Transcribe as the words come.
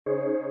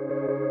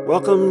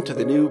Welcome to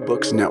the New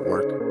Books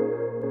Network.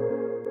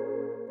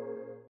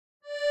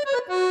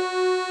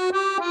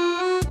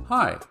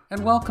 Hi,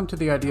 and welcome to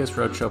the Ideas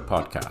Roadshow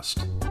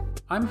Podcast.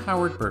 I'm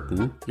Howard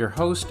Burton, your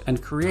host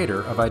and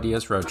creator of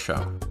Ideas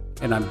Roadshow,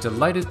 and I'm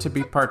delighted to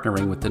be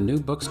partnering with the New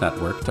Books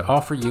Network to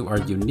offer you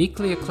our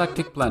uniquely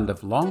eclectic blend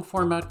of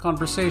long-format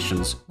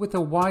conversations with a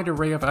wide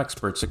array of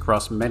experts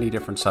across many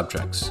different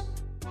subjects.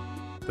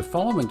 The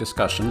following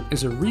discussion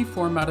is a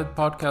reformatted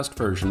podcast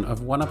version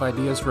of one of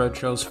Ideas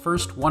Roadshow's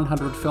first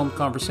 100 filmed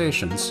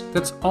conversations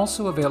that's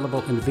also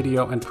available in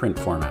video and print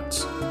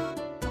formats.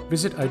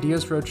 Visit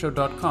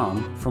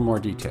ideasroadshow.com for more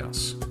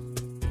details.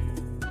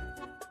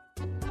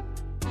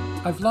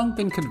 I've long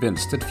been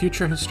convinced that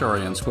future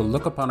historians will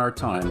look upon our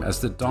time as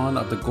the dawn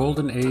of the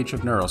golden age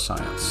of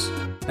neuroscience,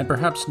 and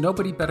perhaps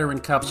nobody better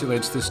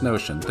encapsulates this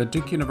notion than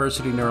Duke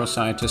University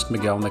neuroscientist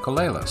Miguel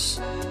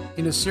Nicolelis.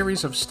 In a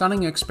series of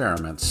stunning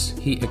experiments,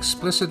 he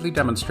explicitly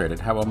demonstrated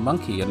how a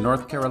monkey in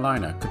North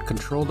Carolina could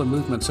control the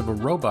movements of a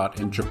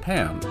robot in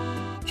Japan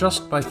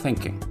just by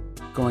thinking,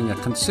 going a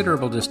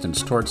considerable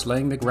distance towards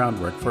laying the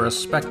groundwork for a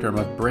spectrum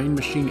of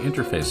brain-machine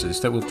interfaces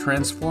that will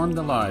transform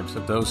the lives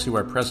of those who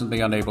are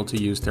presently unable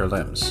to use their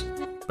limbs.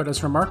 But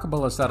as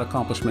remarkable as that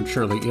accomplishment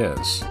surely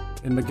is,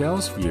 in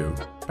Miguel's view,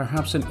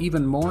 perhaps an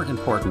even more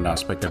important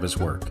aspect of his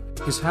work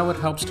is how it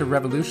helps to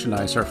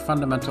revolutionize our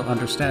fundamental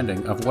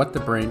understanding of what the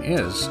brain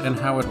is and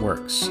how it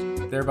works,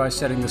 thereby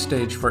setting the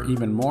stage for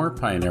even more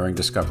pioneering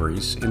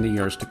discoveries in the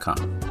years to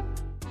come.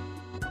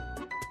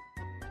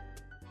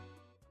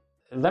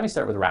 Let me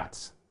start with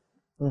rats,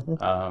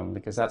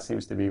 because that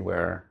seems to be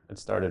where it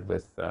started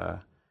with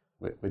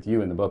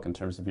you in the book in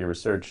terms of your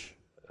research,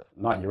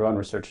 not your own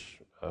research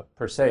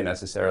per se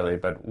necessarily,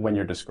 but when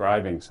you're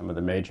describing some of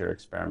the major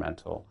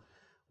experimental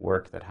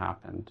work that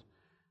happened.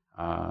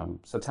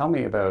 So tell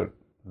me about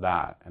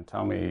that, and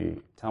tell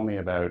me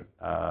about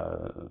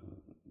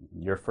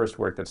your first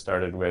work that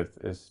started with,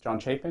 is John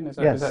Chapin? Is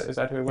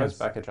that who it was? Yes.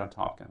 Back at Johns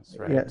Hopkins,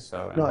 right? Yes.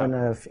 So,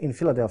 in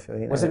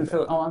Philadelphia. Was it in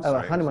Philadelphia? Oh, I'm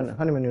sorry.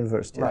 Honeyman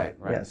University. Right.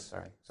 Yes.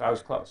 Sorry. So I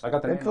was close. I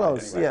got the name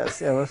close. Right anyway.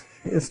 Yes.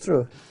 Yeah. It's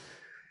true.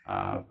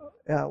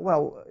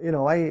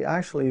 Well, I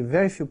actually,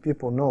 very few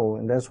people know,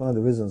 and that's one of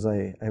the reasons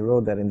I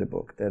wrote that in the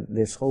book, that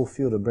this whole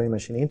field of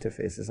brain-machine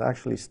interfaces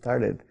actually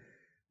started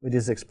with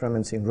these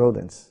experiments in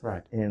rodents.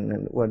 Right.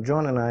 And what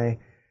John and I,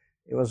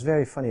 it was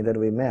very funny that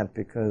we met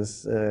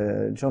because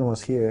John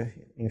was here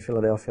in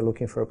Philadelphia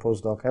looking for a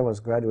postdoc. I was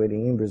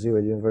graduating in Brazil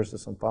at the University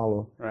of São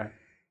Paulo. Right.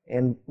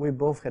 And we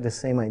both had the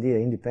same idea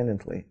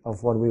independently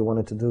of what we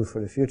wanted to do for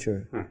the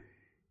future.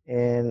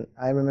 And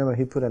I remember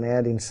he put an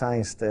ad in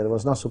Science that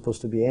was not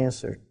supposed to be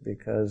answered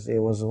because it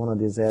was one of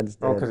these ads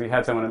that... Oh, because he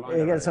had someone in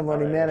mind. He had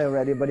someone in mind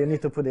already, but you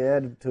need to put the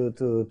ad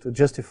to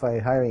justify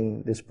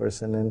hiring this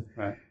person.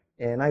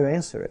 And I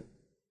answer it.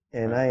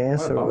 And I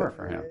answer... What a bummer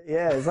for him.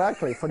 Yeah,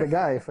 exactly, for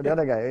the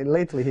other guy.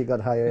 Lately he got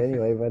hired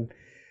anyway, but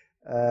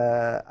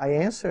I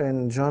answer,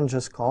 and John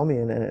just called me.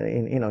 And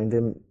in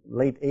the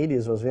late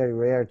 80s, it was very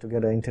rare to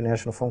get an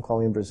international phone call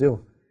in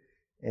Brazil.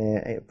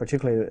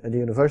 Particularly at the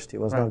university, it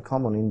was not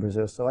common in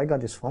Brazil. So I got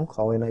this phone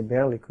call, and I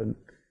barely could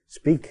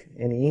speak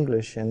any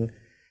English. And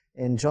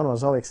John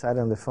was all excited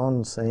on the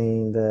phone,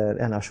 saying that,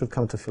 and I should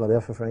come to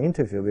Philadelphia for an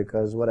interview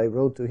because what I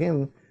wrote to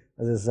him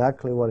was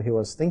exactly what he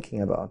was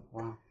thinking about.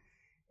 Wow.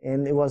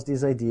 And it was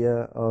this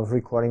idea of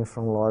recording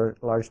from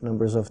large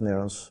numbers of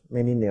neurons,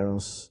 many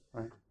neurons,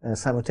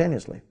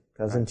 simultaneously.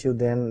 Because until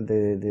then,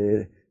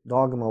 the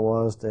dogma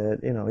was that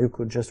you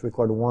could just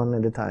record one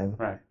at a time,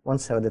 one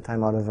cell at a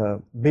time out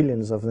of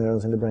billions of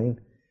neurons in the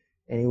brain,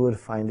 and you would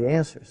find the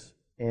answers.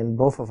 And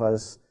both of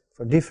us,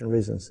 for different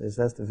reasons,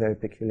 that's the very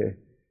peculiar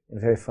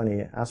and very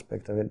funny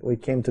aspect of it. We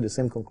came to the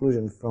same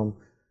conclusion from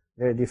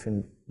very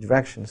different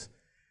directions.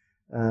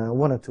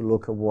 Wanted to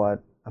look at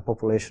what a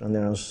population of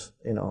neurons,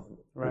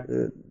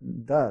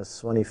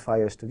 does when it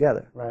fires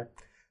together. Right.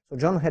 So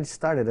John had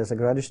started as a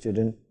graduate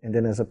student and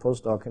then as a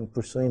postdoc and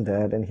pursuing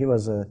that, and he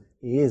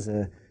is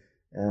a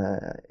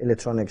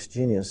electronics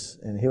genius,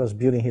 and he was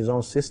building his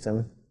own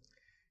system,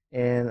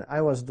 and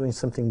I was doing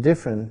something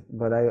different,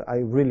 but I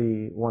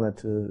really wanted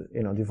to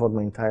devote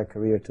my entire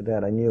career to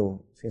that. I knew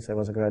since I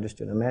was a graduate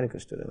student, a medical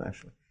student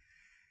actually.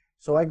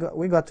 So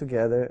we got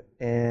together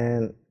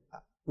and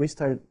we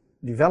started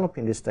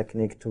developing this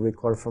technique to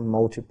record from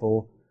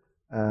multiple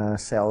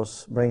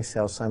brain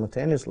cells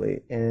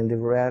simultaneously, and the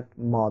rat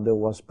model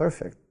was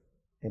perfect,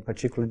 in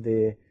particular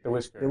the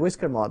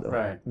whisker model,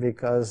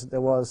 because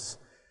there was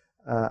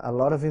a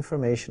lot of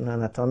information,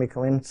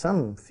 anatomical and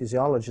some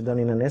physiology done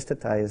in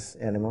anesthetized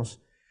animals,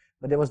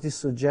 but there was this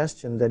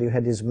suggestion that you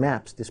had these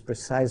maps, these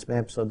precise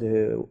maps of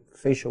the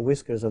facial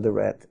whiskers of the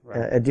rat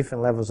at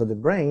different levels of the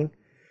brain,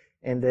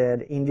 and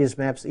that in these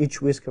maps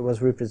each whisker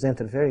was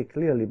represented very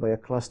clearly by a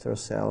cluster of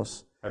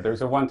cells.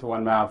 There's a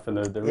one-to-one map from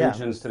the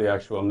regions to the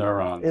actual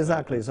neurons.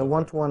 Exactly. It's a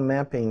one-to-one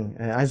mapping,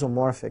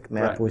 isomorphic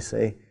map, we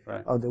say,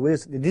 of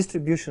the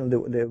distribution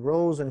of the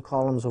rows and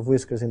columns of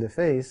whiskers in the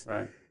face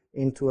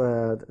into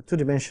a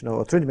two-dimensional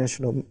or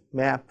three-dimensional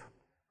map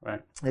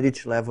at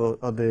each level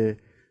of the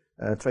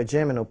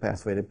trigeminal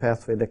pathway, the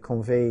pathway that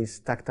conveys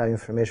tactile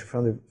information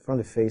from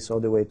the face all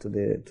the way to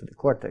the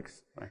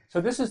cortex. Right.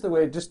 So this is the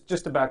way, just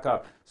to back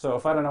up, so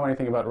if I don't know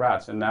anything about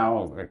rats, and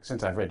now,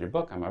 since I've read your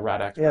book, I'm a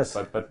rat expert, yes.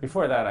 but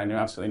before that I knew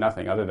absolutely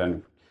nothing other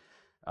than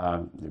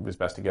it was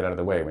best to get out of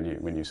the way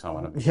when you saw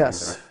one of these.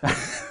 Yes.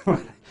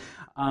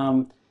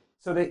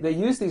 So they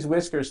use these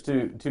whiskers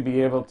to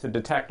be able to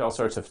detect all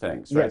sorts of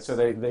things, right? Yes. So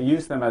they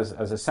use them as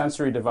a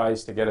sensory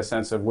device to get a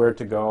sense of where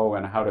to go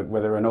and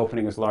whether an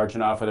opening is large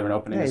enough, whether an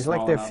opening is small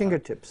enough. Yeah, it's like their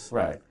fingertips.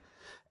 Right.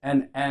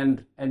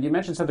 And you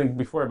mentioned something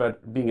before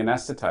about being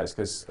anesthetized,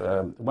 because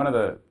one of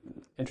the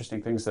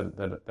interesting things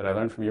that I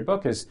learned from your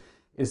book is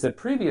that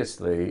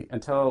previously,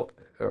 until,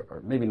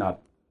 or maybe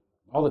not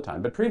all the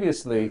time, but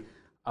previously,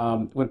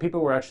 when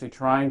people were actually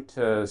trying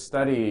to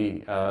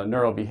study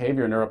neural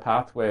behavior, neural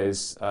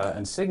pathways,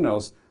 and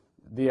signals,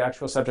 the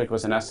actual subject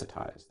was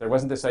anesthetized. There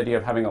wasn't this idea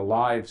of having a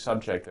live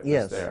subject that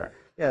was there.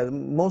 Yeah,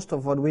 most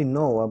of what we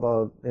know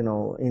about,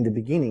 in the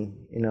beginning,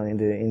 in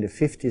the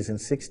 50s and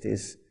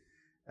 60s,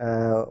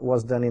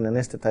 was done in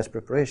anesthetized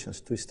preparations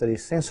to study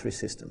sensory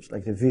systems,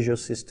 like the visual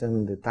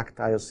system, the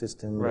tactile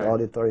system, right. the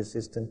auditory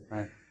system.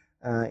 Right.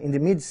 In the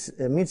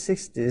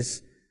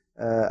mid-60s,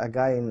 a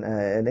guy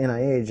at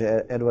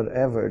NIH, Edward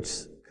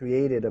Everts,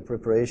 created a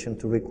preparation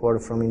to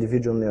record from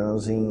individual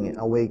neurons in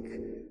awake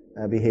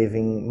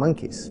behaving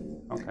monkeys.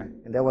 Okay.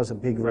 And that was a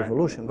big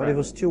revolution, but it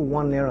was still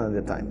one neuron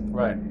at a time.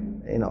 Right.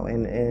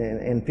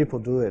 And people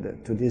do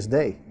it to this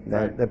day.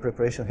 That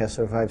preparation has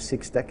survived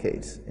 6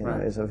 decades.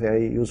 It's a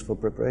very useful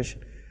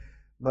preparation.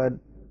 But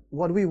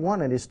what we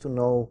wanted is to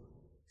know,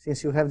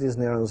 since you have these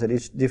neurons at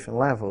each different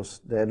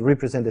levels that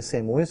represent the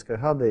same whisker,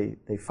 how they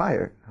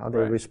fire, how they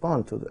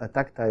respond to a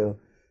tactile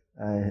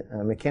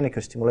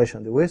mechanical stimulation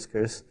of the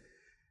whiskers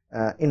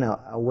in an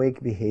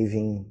awake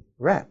behaving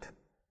rat.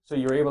 So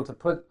you're able to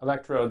put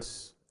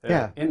electrodes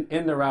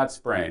in the rat's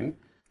brain,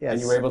 yes.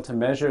 and you were able to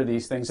measure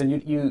these things. And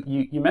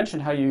you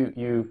mentioned how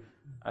you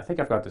I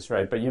think I've got this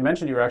right, but you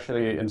mentioned you were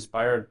actually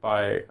inspired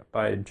by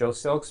Joe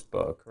Silk's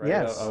book, right?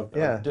 Yes. Of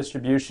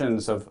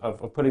distributions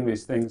of putting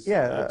these things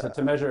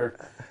to measure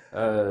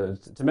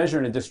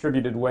in a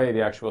distributed way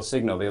the actual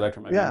signal, the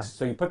electromagnetic.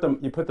 So you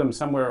put them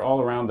somewhere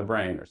all around the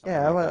brain or something.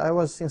 Yeah, I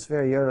was since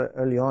very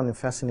early on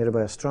fascinated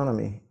by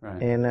astronomy,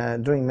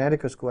 and during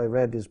medical school I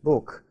read this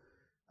book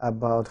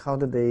about how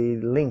did they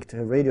linked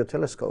radio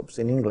telescopes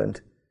in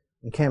England,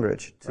 in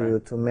Cambridge,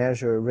 to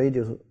measure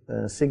radio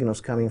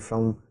signals coming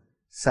from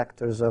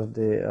sectors of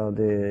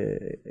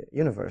the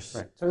universe.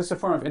 Right. So this is a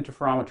form of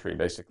interferometry,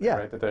 basically,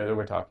 right? That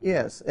we're talking.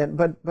 Yes,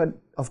 but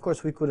of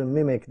course we couldn't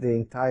mimic the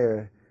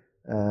entire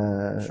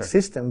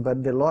system,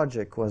 but the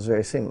logic was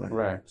very similar.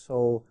 Right.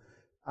 So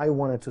I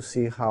wanted to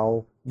see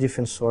how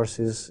different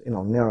sources,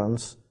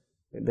 neurons,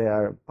 they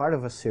are part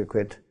of a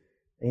circuit,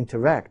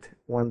 interact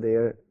when they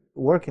are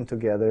working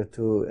together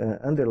to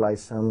underlie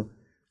some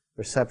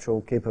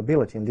perceptual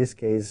capability. In this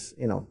case,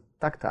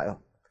 tactile.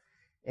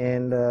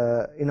 And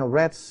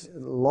rats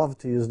love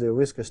to use their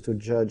whiskers to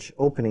judge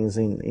openings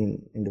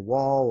in the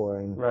wall or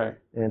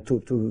and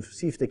to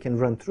see if they can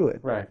run through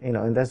it. Right.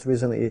 And that's the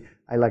reason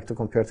I like to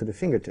compare to the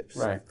fingertips.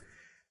 Right.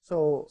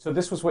 So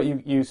this was what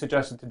you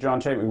suggested to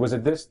John Chapman. Was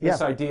it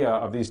this idea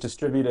of these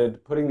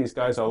distributed, putting these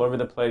guys all over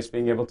the place,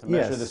 being able to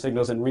measure the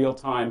signals in real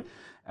time,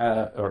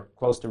 or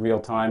close to real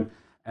time,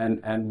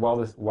 and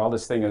while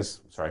this thing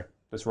is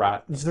this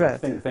rat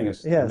thing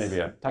is maybe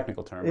a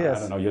technical term. I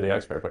don't know, you're the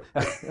expert,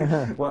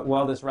 but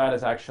while this rat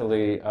is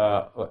actually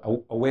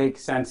awake,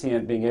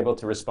 sentient, being able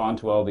to respond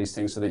to all these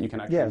things so that you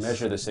can actually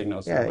measure the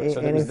signals. Yeah,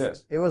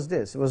 it was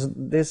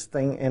this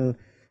thing, and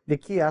the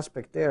key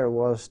aspect there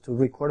was to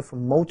record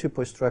from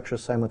multiple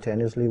structures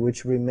simultaneously,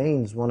 which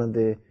remains one of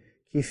the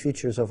key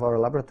features of our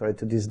laboratory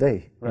to this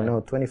day.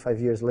 Right. 25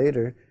 years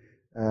later,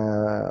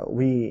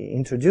 we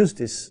introduced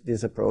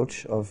this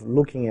approach of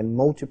looking at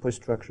multiple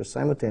structures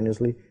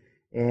simultaneously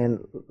and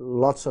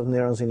lots of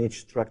neurons in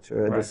each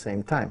structure at the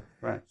same time.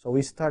 Right. So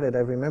we started, I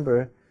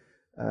remember,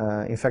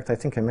 in fact, I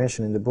think I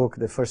mentioned in the book,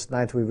 the first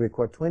night we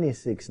record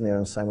 26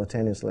 neurons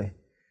simultaneously.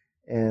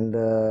 And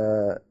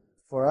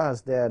for us,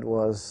 that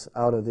was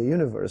out of the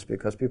universe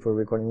because people were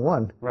recording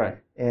one. Right.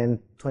 And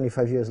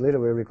 25 years later,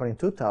 we're recording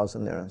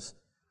 2,000 neurons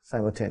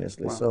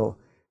simultaneously. Wow. So,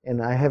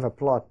 and I have a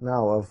plot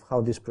now of how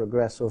this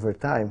progressed over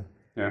time.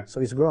 Yeah. So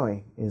it's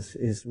growing.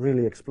 It's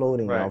really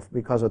exploding now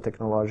because of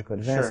technological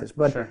advances.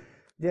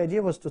 The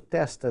idea was to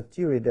test a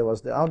theory that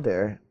was out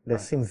there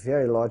that seemed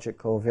very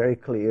logical, very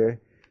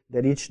clear,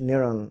 that each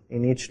neuron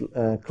in each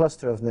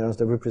cluster of neurons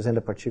that represent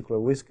a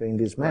particular whisker in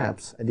these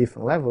maps at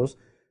different levels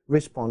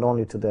respond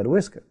only to that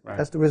whisker. Right.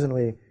 That's the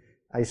reason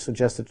I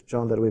suggested to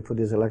John that we put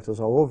these electrodes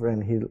all over,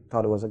 and he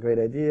thought it was a great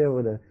idea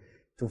to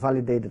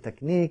validate the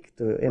technique,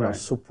 to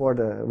support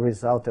a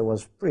result that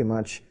was pretty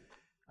much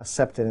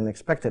accepted and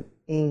expected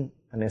in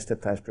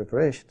anesthetized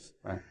preparations.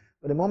 Right.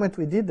 But the moment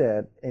we did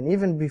that, and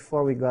even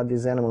before we got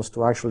these animals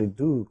to actually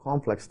do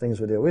complex things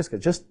with their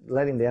whiskers, just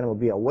letting the animal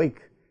be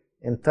awake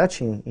and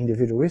touching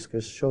individual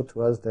whiskers showed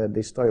to us that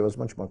the story was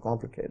much more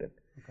complicated.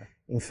 Okay.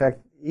 In fact,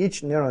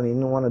 each neuron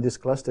in one of these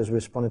clusters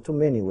responded to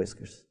many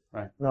whiskers.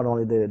 not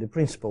only the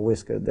principal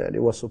whisker that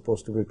it was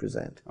supposed to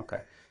represent.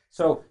 Okay.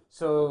 So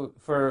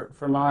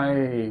for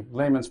my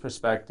layman's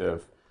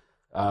perspective,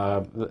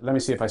 let me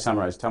see if I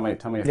summarize. Tell me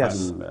if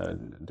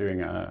I'm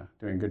doing a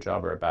good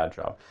job or a bad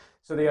job.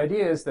 So the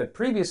idea is that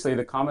previously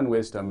the common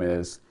wisdom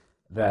is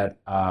that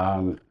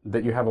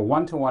that you have a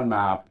one-to-one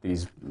map,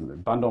 these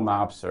bundle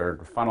maps or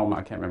funnel,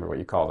 I can't remember what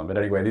you call them, but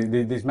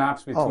anyway, these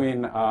maps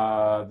between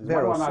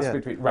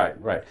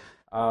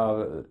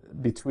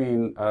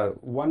between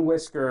one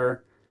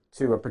whisker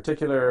to a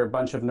particular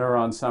bunch of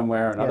neurons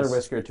somewhere, another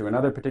whisker to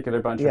another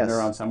particular bunch of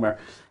neurons somewhere.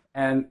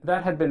 And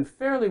that had been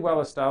fairly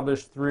well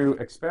established through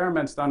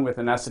experiments done with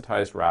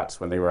anesthetized rats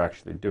when they were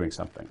actually doing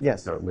something.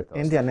 Yes, with those.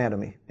 in the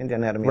anatomy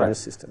of the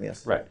system,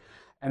 yes. Right.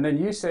 And then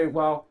you say,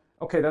 well,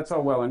 okay, that's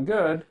all well and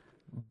good,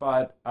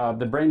 but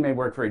the brain may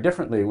work very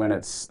differently when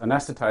it's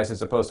anesthetized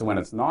as opposed to when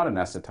it's not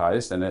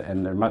anesthetized,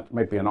 and there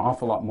might be an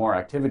awful lot more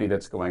activity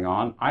that's going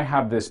on. I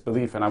have this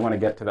belief, and I want to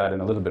get to that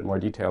in a little bit more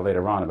detail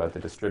later on about the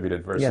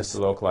distributed versus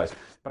the localized,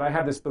 but I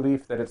have this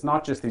belief that it's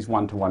not just these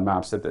one-to-one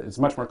maps, that it's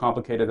much more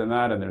complicated than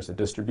that, and there's a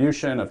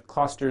distribution of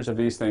clusters of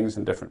these things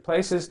in different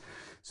places.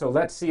 So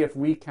let's see if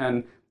we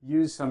can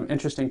use some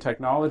interesting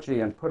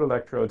technology and put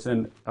electrodes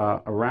in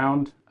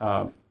around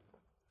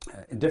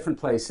in different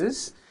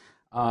places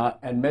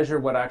and measure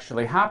what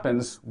actually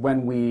happens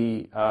when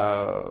we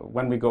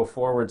go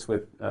forwards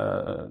with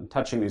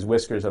touching these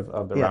whiskers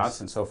of the rats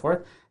and so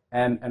forth,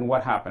 and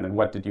what happened and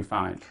what did you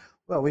find?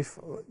 Well,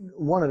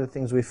 one of the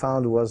things we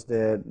found was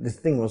that the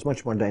thing was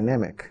much more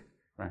dynamic.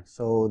 Right.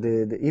 So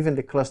even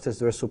the clusters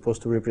that were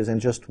supposed to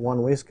represent just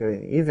one whisker,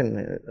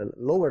 even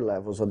lower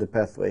levels of the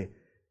pathway,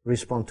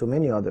 respond to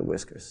many other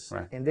whiskers.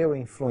 Right. And they were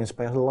influenced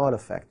by a lot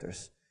of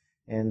factors.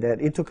 And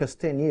that it took us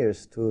 10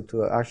 years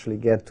to actually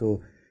get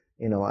to,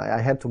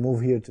 I had to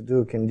move here to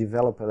Duke and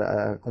develop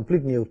a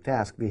complete new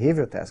task,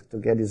 behavior task, to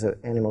get these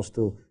animals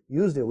to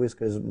use their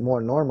whiskers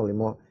more normally,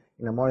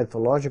 in a more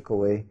ethological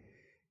way,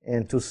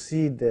 and to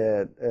see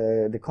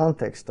the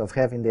context of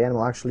having the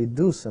animal actually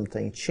do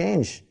something,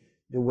 change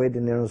the way the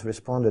neurons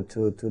responded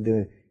to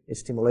the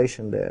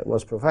stimulation that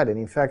was provided.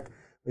 In fact,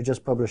 we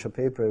just published a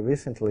paper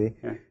recently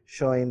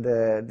showing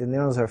that the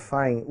neurons are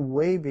firing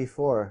way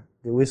before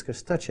the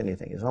whiskers touch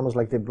anything. It's almost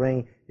like the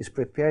brain is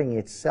preparing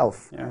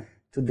itself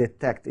to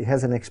detect. It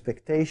has an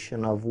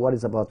expectation of what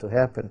is about to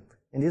happen.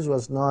 And this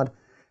was not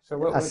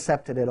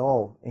accepted at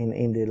all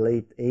in the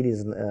late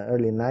 80s and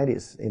early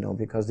 90s,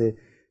 because the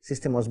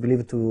system was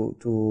believed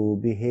to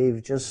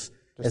behave just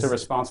as a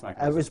response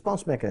mechanism. A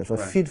response mechanism, a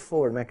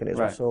feed-forward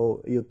mechanism. Right.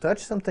 So you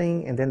touch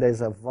something, and then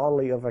there's a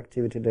volley of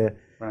activity that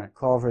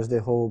covers the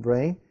whole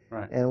brain.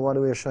 Right. And what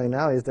we are showing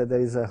now is that there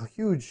is a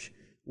huge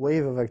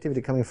wave of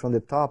activity coming from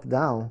the top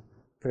down,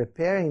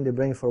 preparing the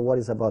brain for what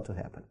is about to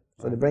happen.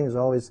 So the brain is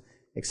always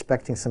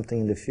expecting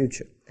something in the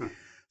future.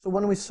 So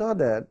when we saw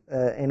that,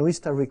 and we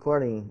start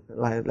recording,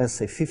 let's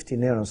say 50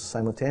 neurons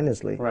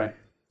simultaneously,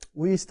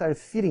 we start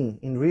feeding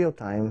in real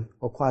time,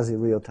 or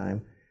quasi-real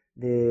time,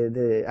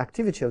 the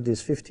activity of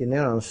these 50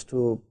 neurons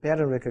to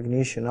pattern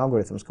recognition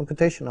algorithms,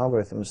 computation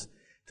algorithms,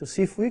 to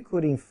see if we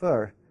could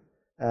infer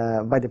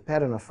by the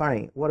pattern of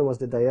firing what was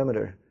the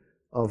diameter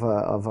of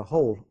a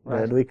hole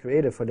that we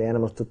created for the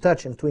animals to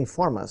touch and to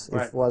inform us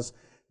if it was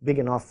big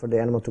enough for the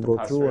animal to go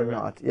through or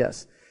not.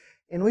 Yes.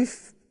 And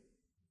we've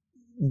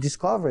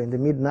discovered in the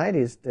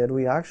mid-90s that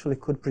we actually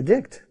could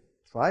predict,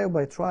 trial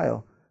by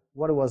trial,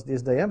 what was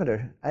this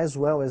diameter, as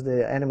well as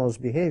the animal's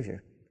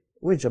behavior,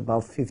 which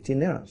about 50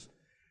 neurons,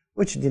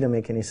 which didn't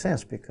make any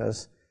sense,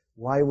 because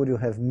why would you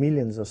have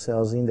millions of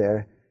cells in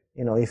there,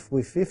 if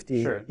with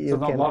 50... Sure, so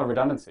a lot of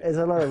redundancy. There's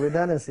a lot of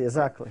redundancy,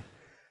 exactly.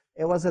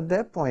 It was at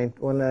that point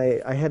when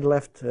I had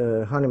left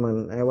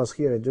Hahnemann, I was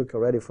here at Duke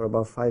already for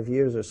about 5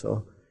 years or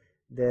so,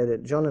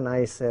 that John and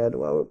I said,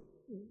 well,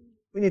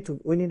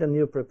 we need a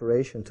new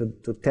preparation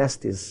to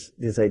test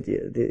this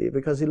idea,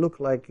 because it looked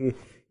like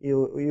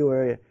you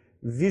were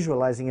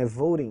visualizing a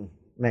voting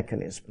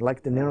mechanism,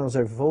 like the neurons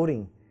are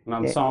voting. An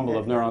ensemble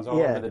of neurons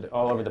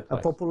all over the place.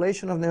 A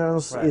population of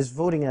neurons is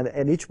voting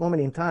at each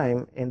moment in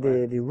time, and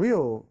the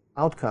real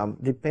outcome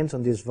depends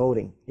on this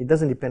voting. It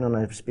doesn't depend on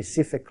a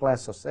specific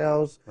class of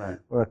cells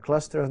or a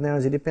cluster of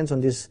neurons. It depends on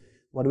this,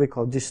 what we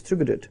call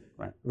distributed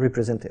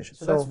representation.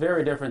 So that's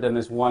very different than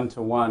this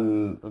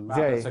one-to-one map.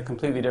 It's a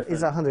completely different...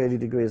 It's 180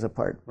 degrees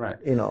apart. Right.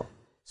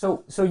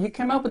 So you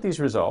came up with these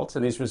results,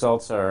 and these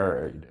results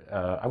are...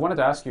 I wanted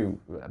to ask you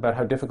about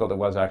how difficult it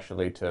was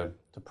actually to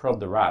probe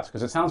the rats,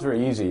 because it sounds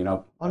very easy,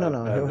 Oh,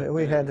 no.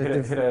 We had...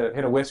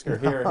 Hit a whisker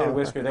here, hit a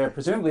whisker there.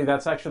 Presumably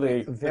that's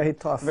actually... Very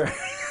tough.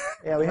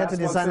 Yeah, we had to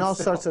design all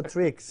sorts of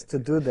tricks to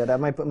do that.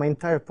 My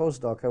entire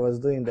postdoc, I was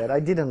doing that. I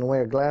didn't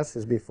wear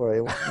glasses before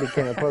I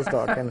became a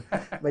postdoc, and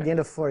by the end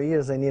of 4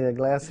 years, I needed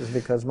glasses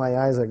because my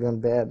eyes are gone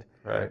bad.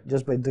 Right.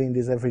 Just by doing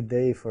this every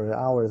day for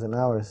hours and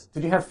hours.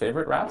 Did you have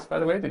favorite rats, by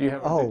the way? Did you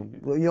have?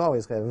 Well, you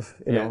always have.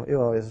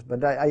 You always.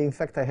 But in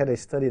fact, I had a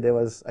study that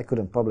was, I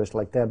couldn't publish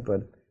like that,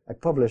 but I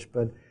published.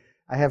 But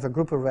I have a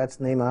group of rats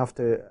named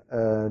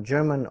after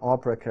German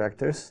opera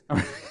characters,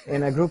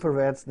 and a group of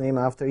rats named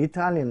after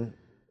Italian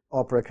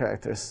opera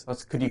characters.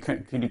 Could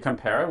you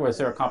compare? Was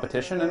there a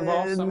competition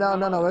involved? No,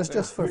 it was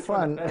just for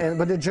fun.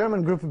 But the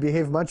German group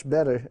behaved much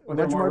better,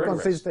 much more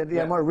consistent.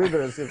 Yeah, more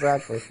rigorous,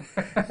 exactly.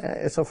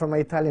 So for my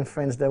Italian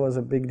friends, that was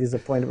a big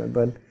disappointment.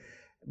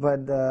 But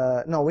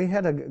no, we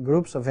had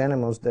groups of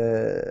animals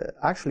that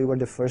actually were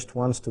the first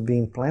ones to be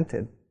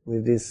implanted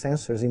with these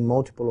sensors in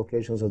multiple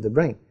locations of the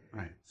brain.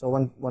 Right. So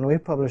when we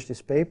published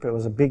this paper, it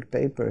was a big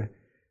paper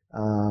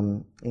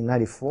in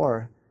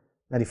 94,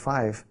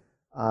 95.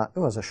 It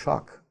was a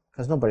shock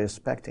because nobody was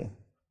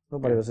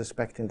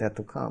expecting that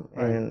to come.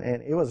 Right.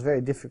 And it was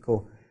very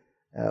difficult.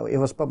 It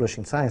was published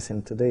in Science,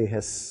 and today it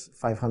has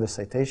 500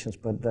 citations.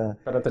 But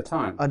at the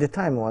time? At the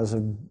time, it was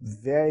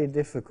very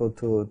difficult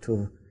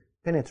to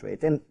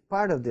penetrate. And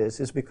part of this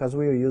is because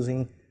we were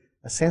using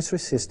a sensory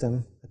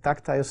system, a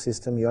tactile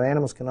system. Your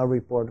animals cannot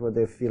report what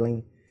they're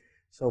feeling.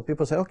 So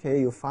people say, okay,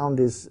 you found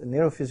this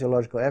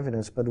neurophysiological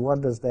evidence, but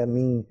what does that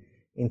mean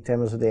in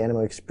terms of the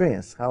animal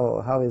experience?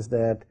 How is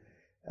that?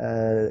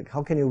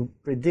 How can you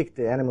predict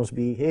the animal's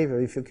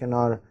behavior if you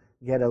cannot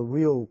get a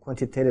real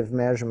quantitative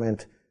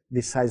measurement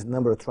besides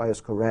number of trials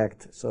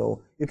correct?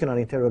 So you cannot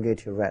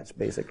interrogate your rats,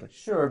 basically.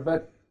 Sure,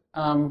 but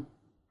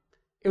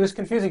it was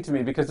confusing to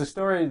me because the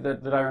story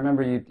that I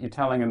remember you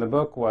telling in the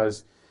book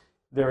was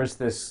there was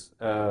this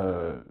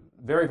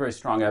very, very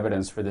strong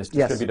evidence for this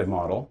distributive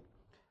model,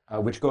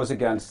 which goes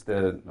against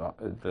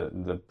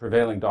the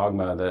prevailing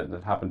dogma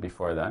that happened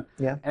before then.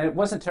 Yeah. And it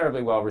wasn't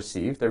terribly well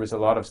received. There was a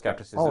lot of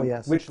skepticism,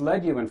 which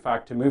led you, in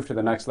fact, to move to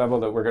the next level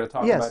that we're going to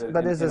talk about. Yes,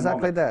 but it's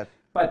exactly that.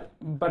 But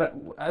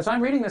as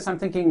I'm reading this, I'm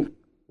thinking,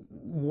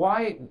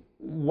 why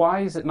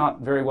is it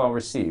not very well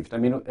received? I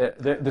mean,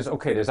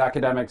 there's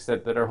academics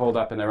that are holed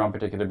up in their own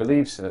particular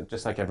beliefs,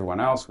 just like everyone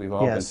else. We've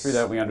all been through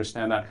that. We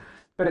understand that.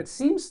 But it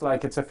seems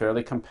like it's a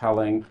fairly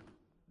compelling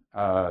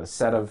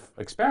set of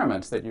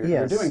experiments that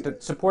you're doing to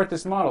support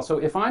this model. So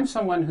if I'm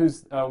someone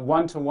who's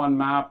one-to-one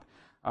map,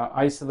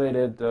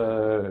 isolated,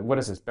 what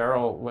is this,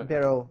 barrel?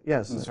 Barrel,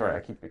 yes. Sorry, I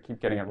keep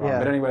getting it wrong. Yeah.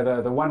 But anyway,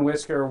 the one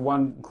whisker,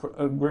 one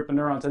group of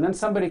neurons, and then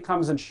somebody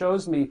comes and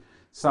shows me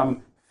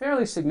some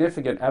fairly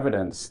significant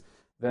evidence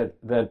that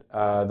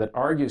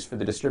argues for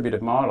the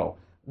distributive model.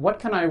 What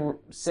can I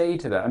say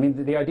to that? I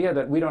mean, the idea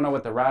that we don't know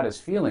what the rat is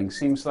feeling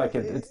seems like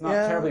it's not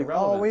terribly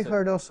relevant. Oh, we've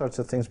heard all sorts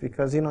of things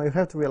because, you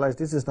have to realize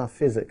this is not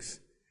physics.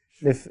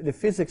 The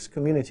physics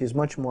community is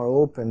much more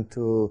open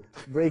to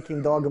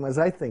breaking dogmas,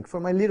 I think,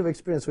 from my little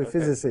experience with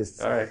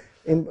physicists. All right.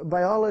 In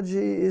biology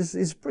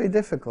is pretty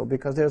difficult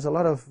because there's a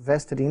lot of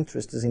vested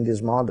interests in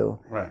this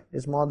model. Right.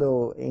 This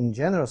model, in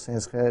general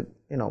sense, had,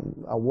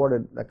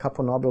 awarded a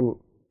couple Nobel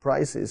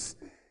Prizes.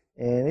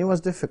 And it was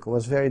difficult. It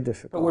was very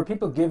difficult. But were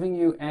people giving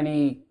you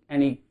any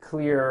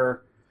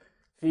clear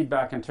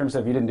feedback in terms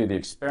of you didn't do the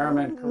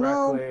experiment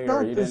correctly?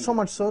 No, so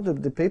much so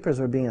that the papers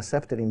were being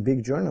accepted in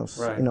big journals.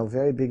 Right.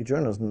 Very big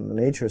journals,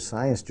 Nature,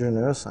 Science,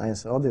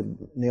 Neuroscience, all the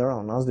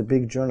all the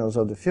big journals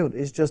of the field.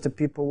 It's just that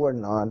people were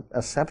not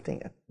accepting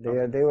it.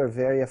 They were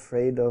very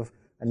afraid of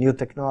a new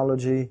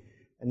technology,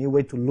 a new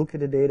way to look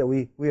at the data.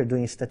 We are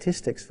doing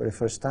statistics for the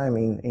first time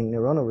in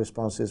neuronal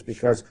responses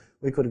because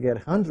we could get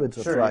hundreds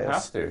of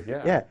trials. Sure, you have to,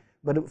 yeah. Yeah,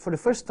 but for the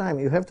first time,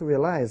 you have to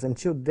realize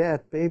until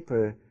that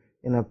paper,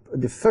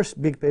 the first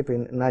big paper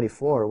in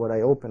 94, where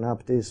I opened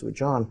up this with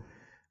John,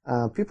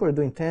 people were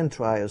doing 10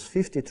 trials,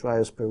 50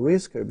 trials per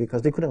whisker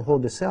because they couldn't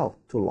hold the cell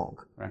too long.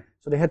 Right.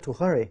 So they had to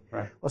hurry.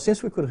 Right. Well,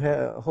 since we could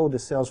hold the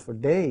cells for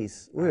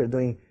days, we were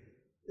doing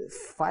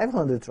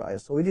 500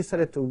 trials. So we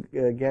decided to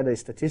gather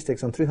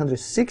statistics on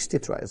 360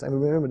 trials. I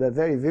remember that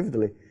very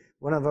vividly.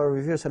 One of our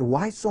reviewers said,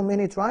 why so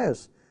many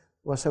trials?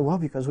 Well, I said, well,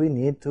 because we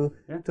need to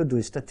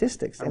do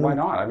statistics. And why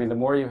not? I mean, the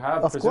more you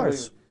have, of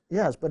course.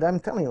 Yes, but I'm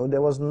telling you,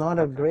 there was not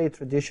a great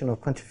tradition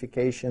of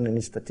quantification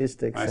and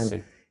statistics. I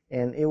see.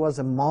 And it was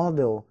a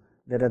model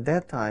that at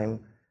that time,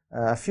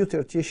 a few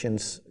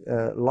theoreticians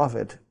loved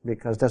it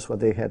because that's what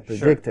they had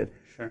predicted.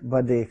 Sure.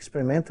 But the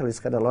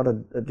experimentalists had a lot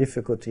of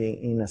difficulty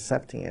in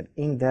accepting it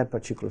in that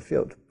particular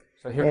field.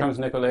 So here comes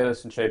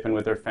Nicolelis and Chapin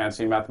with their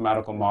fancy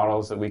mathematical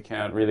models that we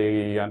can't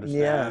really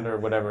understand or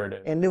whatever it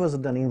is. And it was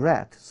done in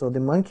rat. So the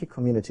monkey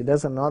community,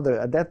 there's another,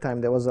 at that time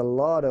there was a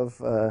lot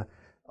of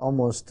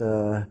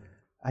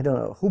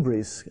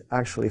hubris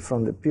actually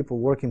from the people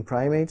working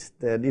primates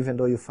that even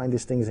though you find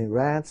these things in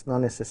rats, not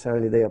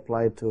necessarily they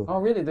apply to... Oh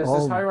really? There's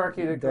this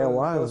hierarchy that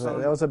goes on?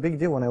 That was a big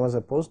deal when I was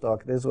a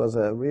postdoc. This was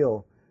a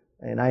real...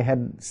 And I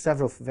had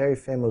several very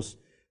famous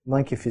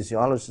monkey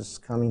physiologists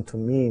coming to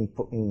me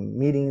in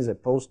meetings,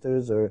 at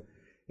posters, or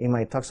in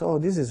my talks. Oh,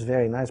 this is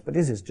very nice, but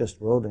this is just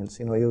rodents.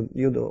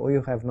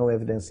 You have no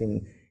evidence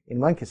in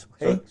monkeys.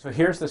 Okay? So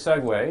here's the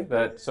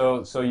segue.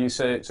 So you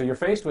say you're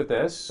faced with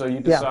this. So you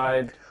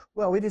decide. Yeah.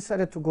 Well, we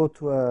decided to go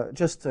to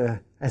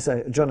as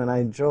John and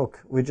I joke,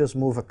 we just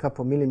move a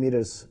couple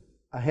millimeters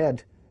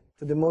ahead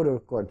to the motor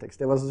cortex.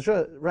 There was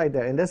right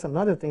there, and that's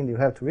another thing you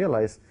have to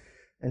realize.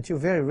 Until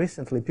very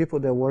recently, people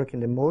that work in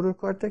the motor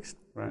cortex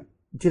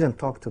didn't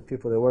talk to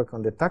people that work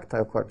on the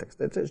tactile cortex.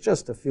 That's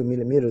just a few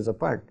millimeters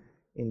apart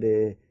in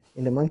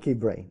the monkey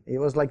brain. It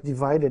was like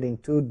divided in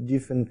two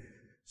different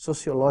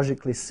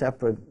sociologically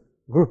separate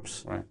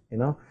groups, Right. you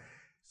know.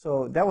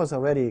 So that was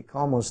already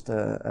almost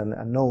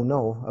a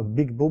no-no, a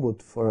big boo-boo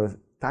for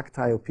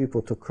tactile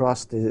people to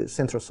cross the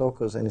central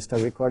sulcus and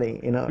start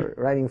recording, you know,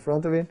 right in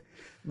front of it.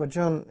 But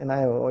John and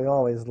I, we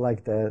always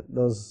liked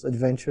those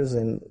adventures,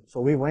 and so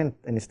we went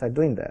and started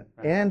doing that.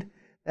 Right. And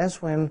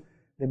that's when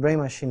the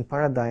brain-machine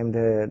paradigm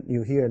that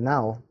you hear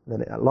now,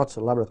 that lots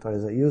of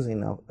laboratories are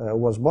using now,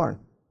 was born.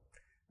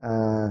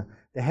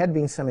 There had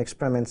been some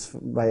experiments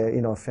by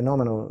a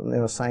phenomenal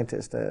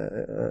neuroscientist,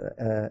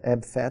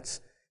 Eb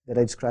Fetz, that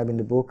I describe in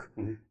the book.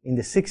 Mm-hmm. In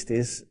the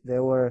 60s. They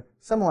were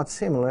somewhat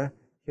similar.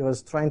 He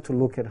was trying to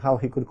look at how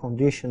he could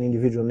condition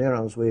individual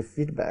neurons with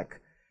feedback.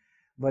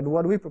 But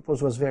what we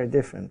proposed was very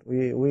different.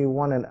 We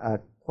wanted a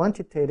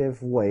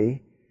quantitative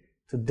way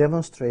to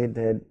demonstrate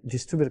that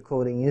distributed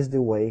coding is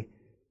the way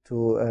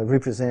to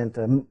represent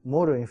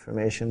motor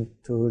information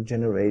to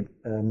generate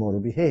motor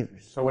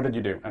behaviors. So what did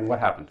you do, and what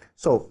happened?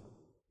 So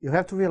you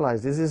have to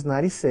realize this is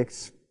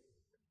 96.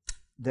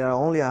 There are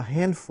only a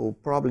handful,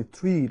 probably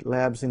 3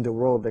 labs in the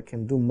world that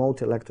can do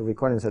multi-electro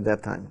recordings at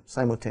that time,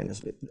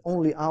 simultaneously.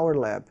 Only our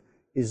lab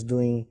is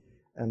doing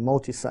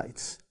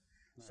multi-sites.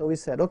 So we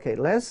said, okay,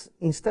 let's,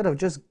 instead of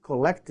just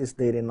collect this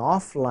data and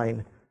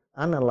offline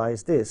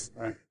analyze this,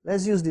 right,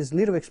 let's use this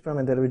little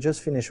experiment that we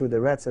just finished with the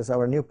rats as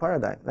our new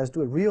paradigm. Let's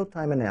do a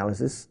real-time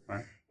analysis,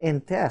 right,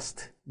 and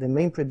test the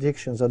main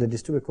predictions of the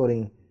distributed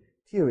coding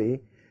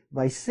theory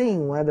by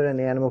seeing whether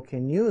an animal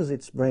can use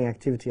its brain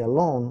activity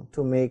alone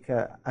to make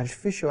an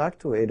artificial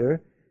actuator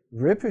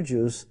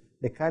reproduce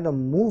the kind of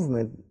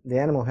movement the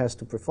animal has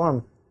to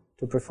perform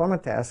a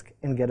task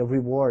and get a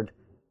reward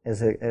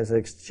as an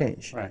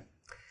exchange. Right.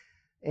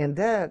 And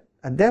that,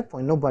 at that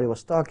point, nobody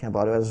was talking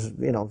about it. There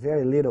was,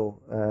 very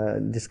little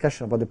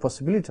discussion about the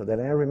possibility of that.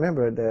 And I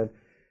remember that,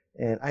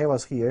 and I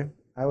was here.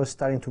 I was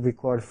starting to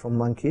record from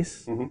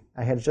monkeys. Mm-hmm.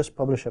 I had just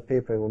published a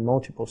paper with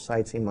multiple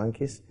sites in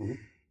monkeys. Mm-hmm.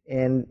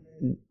 And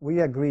we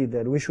agreed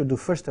that we should do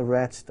first a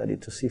rat study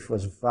to see if it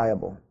was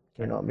viable,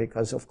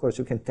 because, of course,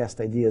 you can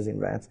test ideas in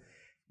rats.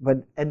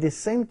 But at the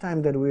same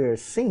time that we were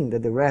seeing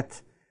that the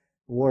rat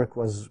work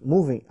was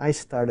moving, I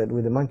started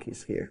with the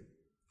monkeys here.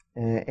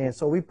 And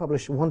so we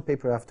published one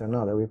paper after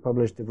another. We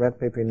published the rat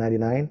paper in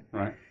 99,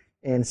 right,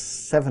 and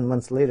 7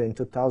 months later, in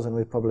 2000,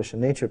 we published a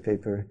Nature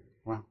paper.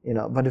 Wow.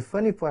 But the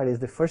funny part is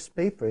the first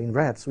paper in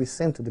rats we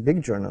sent to the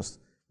big journals,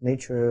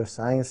 Nature,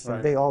 Science, right,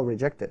 and they all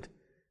rejected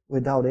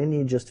without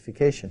any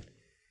justification.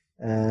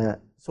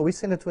 So we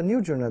sent it to a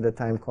new journal at the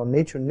time called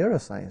Nature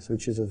Neuroscience,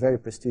 which is a very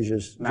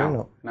prestigious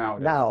journal.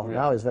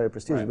 Now it's very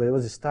prestigious, right, but it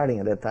was starting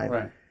at that time.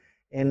 Right.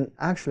 And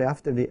actually,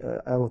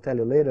 after I will tell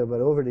you later, but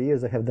over the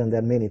years, I have done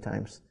that many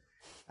times.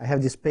 I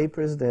have these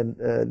papers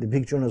that the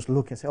big journals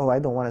look and say, oh, I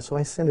don't want it. So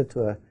I send it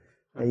to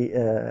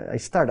a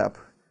startup,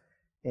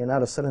 and all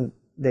of a sudden,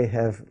 they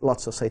have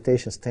lots of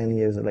citations 10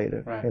 years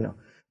later, right,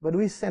 But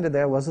we sent it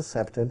there, was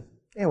accepted.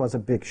 It was a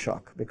big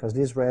shock because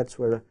these rats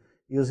were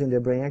using their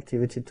brain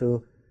activity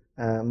to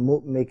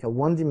make a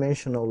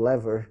one-dimensional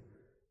lever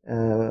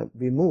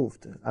be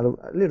moved, a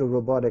little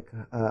robotic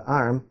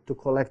arm to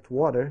collect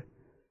water,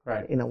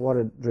 right, in a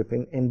water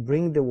dripping and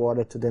bring the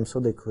water to them so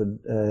they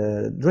could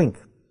drink.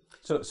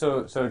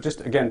 So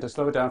just again, to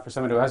slow it down for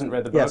someone who hasn't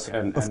read the book, yes,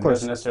 and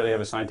doesn't necessarily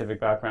have a scientific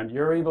background,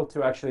 you're able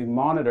to actually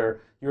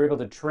monitor, you're able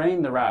to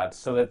train the rats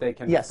so that they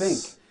can, yes,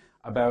 think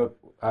about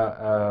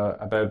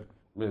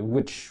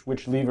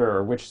which lever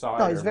or which side.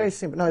 No, it's very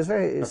simple. No,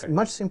 it's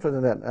much simpler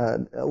than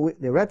that.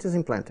 The rat is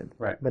implanted,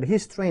 right, but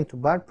he's trained to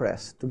bar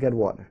press to get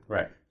water.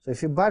 Right. So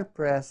if you bar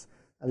press,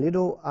 a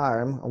little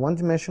arm, a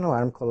one-dimensional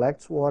arm,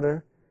 collects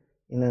water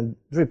in a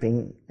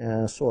dripping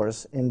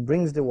source and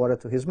brings the water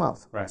to his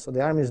mouth. Right. So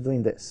the arm is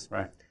doing this.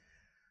 Right.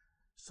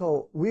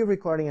 So we're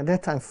recording at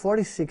that time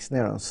 46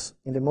 neurons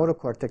in the motor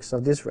cortex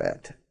of this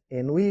rat,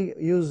 and we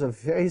use a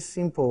very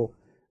simple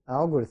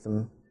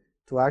algorithm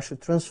to actually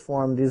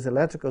transform these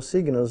electrical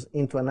signals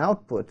into an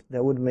output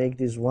that would make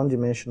this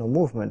one-dimensional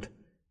movement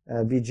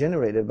be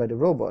generated by the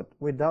robot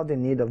without the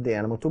need of the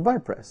animal to bar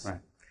press.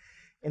 Right.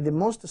 And the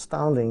most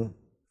astounding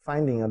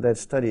finding of that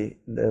study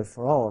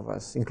for all of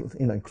us,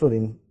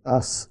 including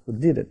us who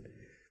did it,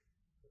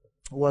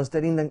 was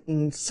that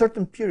in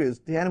certain periods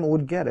the animal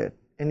would get it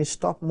and he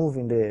stopped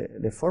moving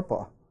the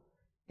forepaw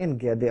and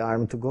get the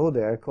arm to go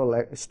there,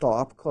 collect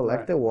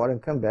right, the water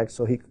and come back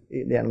so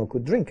the animal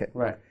could drink it.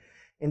 Right.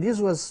 And this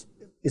was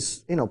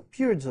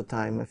periods of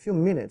time, a few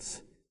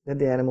minutes, that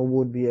the animal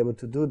would be able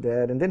to do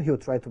that, and then he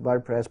would try to bar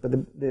press, but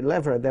the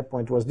lever at that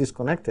point was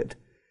disconnected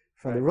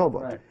from the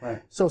robot. Right,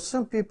 right. So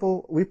some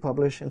people, we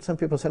publish, and some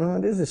people said, oh,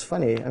 this is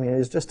funny. I mean,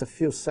 it's just a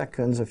few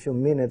seconds, a few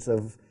minutes at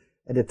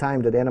the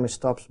time that the animal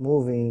stops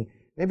moving.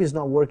 Maybe it's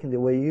not working the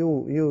way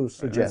you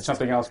suggest. There's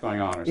something else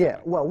going on or something. Yeah,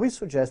 well, we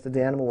suggest that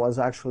the animal was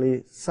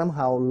actually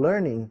somehow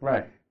learning,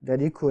 right, that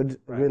he could,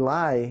 right,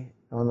 rely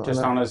on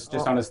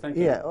his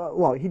thinking. Yeah,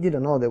 well, he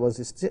didn't know that was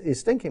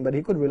his thinking, but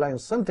he could rely on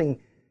something,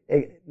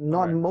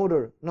 not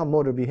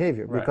motor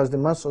behavior, right, because the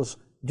muscles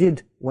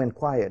went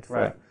quiet.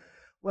 Right.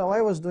 Well,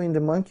 I was doing the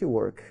monkey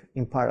work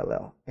in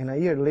parallel, and a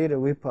year later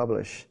we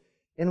published,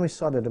 and we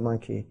saw that the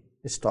monkey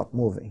stopped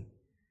moving.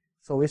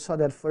 So we saw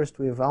that first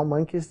with our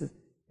monkeys.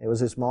 It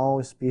was a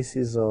small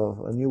species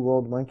of New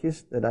World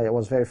monkeys that I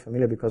was very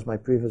familiar because my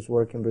previous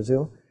work in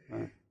Brazil.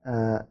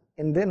 Right.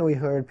 And then we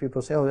heard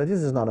people say, oh,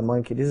 this is not a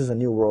monkey, this is a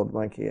New World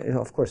monkey.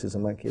 Of course it's a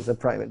monkey, it's a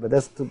primate, but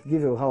that's to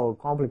give you how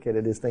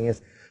complicated this thing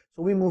is.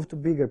 So we moved to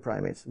bigger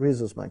primates,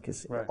 rhesus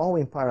monkeys, right. All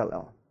in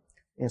parallel.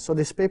 And so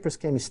these papers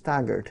came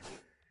staggered,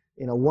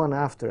 one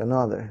after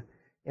another.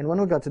 And when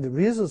we got to the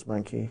rhesus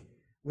monkey,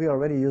 we were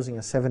already using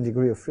a 7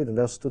 degree of freedom.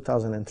 That was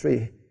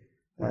 2003.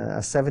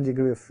 A 7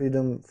 degree of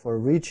freedom for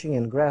reaching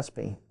and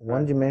grasping,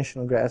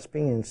 one-dimensional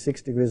grasping, and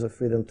 6 degrees of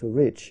freedom to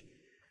reach.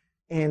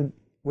 And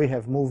we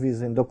have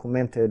movies and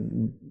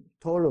documented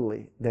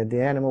totally that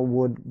the animal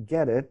would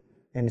get it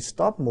and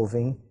stop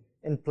moving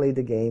and play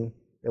the game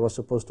they was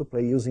supposed to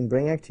play, using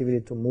brain activity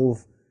to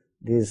move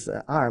this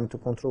arm to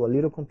control a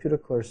little computer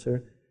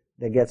cursor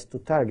that gets to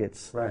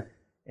targets. Right.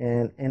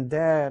 And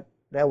that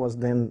was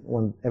then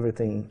when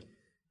everything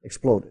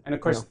exploded. And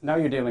of course, now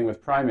you're dealing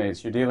with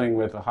primates. You're dealing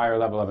with a higher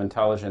level of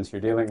intelligence. You're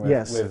dealing with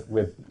yes.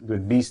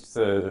 with beasts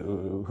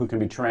who can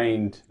be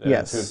trained.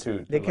 Yes.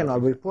 They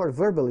cannot report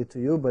verbally to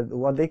you, but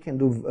what they can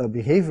do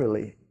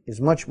behaviorally is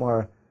much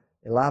more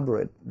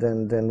elaborate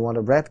than what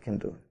a rat can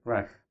do.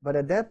 Right. But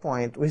at that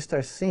point, we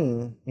start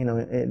seeing,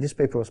 this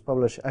paper was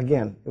published,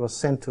 again, it was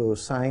sent to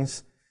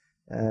Science.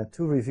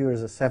 2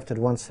 reviewers accepted.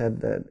 One said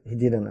that he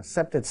didn't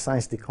accept it.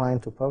 Science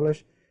declined to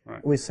publish.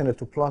 Right. We sent it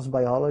to PLOS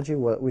Biology,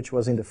 which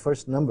was in the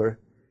first number.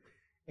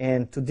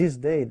 And to this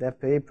day,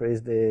 that paper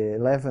is the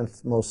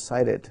 11th most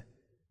cited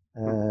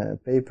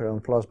paper on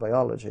PLOS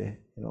Biology,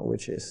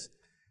 which is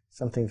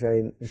something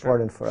very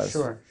important for us.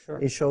 Sure.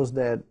 It shows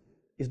that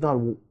it's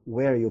not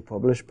where you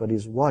publish, but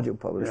it's what you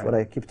publish, what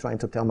I keep trying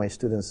to tell my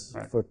students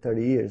for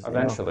 30 years.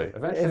 Eventually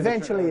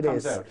it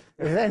is.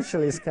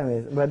 Eventually it's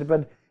coming.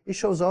 But it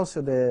shows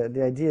also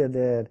the idea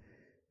that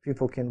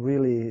people can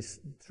really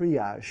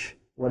triage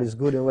what is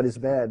good and what is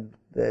bad.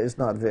 It's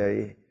not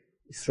very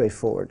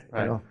straightforward,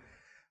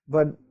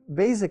 But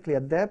basically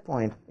at that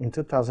point, in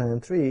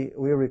 2003,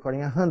 we were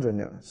recording 100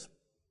 neurons.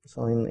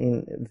 So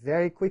in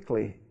very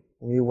quickly,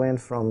 we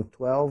went from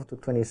 12 to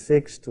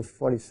 26 to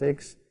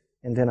 46,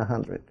 and then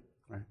 100.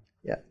 Right.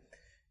 Yeah.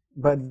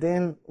 But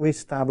then we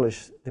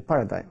established the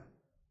paradigm.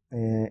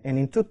 And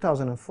in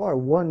 2004,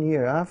 1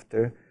 year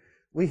after,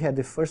 we had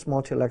the first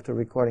multi-electrode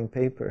recording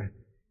paper,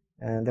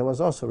 and that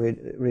was also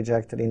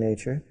rejected in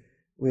Nature,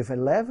 with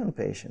 11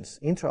 patients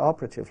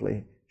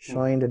intraoperatively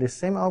showing that the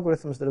same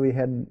algorithms that we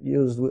had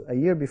used a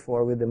year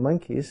before with the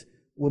monkeys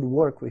would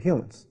work with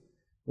humans.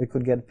 We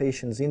could get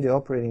patients in the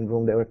operating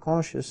room that were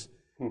conscious.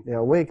 They are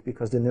awake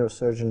because the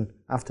neurosurgeon,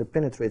 after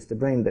penetrates the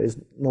brain, there is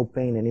no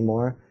pain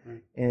anymore.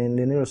 Right. And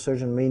the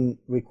neurosurgeon may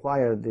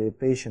require the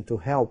patient to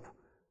help,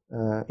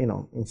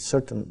 in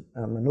certain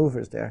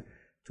maneuvers there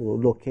to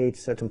locate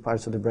certain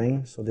parts of the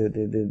brain. So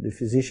the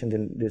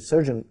physician, the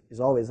surgeon is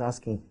always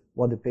asking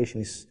what the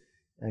patient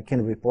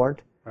can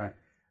report. Right.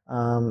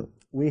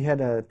 We had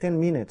 10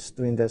 minutes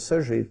during the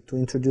surgery to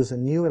introduce a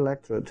new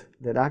electrode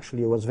that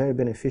actually was very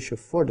beneficial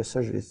for the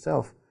surgery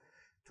itself,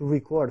 to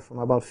record from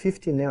about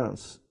 50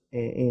 neurons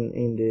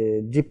in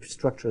the deep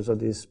structures of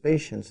these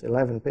patients,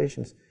 11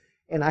 patients,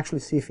 and actually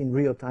see if in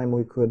real time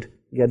we could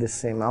get the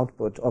same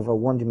output of a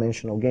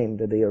one-dimensional game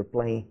that they are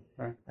playing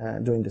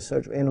during the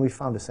surgery. And we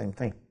found the same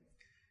thing.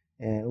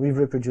 And we've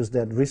reproduced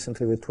that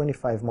recently with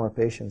 25 more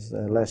patients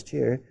last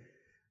year.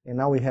 And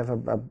now we have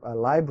a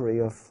library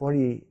of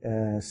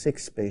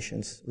 46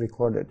 patients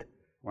recorded,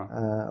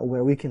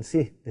 where we can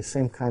see the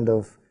same kind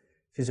of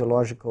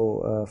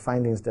physiological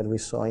findings that we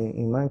saw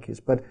in monkeys.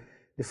 But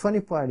the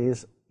funny part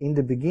is, in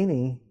the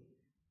beginning,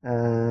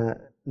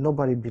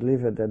 nobody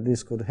believed that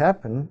this could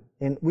happen,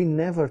 and we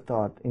never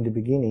thought in the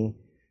beginning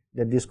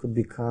that this could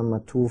become a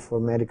tool for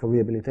medical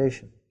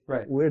rehabilitation.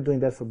 Right. We're doing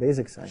that for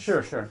basic science.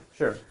 Sure.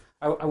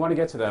 I want to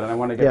get to that, and I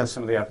want to get to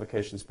some of the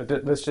applications.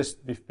 But let's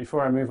just,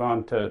 before I move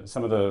on to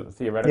some of the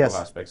theoretical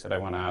aspects that I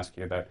want to ask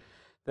you about,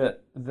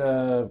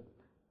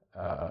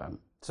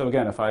 so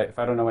again, if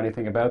I don't know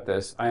anything about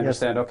this, I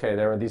understand. Okay,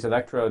 there are these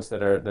electrodes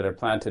that are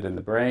planted in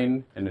the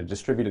brain in a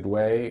distributed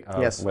way,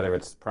 whether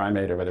it's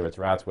primate or whether it's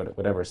rats,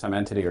 whatever, some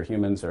entity or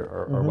humans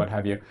or what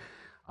have you.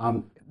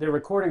 They're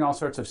recording all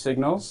sorts of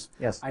signals.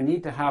 Yes. I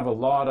need to have a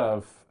lot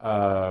of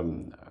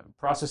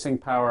processing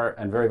power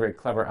and very, very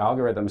clever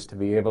algorithms to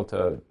be able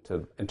to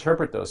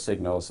interpret those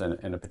signals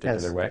in a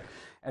particular way.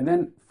 And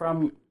then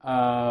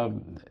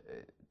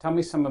tell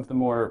me some of the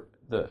more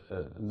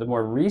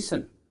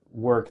recent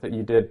work that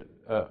you did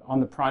on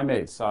the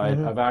primate side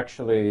of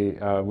actually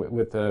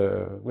with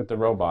the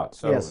robot.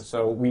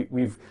 So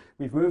we've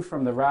moved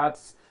from the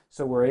rats,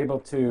 so we're able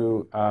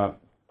to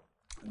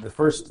the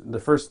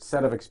first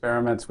set of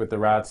experiments with the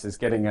rats is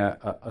getting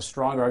a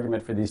strong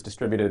argument for these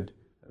distributed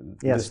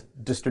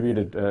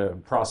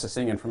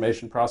processing,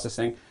 information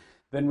processing.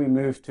 Then we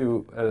move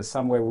to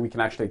some way where we can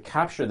actually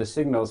capture the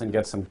signals and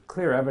get some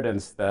clear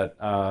evidence that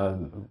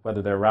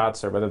whether they're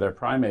rats or whether they're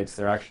primates,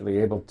 they're actually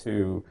able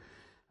to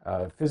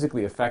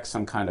physically affect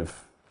some kind of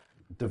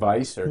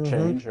device or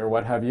change or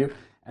what have you.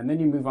 And then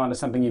you move on to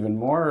something even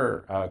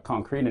more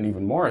concrete and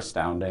even more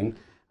astounding,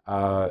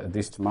 at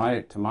least to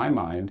my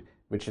mind,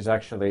 which is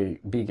actually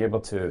being able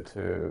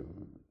to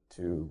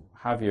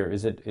have your,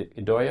 is it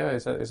Idoia?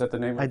 Is that the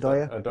name?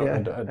 Idoia.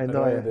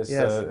 Idoia. This,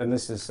 yes. And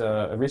this is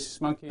a rhesus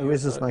monkey. A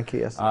rhesus monkey,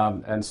 yes.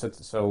 And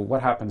so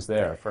what happens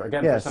there? For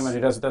Yes. someone who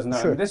doesn't know,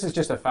 Sure. I mean, this is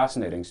just a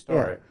fascinating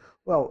story. Yeah.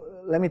 Well,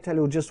 let me tell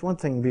you just one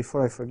thing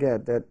before I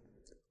forget, that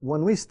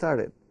when we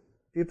started,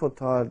 people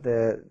thought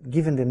that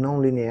given the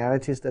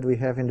non-linearities that we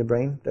have in the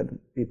brain, that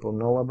people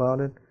know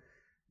about it,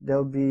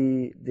 there'll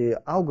be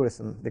the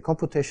algorithm, the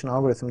computational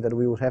algorithm that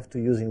we would have to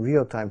use in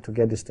real time to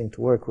get this thing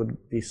to work would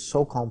be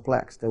so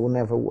complex that it would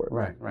never work.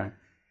 Right.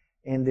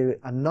 And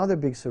another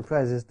big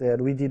surprise is that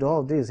we did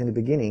all this in the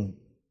beginning,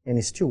 and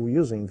it's still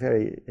using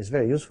it's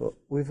very useful,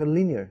 with a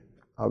linear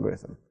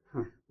algorithm.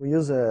 We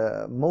use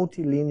a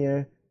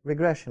multilinear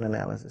regression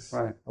analysis,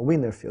 a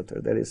Wiener filter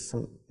that is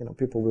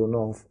people will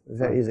know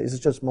very easy. It's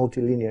just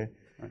multilinear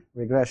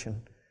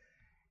regression.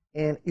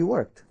 And it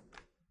worked.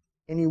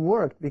 And it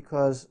worked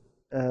because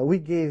we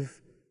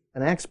gave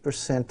an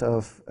X%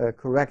 of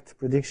correct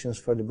predictions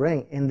for the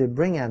brain, and the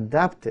brain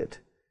adapted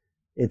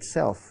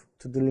itself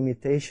to the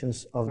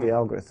limitations of the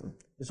algorithm.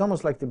 It's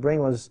almost like the brain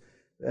was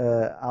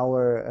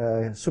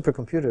our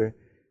supercomputer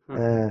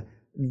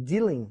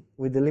dealing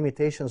with the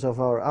limitations of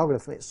our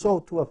algorithm. So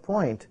to a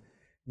point,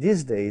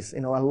 these days,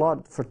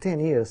 for 10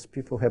 years,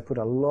 people have put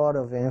a lot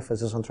of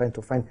emphasis on trying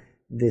to find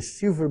the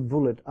silver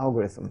bullet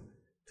algorithm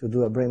to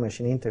do a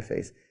brain-machine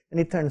interface. And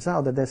it turns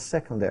out that that's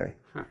secondary.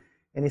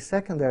 And it's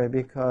secondary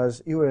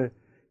because you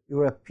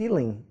are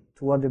appealing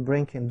to what the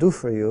brain can do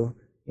for you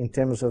in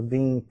terms of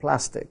being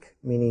plastic,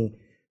 meaning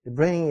the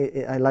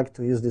brain, I like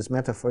to use this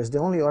metaphor, is the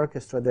only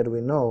orchestra that we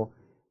know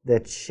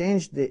that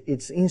changed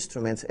its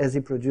instruments as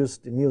it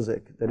produced the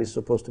music that it's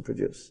supposed to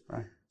produce.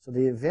 Right. So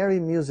the very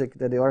music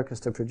that the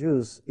orchestra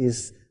produces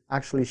is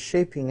actually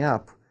shaping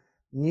up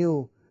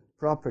new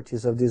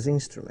properties of this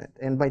instrument.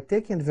 And by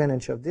taking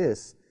advantage of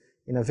this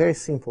in a very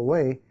simple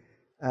way,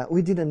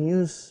 we didn't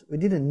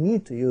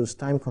need to use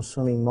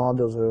time-consuming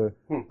models or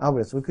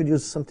algorithms. We could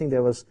use something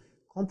that was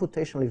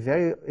computationally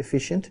very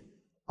efficient,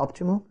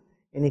 optimal,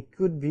 and it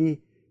could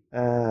be,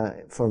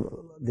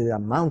 for the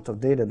amount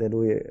of data that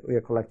we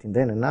are collecting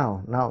then and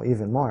now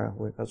even more,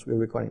 because we're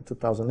recording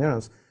 2,000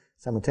 neurons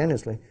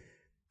simultaneously,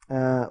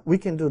 we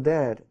can do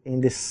that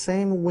in the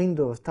same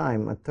window of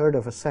time, a third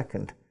of a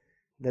second,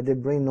 that the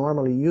brain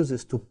normally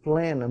uses to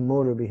plan a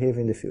motor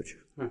behavior in the future.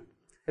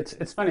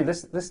 It's funny,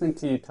 listening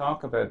to you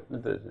talk about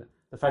the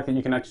fact that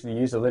you can actually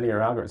use a linear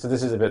algorithm. So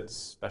this is a bit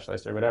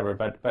specialized or whatever,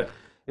 but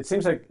it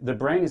seems like the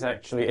brain is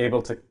actually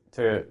able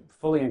to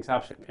fully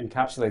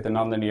encapsulate the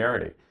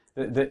nonlinearity.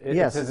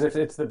 Yes. It's as if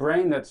it's the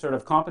brain that's sort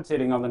of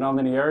compensating on the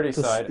nonlinearity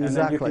side, and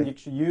then you can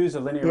use a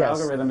linear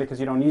algorithm because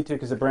you don't need to,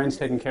 because the brain's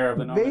taking care of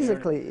the nonlinearity.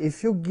 Basically,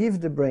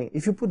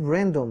 if you put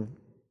random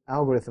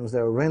algorithms that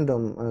are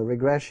random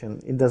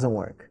regression, it doesn't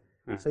work.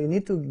 So you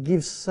need to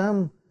give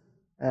some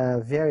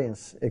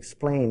variance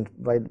explained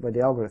by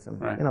the algorithm,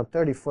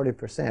 30,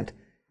 40%,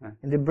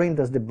 and the brain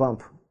does the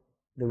bump,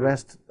 the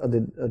rest of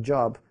the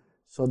job,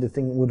 so the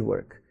thing would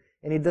work.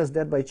 And it does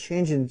that by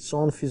changing its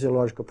own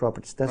physiological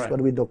properties. That's what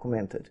we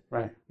documented.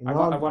 Right. I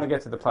want to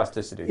get to the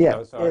plasticity.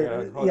 Yeah. So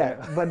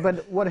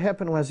But what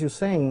happened was, you're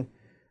saying,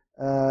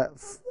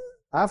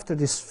 after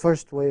this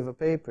first wave of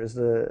papers,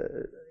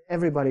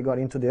 everybody got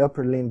into the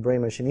upper limb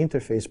brain-machine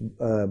interface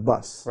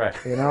bus. Right.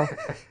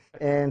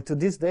 And to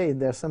this day,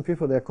 there are some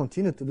people that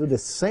continue to do the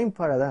same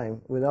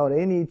paradigm without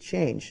any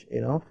change.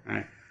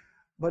 Right.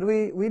 But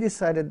we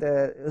decided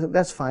that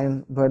that's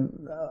fine. But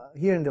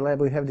here in the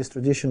lab, we have this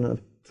tradition of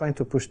trying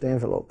to push the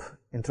envelope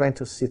and trying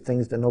to see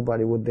things that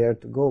nobody would dare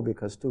to go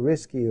because too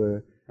risky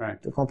or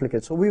too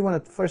complicated. So we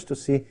wanted first to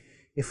see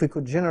if we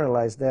could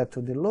generalize that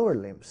to the lower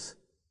limbs.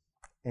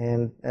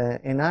 And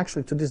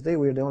actually, to this day,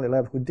 we're the only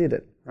lab who did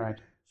it. Right.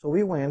 So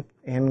we went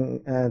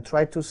and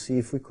tried to see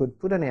if we could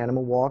put an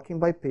animal walking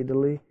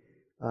bipedally,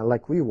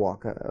 like we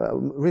walk.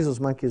 Rhesus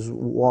monkeys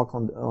walk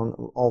on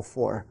all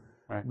four.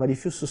 Right. But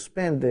if you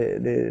suspend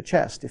the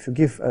chest, if you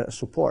give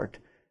support,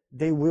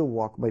 they will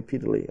walk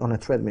bipedally on a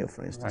treadmill,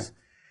 for instance. Right.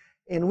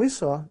 And we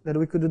saw that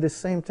we could do the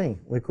same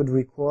thing. We could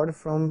record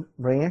from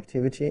brain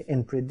activity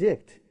and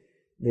predict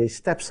the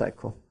step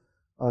cycle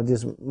of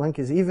these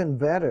monkeys even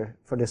better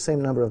for the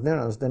same number of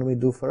neurons than we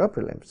do for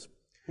upper limbs.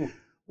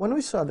 When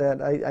we saw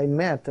that, I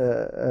met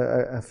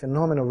a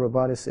phenomenal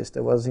roboticist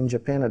that was in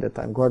Japan at the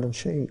time, Gordon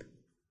Shing.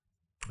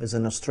 He's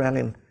an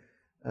Australian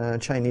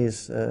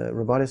Chinese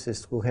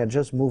roboticist who had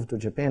just moved to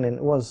Japan and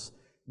was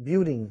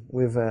building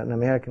with an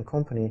American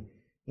company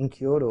in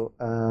Kyoto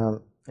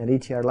at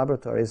ETR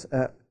Laboratories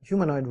a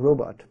humanoid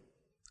robot.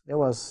 That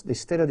was the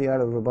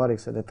state-of-the-art of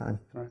robotics at the time.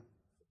 Right.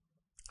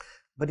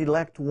 But it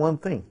lacked one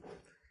thing.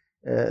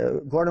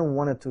 Gordon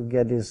wanted to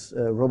get this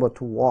robot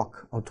to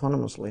walk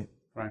autonomously,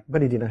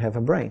 but he didn't have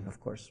a brain,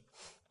 of course.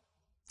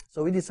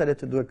 So we decided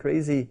to do a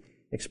crazy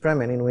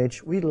experiment in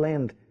which we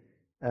lend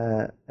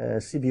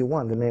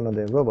CB1, the name of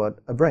the robot,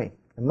 a brain,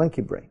 a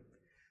monkey brain.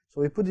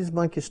 So we put these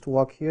monkeys to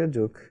walk here,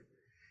 Duke,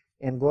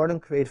 And Gordon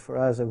created for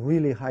us a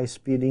really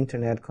high-speed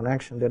internet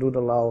connection that would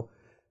allow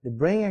the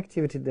brain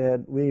activity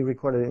that we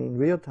recorded in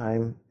real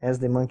time as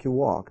the monkey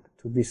walked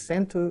to be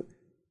sent to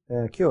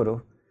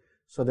Kyoto,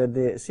 so that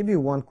the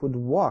CB1 could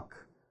walk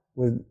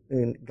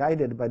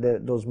guided by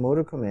those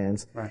motor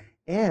commands. Right.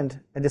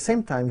 And at the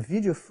same time,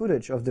 video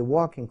footage of the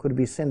walking could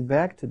be sent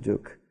back to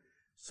Duke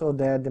so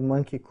that the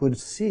monkey could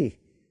see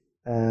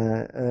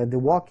the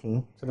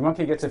walking. So the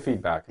monkey gets a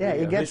feedback. Yeah,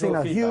 it gets in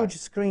a huge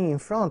screen in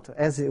front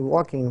as it's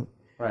walking,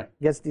 right.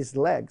 Gets these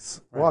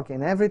legs walking.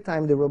 And every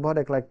time the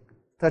robotic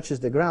touches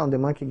the ground, the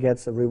monkey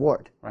gets a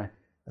reward, right.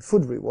 A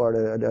food reward,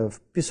 a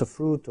piece of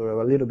fruit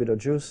or a little bit of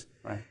juice.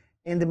 Right.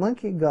 And the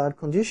monkey got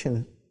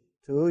conditioned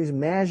to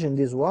imagine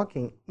this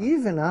walking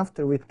even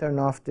after we turn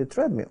off the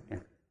treadmill. Yeah.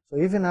 So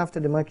even after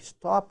the monkey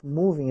stopped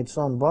moving its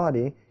own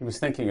body, he was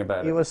thinking about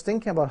it. He was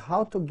thinking about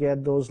how to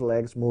get those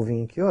legs moving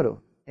in Kyoto.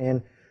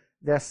 And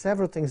there are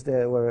several things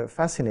that were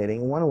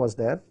fascinating. One was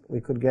that we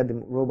could get the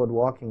robot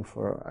walking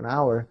for an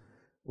hour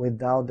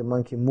without the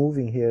monkey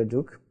moving here,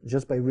 Duke,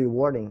 just by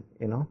rewarding,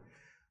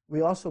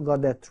 We also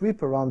got that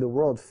trip around the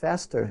world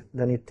faster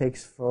than it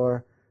takes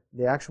for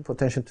the actual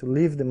potential to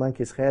leave the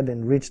monkey's head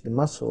and reach the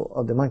muscle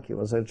of the monkey. It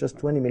was just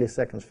 20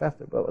 milliseconds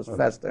faster, but it was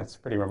faster. That's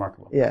pretty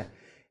remarkable. Yeah.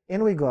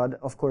 And we got,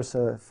 of course,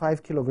 a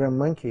 5-kilogram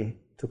monkey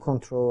to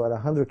control at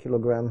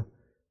 100-kilogram,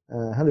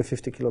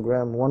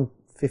 150-kilogram,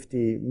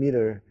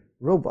 150-meter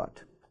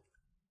robot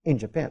in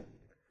Japan.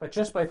 But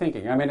just by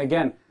thinking, I mean,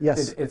 again,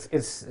 yes. This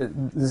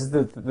is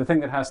the thing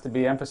that has to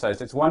be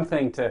emphasized. It's one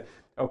thing to,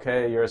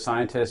 okay, you're a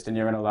scientist and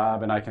you're in a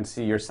lab and I can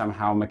see you're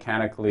somehow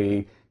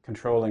mechanically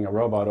controlling a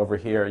robot over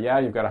here. Yeah,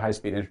 you've got a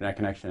high-speed internet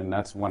connection, and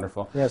that's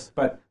wonderful. Yes.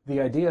 But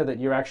the idea that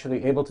you're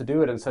actually able to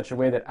do it in such a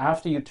way that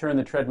after you turn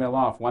the treadmill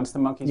off, once the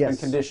monkey's been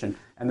conditioned,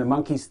 and the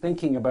monkey's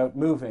thinking about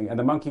moving, and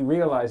the monkey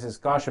realizes,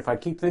 gosh, if I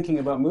keep thinking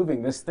about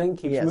moving, this thing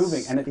keeps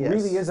moving, and it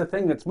really is a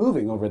thing that's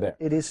moving over there.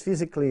 It is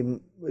physically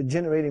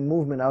generating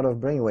movement out of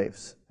brain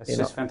waves. That's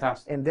just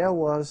fantastic. And that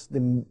was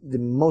the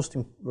most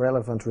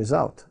relevant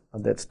result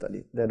of that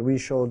study, that we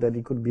showed that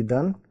it could be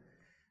done.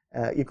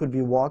 It could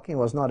be walking,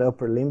 was not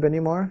upper limb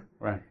anymore.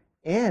 Right.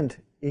 And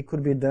it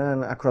could be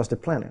done across the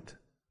planet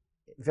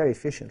very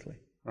efficiently.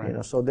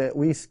 Right. So that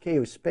we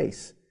scale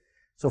space.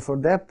 So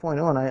from that point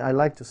on, I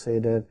like to say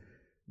that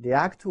the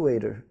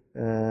actuator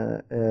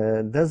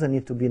doesn't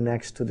need to be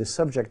next to the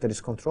subject that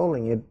is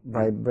controlling it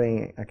by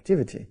brain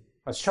activity.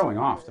 It's showing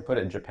off to put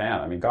it in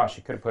Japan. I mean, gosh,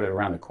 you could have put it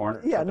around the corner.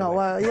 Yeah,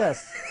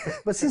 yes.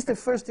 But since the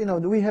first,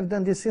 we have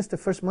done this since the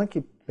first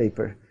monkey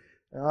paper.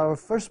 Our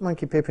first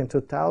monkey paper in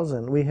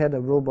 2000, we had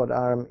a robot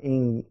arm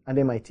at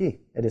MIT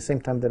at the same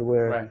time that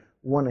we're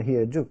one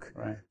here at Duke.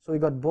 Right. So we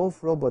got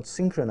both robots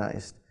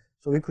synchronized.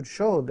 So we could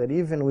show that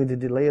even with the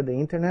delay of the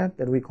internet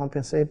that we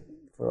compensate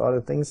for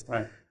other things,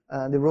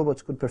 the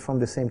robots could perform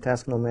the same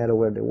task no matter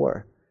where they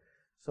were.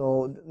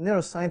 So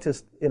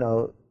neuroscientists,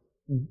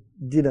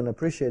 didn't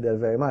appreciate that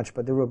very much,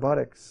 but the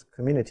robotics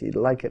community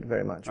liked it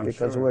very much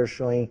because we're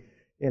showing,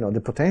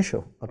 the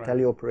potential of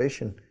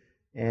teleoperation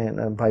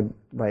and by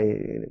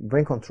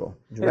brain control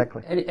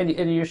directly.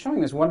 And you're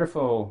showing this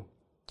wonderful.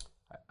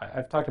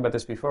 I've talked about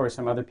this before with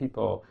some other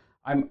people.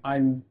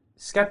 I'm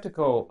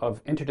skeptical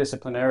of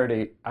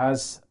interdisciplinarity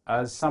as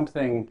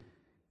something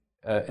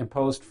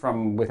imposed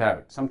from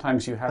without.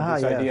 Sometimes you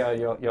have this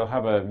idea. You'll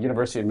have a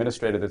university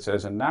administrator that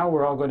says, and now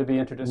we're all going to be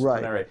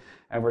interdisciplinary,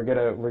 and we're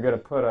going to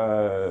put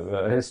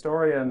a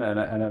historian and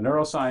a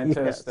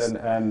neuroscientist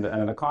and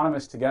an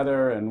economist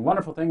together, and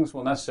wonderful things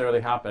will necessarily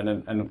happen.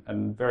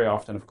 And very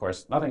often, of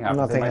course, nothing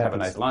happens. They might have a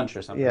nice lunch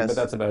or something, but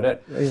that's about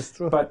it. It's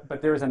true.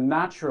 But there is a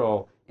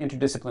natural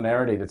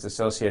interdisciplinarity that's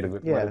associated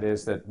with what it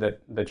is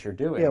that you're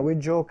doing. Yeah, we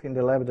joke in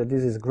the lab that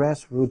this is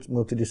grassroots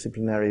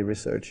multidisciplinary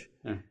research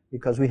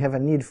because we have a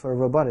need for a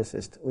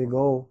roboticist. We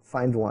go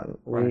find one.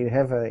 We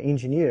have an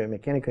engineer,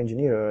 mechanical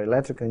engineer or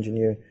electrical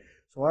engineer.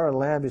 So our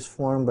lab is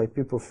formed by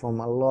people from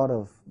a lot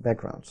of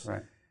backgrounds.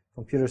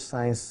 Computer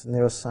science,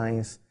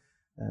 neuroscience,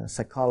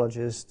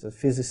 psychologists,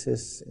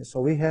 physicists.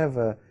 So we have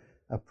a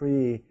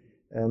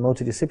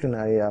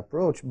multidisciplinary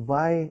approach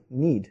by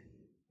need.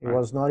 It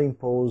was not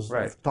imposed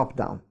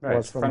top-down. It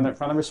was from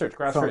the research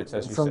grassroots,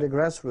 as you From said. the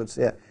grassroots,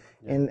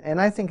 And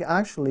I think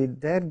actually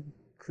that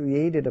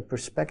created a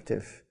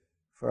perspective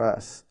for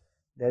us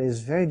that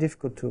is very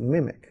difficult to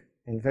mimic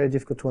and very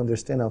difficult to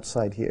understand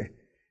outside here.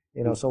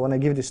 So when I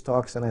give these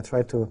talks and I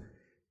try to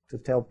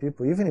tell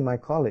people, even in my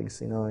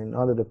colleagues, in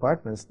other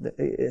departments,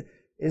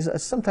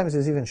 sometimes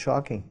it's even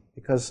shocking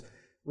because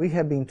we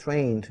have been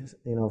trained,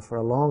 for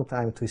a long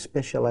time to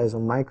specialize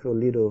on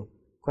little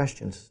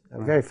questions.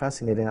 Very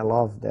fascinating. I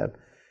love that.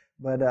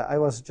 But I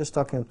was just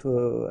talking to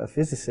a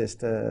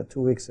physicist 2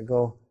 weeks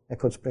ago at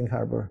Cold Spring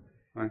Harbor,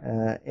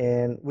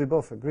 and we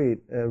both agreed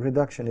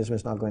reductionism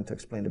is not going to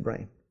explain the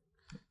brain.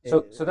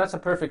 So that's a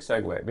perfect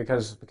segue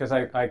because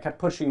I kept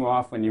pushing you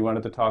off when you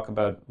wanted to talk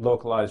about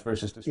localized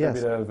versus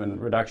distributive and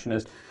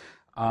reductionist.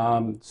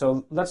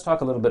 So let's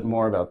talk a little bit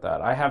more about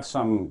that. I have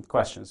some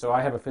questions. So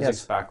I have a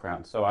physics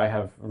background, so I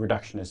have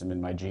reductionism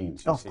in my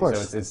genes. Of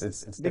course, so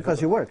it's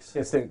because it works.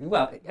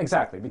 Well,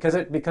 exactly, because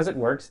it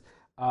works,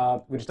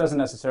 which doesn't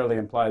necessarily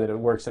imply that it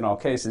works in all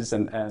cases.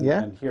 And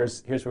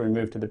here's where we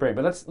move to the brain.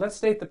 But let's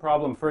state the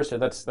problem first. Or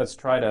let's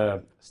try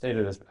to state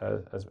it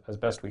as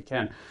best we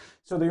can.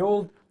 So the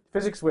old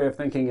physics way of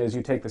thinking is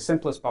you take the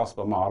simplest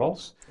possible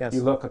models,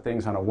 you look at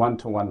things on a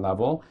one-to-one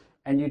level,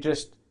 and you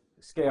just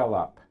scale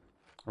up.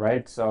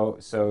 Right, so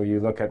you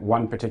look at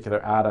one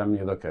particular atom,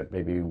 you look at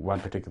maybe one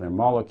particular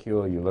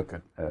molecule, you look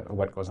at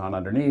what goes on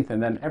underneath,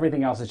 and then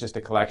everything else is just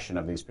a collection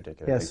of these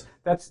particular things.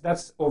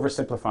 That's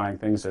oversimplifying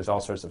things. There's all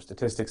sorts of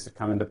statistics that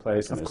come into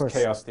place, and there's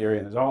chaos theory,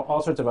 and there's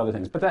all sorts of other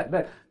things. But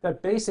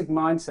that basic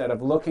mindset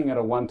of looking at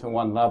a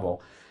one-to-one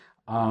level,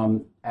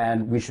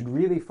 and we should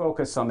really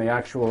focus on the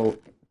actual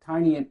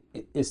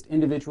tiniest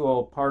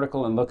individual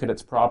particle and look at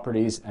its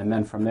properties, and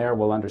then from there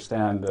we'll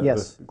understand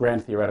the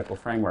grand theoretical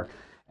framework.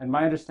 And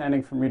my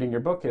understanding from reading your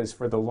book is,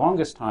 for the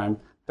longest time,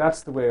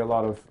 that's the way a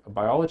lot of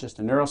biologists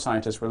and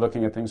neuroscientists were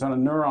looking at things on a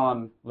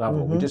neuron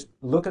level. We just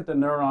look at the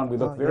neuron, we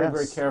look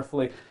very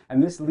carefully,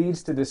 and this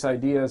leads to this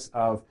ideas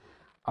of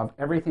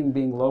everything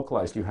being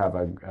localized. You have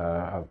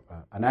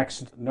an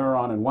X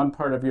neuron in one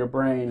part of your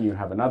brain, you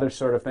have another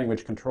sort of thing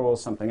which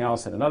controls something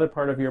else in another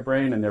part of your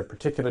brain, and there are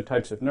particular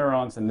types of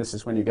neurons, and this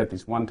is when you get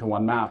these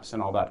one-to-one maps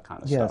and all that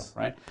kind of stuff,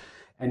 right?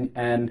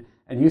 And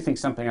you think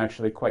something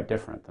actually quite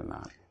different than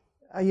that.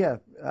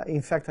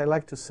 In fact, I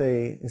like to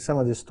say in some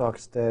of these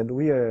talks that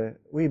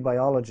we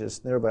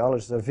biologists,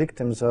 neurobiologists, are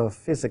victims of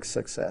physics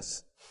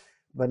success.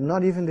 But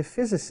not even the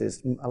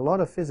physicists. A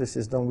lot of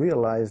physicists don't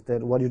realize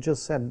that what you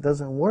just said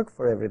doesn't work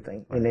for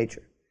everything in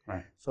nature.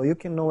 Right. So you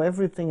can know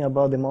everything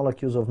about the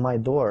molecules of my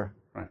door,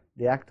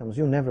 the atoms.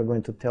 You're never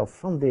going to tell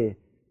from the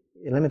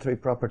elementary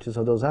properties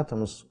of those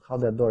atoms how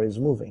that door is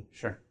moving.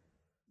 Sure.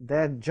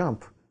 That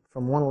jump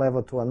from one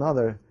level to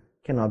another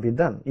cannot be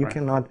done. You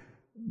cannot,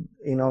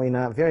 in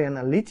a very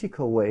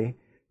analytical way,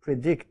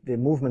 predict the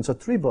movements of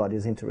three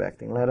bodies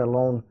interacting, let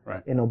alone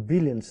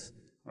billions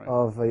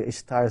of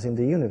stars in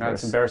the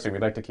universe. That's embarrassing.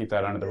 We'd like to keep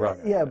that under the rug.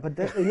 Yeah, but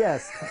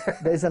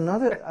there's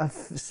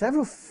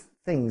several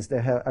things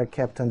that are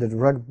kept under the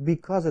rug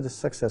because of the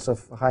success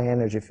of high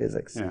energy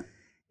physics. Yeah.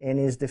 And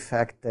is the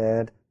fact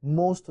that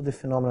most of the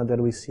phenomena that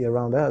we see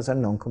around us are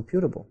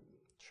non-computable.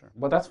 Sure.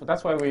 Well,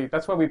 that's why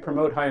we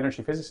promote high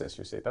energy physicists.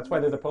 You see, that's why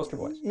they're the poster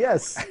boys.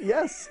 Yes.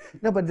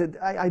 No, but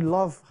I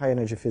love high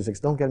energy physics.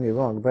 Don't get me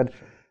wrong, but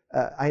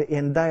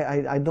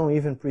I don't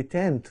even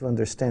pretend to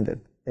understand it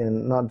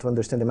and not to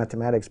understand the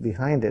mathematics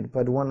behind it.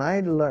 But when I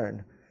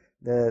learn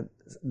that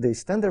the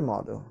standard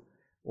model,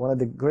 one of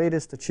the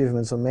greatest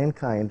achievements of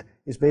mankind,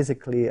 is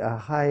basically a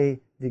high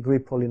degree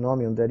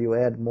polynomial that you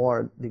add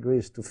more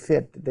degrees to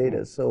fit the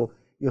data. So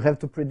you have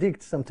to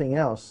predict something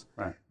else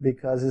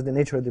because it's the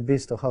nature of the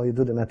beast of how you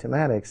do the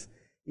mathematics.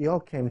 It all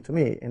came to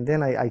me. And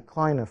then I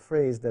coined a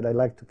phrase that I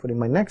like to put in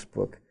my next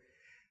book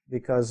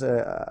because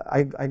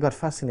I got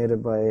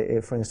fascinated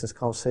by, for instance,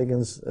 Carl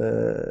Sagan's...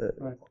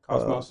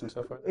 Cosmos and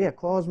so forth. Yeah,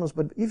 Cosmos,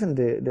 but even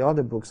the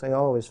other books, I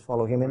always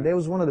follow him. And there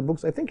was one of the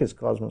books, I think it's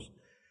Cosmos,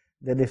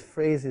 that the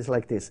phrase is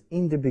like this: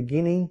 in the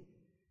beginning,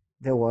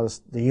 there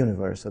was the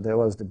universe, or there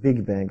was the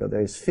Big Bang, or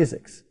there is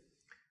physics.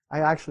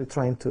 I actually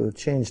trying to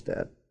change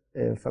that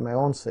for my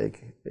own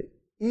sake.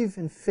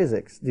 Even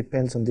physics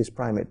depends on this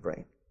primate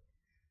brain.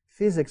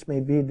 Physics may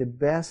be the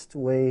best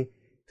way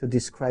to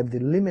describe the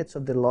limits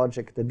of the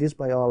logic that this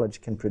biology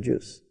can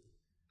produce.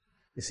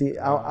 You see,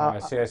 I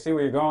see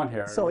where you're going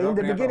here. So you're in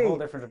the beginning, a whole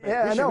different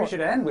we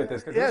should end with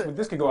this because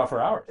this could go on for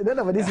hours.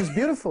 No, but this is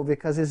beautiful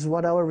because it's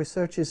what our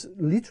research is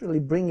literally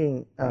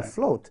bringing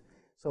afloat.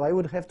 So I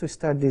would have to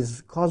start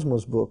this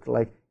Cosmos book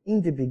like,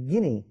 in the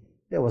beginning,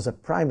 there was a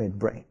primate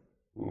brain.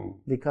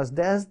 Because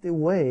that's the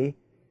way,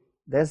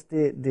 that's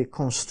the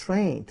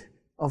constraint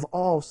of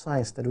all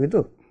science that we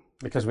do.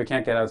 Because we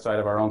can't get outside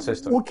of our own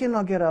system. We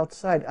cannot get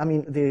outside. I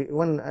mean,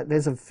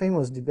 there's a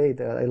famous debate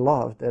that I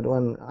love, that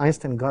when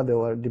Einstein and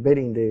Gödel were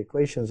debating the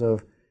equations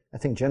of, I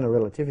think, general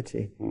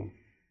relativity,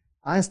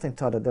 Einstein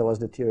thought that was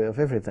the theory of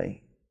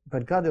everything.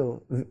 But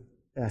Gödel,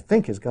 I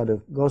think it's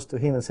Gödel, goes to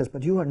him and says,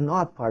 but you are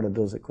not part of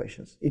those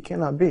equations. It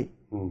cannot be.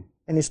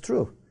 And it's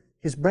true.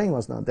 His brain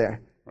was not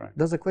there.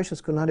 Those equations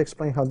could not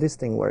explain how this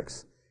thing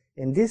works.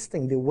 And this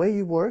thing, the way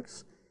it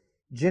works,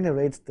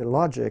 generates the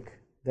logic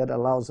that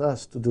allows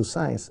us to do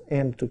science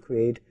and to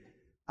create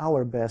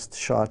our best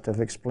shot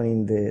of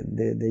explaining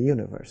the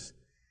universe.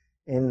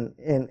 And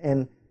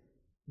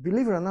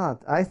believe it or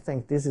not, I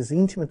think this is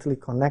intimately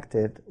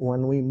connected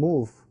when we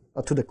move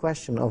to the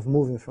question of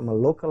moving from a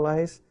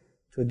localized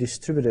to a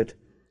distributed.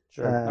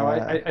 Sure.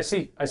 I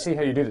see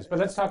how you do this.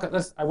 But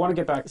I want to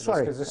get back to this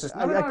because this is.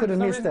 I couldn't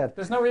miss that.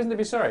 There's no reason to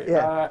be sorry.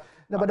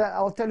 No, but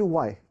I'll tell you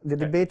why. The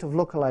debate of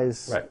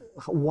localized,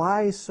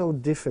 why so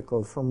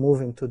difficult from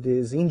moving to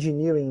this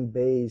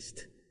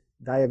engineering-based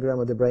diagram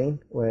of the brain,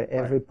 where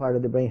every part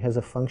of the brain has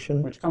a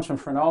function. Which comes from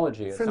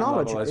phrenology at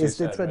Phrenology some level, as you is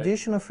the said,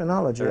 tradition of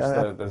phrenology.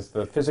 There's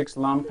the physics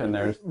lump, and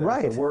there's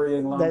the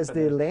worrying lump. There's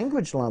the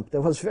language lump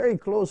that was very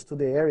close to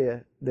the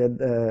area that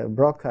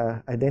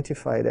Broca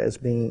identified as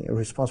being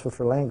responsible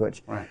for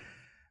language. Right.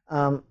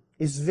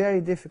 It's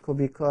very difficult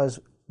because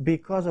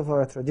of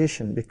our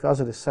tradition, because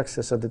of the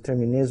success of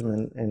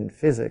determinism and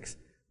physics,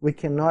 we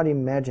cannot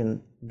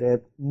imagine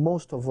that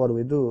most of what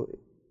we do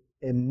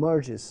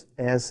emerges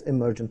as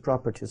emergent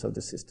properties of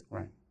the system.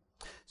 Right.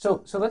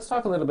 So let's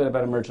talk a little bit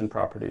about emergent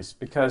properties,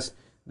 because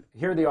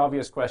here are the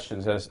obvious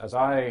questions. As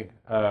I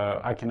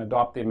can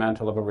adopt the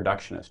mantle of a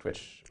reductionist,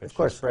 which is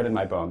bred in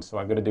my bones, so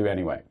I'm going to do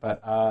anyway.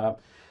 But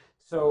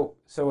so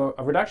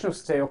a reductionist would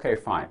say, okay,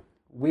 fine.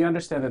 We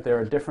understand that there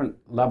are different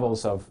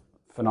levels of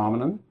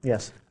phenomenon.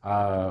 Yes.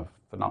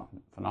 Phenomena.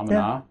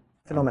 Yeah.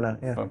 Phenomena,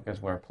 yeah.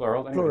 Because we're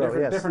plural.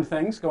 Plural, different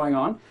things going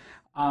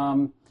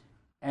on.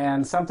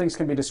 And some things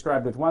can be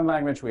described with one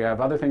language. We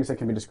have other things that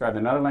can be described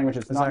in another language.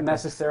 It's not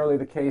necessarily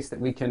the case that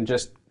we can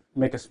just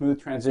make a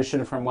smooth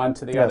transition from one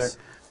to the other.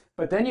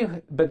 But then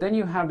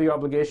you have the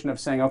obligation of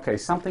saying, okay,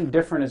 something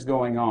different is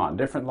going on,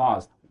 different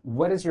laws.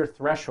 What is your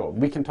threshold?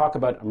 We can talk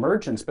about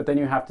emergence, but then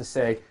you have to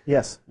say,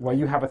 well,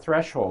 you have a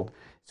threshold.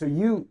 So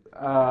you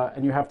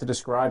have to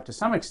describe to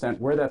some extent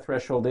where that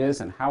threshold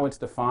is and how it's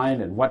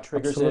defined and what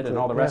triggers it and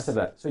all the rest of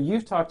that. So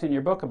you've talked in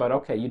your book about,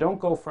 okay, you don't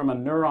go from a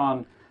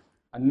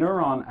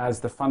neuron as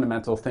the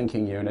fundamental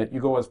thinking unit.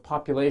 You go as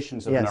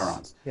populations of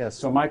neurons. Yes.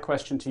 So my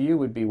question to you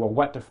would be, well,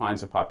 what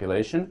defines a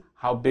population?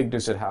 How big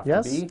does it have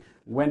to be?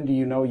 When do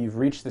you know you've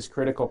reached this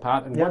critical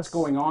path? And what's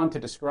going on to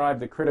describe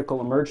the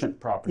critical emergent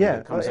property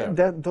that comes out?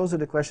 Those are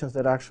the questions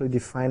that actually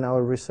define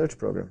our research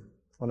program.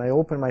 When I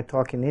open my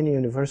talk in any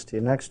university,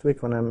 next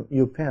week when I'm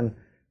UPenn,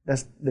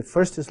 that's the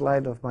first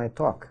slide of my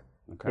talk.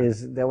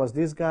 There was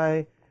this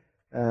guy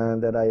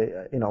that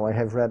I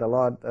have read a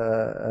lot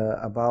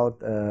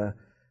about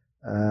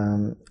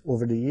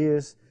over the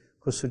years,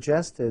 who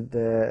suggested,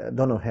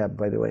 Donald Hebb,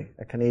 by the way,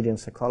 a Canadian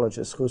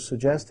psychologist, who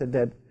suggested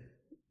that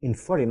in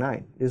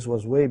 1949, this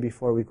was way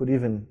before we could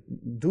even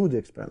do the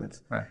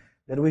experiments,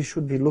 that we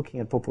should be looking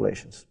at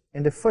populations.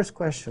 And the first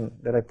question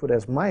that I put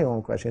as my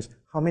own question is,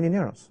 how many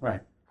neurons?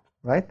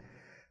 Right?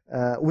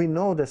 We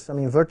know that some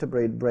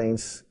invertebrate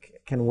brains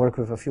can work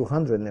with a few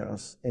hundred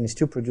neurons and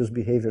still produce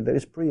behavior that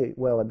is pretty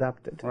well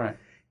adapted.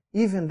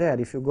 Even that,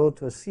 if you go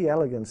to a C.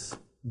 elegans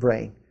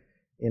brain,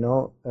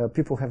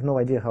 people have no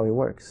idea how it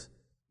works.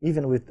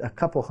 Even with a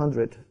couple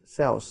hundred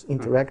cells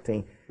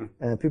interacting,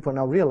 people are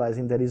now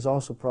realizing that it's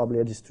also probably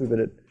a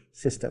distributed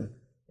system.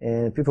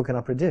 And people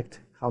cannot predict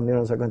how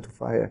neurons are going to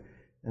fire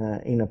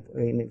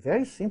in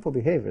very simple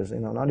behaviors,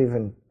 not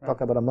even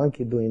talk about a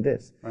monkey doing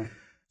this.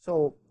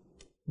 So,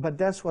 but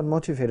that's what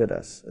motivated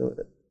us.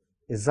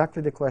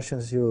 Exactly the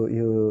questions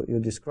you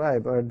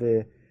describe are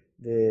the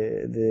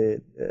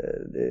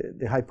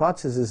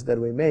hypotheses that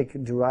we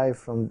make derive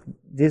from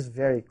these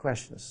very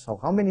questions. So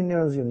how many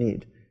neurons you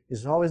need?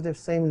 Is it always the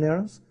same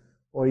neurons?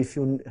 Or if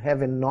you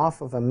have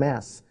enough of a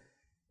mass,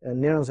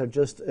 neurons are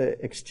just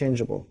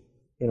exchangeable.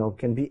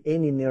 Can be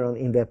any neuron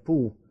in that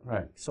pool.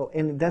 So,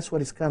 and that's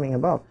what is coming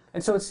about.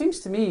 And so it seems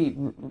to me,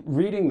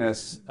 reading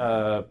this,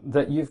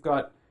 that you've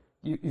got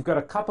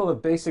a couple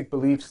of basic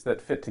beliefs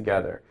that fit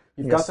together.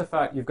 You've got the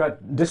fact, you've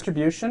got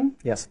distribution,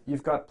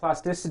 you've got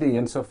plasticity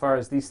insofar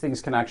as these things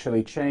can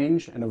actually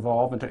change and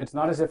evolve. It's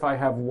not as if I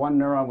have one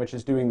neuron which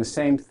is doing the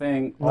same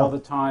thing all the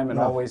time and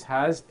always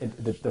has.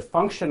 The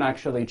function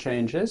actually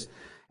changes.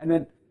 And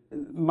then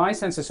my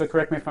sense is, so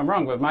correct me if I'm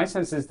wrong, but my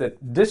sense is that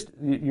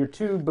your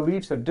two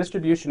beliefs of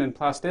distribution and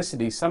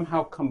plasticity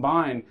somehow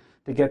combine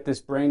to get this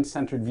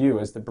brain-centered view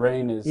as the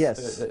brain is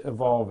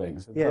evolving.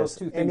 So those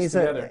two things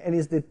together.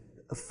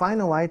 The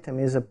final item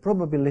is a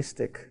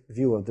probabilistic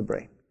view of the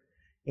brain,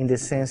 in the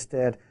sense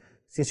that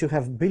since you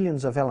have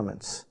billions of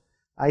elements,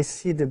 I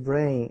see the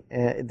brain,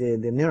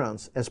 the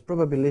neurons, as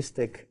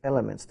probabilistic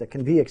elements that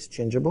can be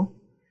exchangeable.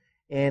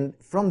 And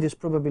from this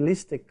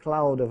probabilistic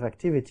cloud of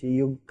activity,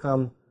 you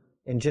come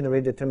and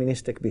generate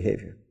deterministic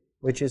behavior,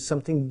 which is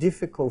something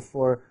difficult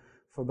for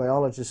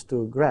biologists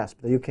to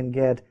grasp. That you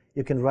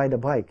can ride a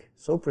bike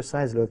so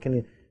precisely, or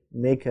can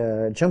make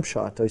a jump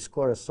shot or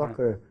score a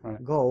soccer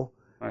goal.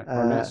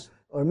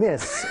 Or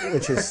miss,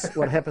 which is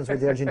what happens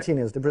with the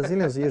Argentinians. The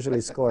Brazilians usually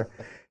score.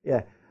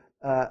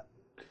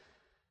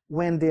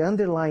 When the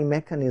underlying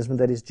mechanism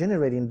that is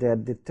generating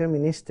that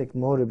deterministic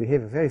motor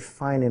behavior, very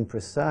fine and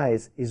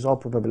precise, is all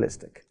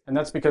probabilistic. And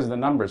that's because of the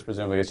numbers,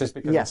 presumably. It's just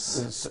because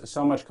there's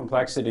so much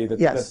complexity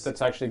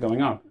that's actually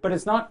going on. But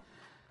it's not,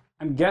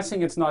 I'm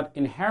guessing it's not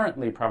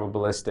inherently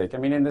probabilistic. I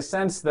mean, in the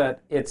sense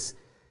that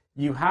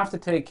you have to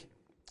take,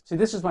 see,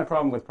 this is my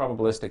problem with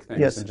probabilistic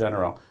things in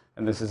general.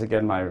 And this is,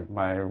 again, my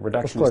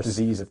reductionist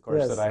disease, of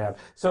course, that I have.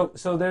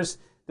 So there's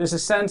a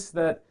sense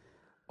that,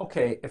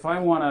 okay, if I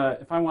want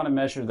to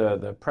measure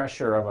the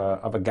pressure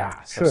of a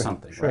gas or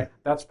something, right?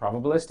 That's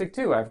probabilistic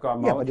too. I've got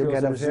molecules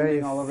that are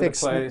zooming all over the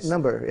place.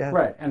 Number, yeah.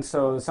 Right, and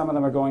so some of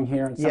them are going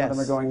here and some of them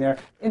are going there.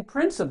 In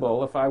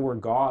principle, if I were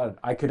God,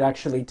 I could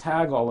actually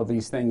tag all of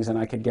these things and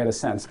I could get a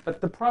sense.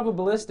 But the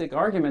probabilistic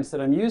arguments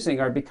that I'm using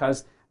are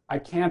because I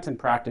can't in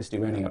practice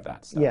do any of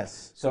that stuff.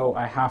 Yes. So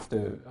I have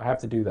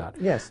to do that.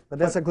 Yes, but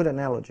that's a good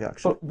analogy,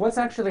 actually. But what's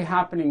actually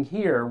happening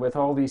here with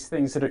all these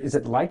things? Is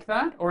it like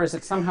that, or is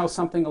it somehow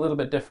something a little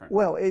bit different?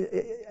 Well,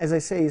 as I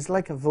say, it's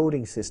like a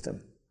voting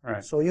system.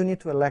 Right. So you need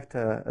to elect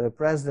a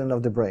president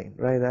of the brain,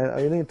 right?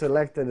 You need to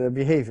elect the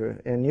behavior,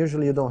 and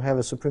usually you don't have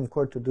a Supreme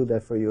Court to do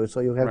that for you,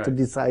 so you have to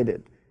decide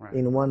it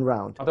in one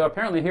round. Although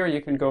apparently here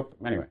you can go,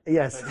 anyway.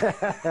 Yes,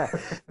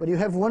 but you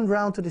have one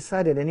round to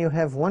decide it, and you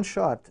have one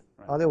shot.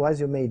 Otherwise,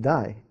 you may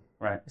die.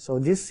 Right. So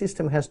this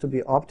system has to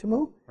be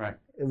optimal,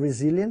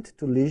 resilient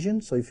to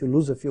lesion. So if you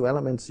lose a few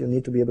elements, you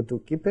need to be able to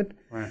keep it.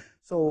 Right.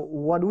 So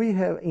what we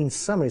have in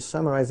summary,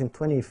 summarizing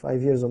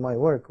 25 years of my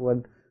work,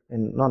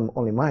 and not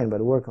only mine,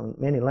 but work on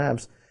many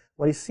labs,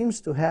 what it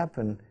seems to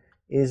happen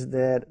is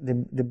that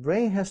the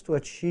brain has to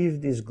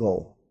achieve this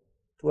goal.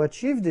 To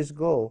achieve this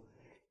goal,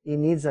 it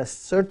needs a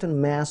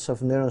certain mass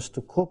of neurons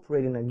to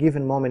cooperate in a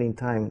given moment in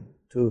time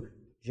to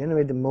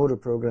generate the motor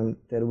program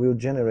that will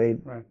generate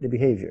the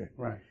behavior.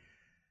 Right.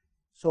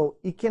 So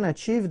it can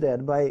achieve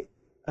that by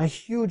a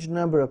huge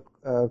number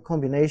of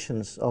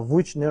combinations of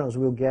which neurons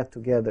will get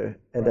together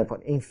at that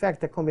point. In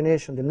fact,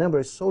 the number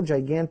is so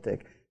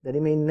gigantic that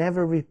it may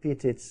never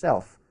repeat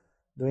itself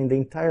during the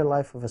entire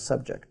life of a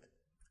subject.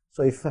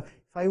 So if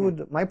I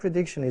would, my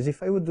prediction is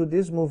if I would do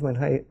this movement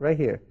right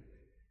here,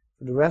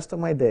 for the rest of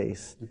my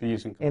days,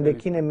 and the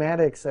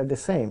kinematics are the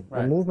same,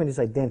 the movement is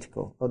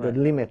identical, or the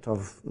limit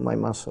of my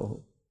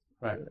muscle.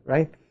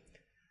 Right?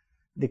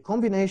 The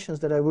combinations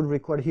that I would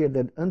record here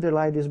that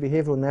underlie this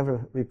behavior will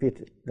never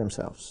repeat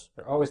themselves.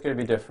 They're always going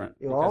to be different.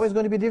 They're always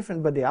going to be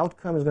different, but the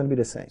outcome is going to be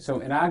the same. So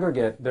in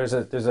aggregate, there's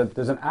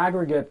an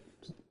aggregate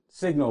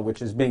signal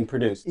which is being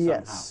produced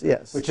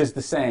somehow, which is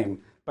the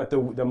same. But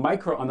the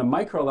micro on the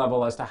micro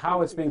level as to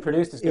how it's being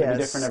produced is going to be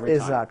different every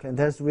time. Exactly. And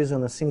that's the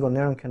reason a single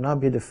neuron cannot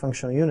be the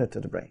functional unit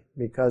of the brain,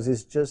 because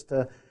it's just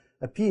a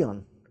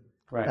peon.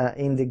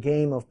 In the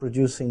game of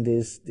producing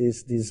this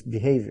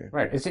behavior.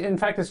 Right. In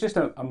fact, it's just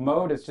a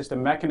mode. It's just a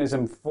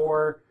mechanism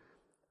for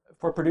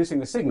producing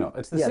the signal.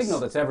 It's the signal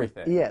that's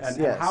everything.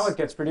 And how it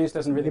gets produced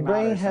doesn't really matter. The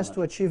brain has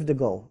to achieve the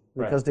goal,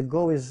 because the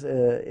goal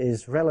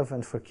is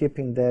relevant for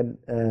keeping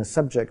that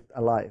subject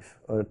alive,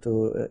 or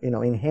to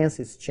enhance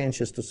its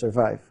chances to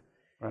survive.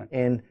 Right.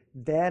 And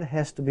that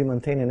has to be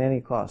maintained at any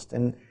cost.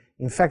 And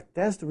in fact,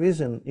 that's the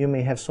reason you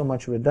may have so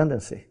much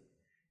redundancy,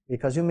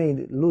 because you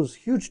may lose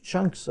huge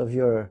chunks of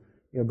your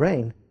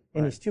brain,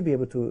 and you still be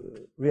able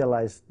to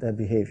realize that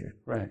behavior.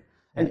 Right.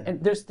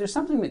 And there's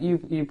something that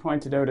you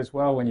pointed out as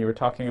well when you were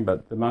talking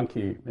about the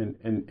monkey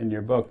in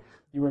your book.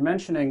 You were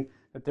mentioning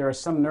that there are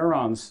some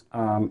neurons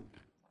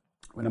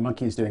when a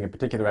monkey is doing a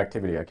particular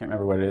activity. I can't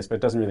remember what it is, but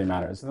it doesn't really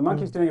matter. So the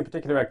monkey is doing a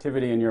particular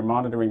activity, and you're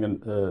monitoring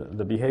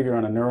the behavior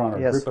on a neuron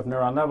or a group of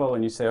neuron level,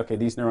 and you say, okay,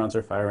 these neurons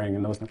are firing,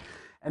 and those.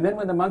 And then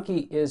when the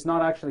monkey is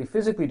not actually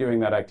physically doing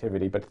that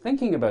activity, but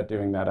thinking about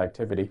doing that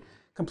activity,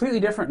 completely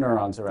different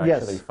neurons are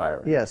actually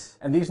firing. Yes.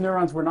 And these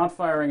neurons were not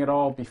firing at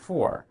all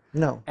before.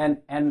 No.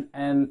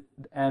 And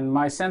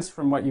my sense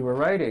from what you were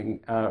writing,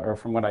 or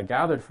from what I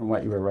gathered from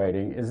what you were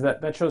writing, is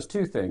that shows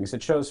two things.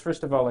 It shows,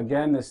 first of all,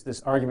 again,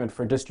 this argument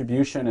for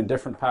distribution and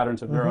different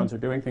patterns of neurons are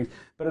doing things,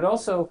 but it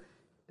also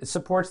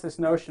supports this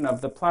notion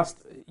of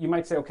you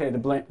might say, okay,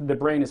 the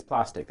brain is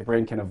plastic. The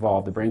brain can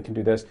evolve. The brain can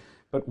do this.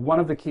 But one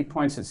of the key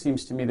points, it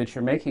seems to me, that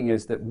you're making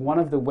is that one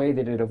of the way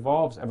that it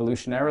evolves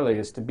evolutionarily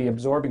is to be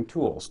absorbing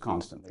tools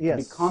constantly, to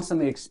be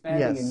constantly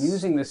expanding and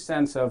using this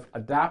sense of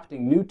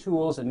adapting new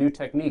tools and new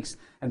techniques.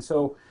 And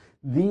so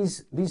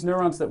these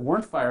neurons that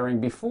weren't firing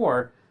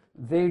before,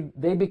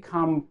 they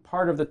become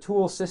part of the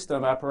tool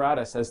system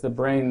apparatus as the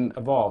brain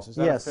evolves. Is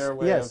that a fair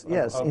way of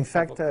Yes. In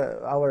fact,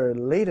 our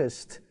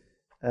latest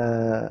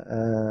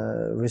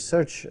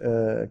research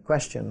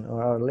question,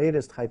 or our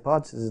latest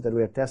hypothesis that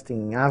we are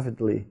testing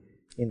avidly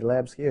in the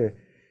labs here,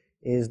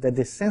 is that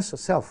the sense of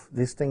self,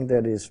 this thing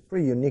that is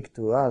pretty unique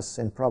to us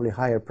and probably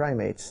higher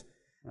primates,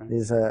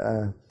 this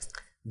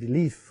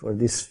belief or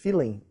this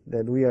feeling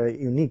that we are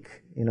unique,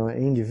 an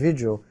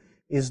individual,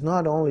 is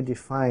not only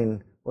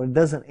defined or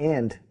doesn't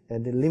end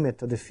at the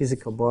limit of the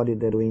physical body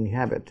that we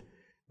inhabit,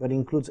 but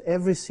includes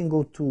every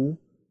single tool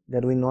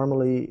that we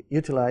normally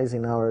utilize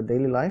in our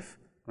daily life.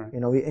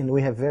 And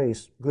we have very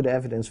good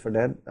evidence for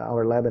that.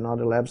 Our lab and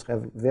other labs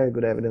have very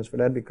good evidence for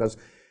that, because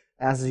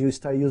as you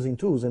start using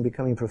tools and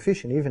becoming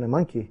proficient, even a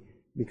monkey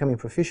becoming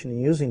proficient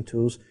in using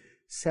tools,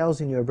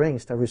 cells in your brain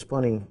start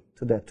responding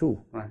to that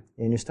tool.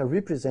 And you start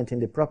representing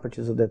the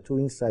properties of that tool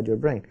inside your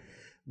brain.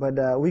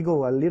 But we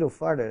go a little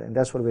farther, and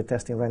that's what we're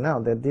testing right now,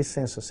 that this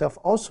sense of self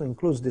also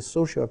includes the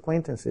social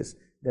acquaintances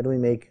that we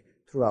make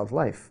throughout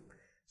life.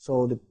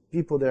 So the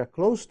people that are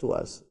close to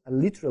us are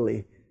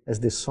literally, as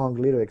the song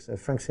lyrics,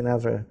 Frank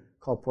Sinatra,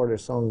 Cole Porter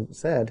song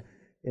said,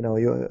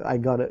 I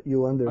got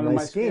you under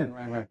my skin.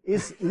 Right.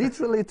 It's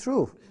literally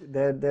true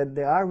that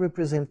there are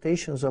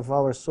representations of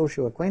our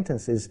social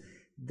acquaintances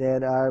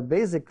that are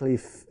basically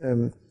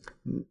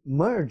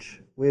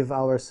merge with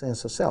our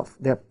sense of self.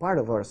 They're part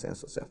of our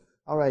sense of self.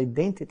 Our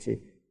identity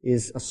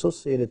is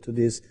associated to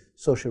these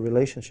social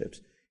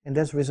relationships, and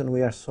that's the reason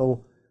we are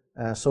so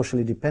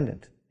socially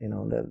dependent.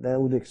 That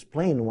would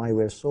explain why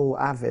we're so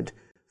avid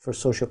for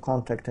social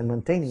contact and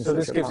maintaining social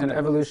contact. So this gives an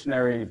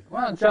evolutionary,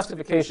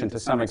 justification to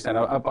some extent,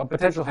 a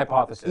potential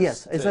hypothesis.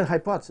 Yes, it's a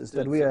hypothesis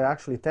that we are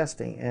actually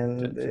testing,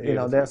 and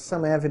there's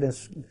some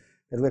evidence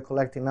that we're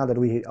collecting now that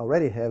we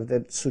already have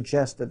that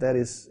suggests that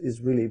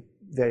is really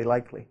very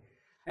likely.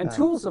 And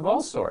tools of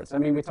all sorts. I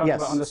mean, we talked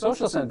about on the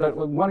social sense, but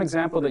one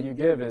example that you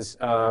give is,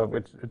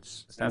 which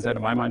stands out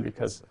in my mind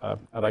because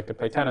I like to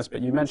play tennis,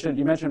 but you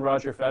mentioned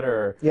Roger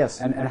Federer. Yes.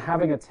 And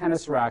having a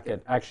tennis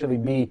racket actually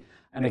be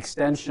an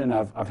extension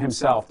of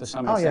himself to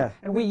some extent. Oh, yeah.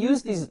 And we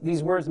use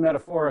these words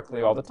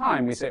metaphorically all the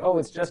time. We say,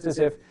 it's just as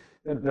if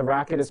the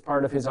racket is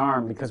part of his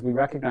arm because we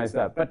recognize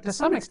that. But to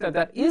some extent,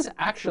 that is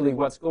actually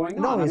what's going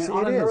on. No,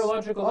 on a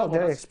neurological level.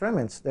 There are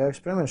experiments. There are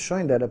experiments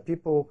showing that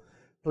people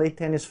play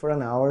tennis for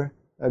an hour,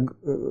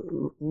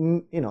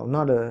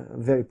 not a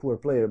very poor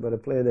player, but a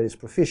player that is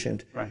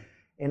proficient. Right.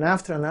 And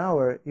after an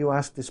hour, you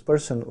ask this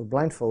person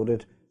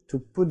blindfolded to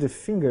put the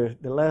finger,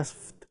 the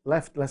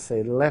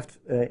left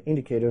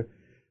indicator,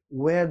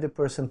 where the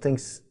person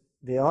thinks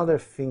the other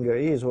finger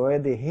is, or where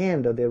the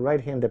hand or the right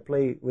hand that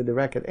play with the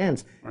racket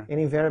ends. Right. And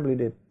invariably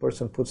the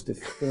person puts the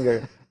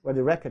finger where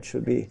the racket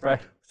should be.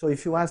 Right. So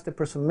if you ask the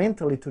person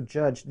mentally to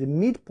judge the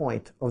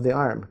midpoint of the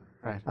arm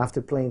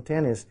after playing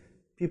tennis,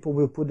 people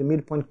will put the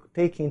midpoint,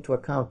 taking into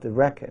account the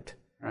racket.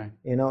 Right.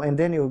 And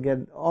then you'll get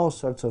all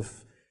sorts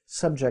of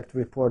subject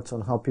reports on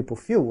how people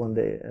feel when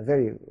they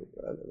very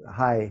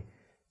high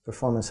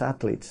performance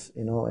athletes,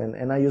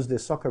 and I use the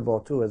soccer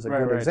ball too as a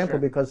good example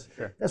because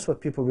that's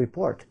what people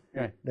report,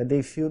 that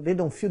they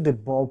don't feel the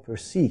ball per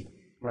se.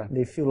 Right.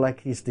 They feel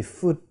like it's the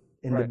foot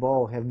and the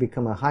ball have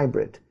become a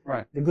hybrid.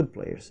 Right. The good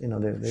players,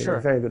 they're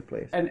very good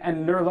players. And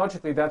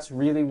neurologically, that's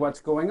really what's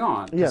going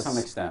on to some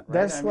extent. Right?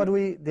 That's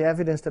the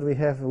evidence that we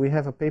have. We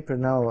have a paper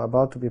now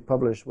about to be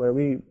published where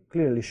we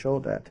clearly show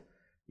that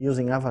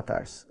using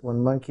avatars.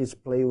 When monkeys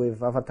play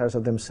with avatars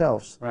of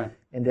themselves,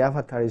 and the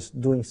avatar is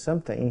doing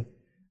something,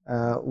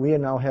 we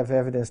now have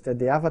evidence that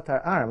the avatar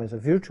arm is a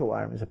virtual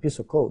arm, is a piece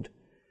of code,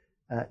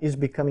 is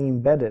becoming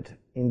embedded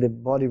in the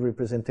body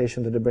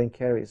representation that the brain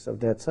carries of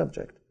that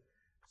subject.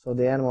 So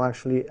the animal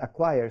actually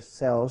acquires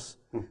cells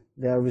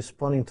that are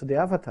responding to the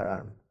avatar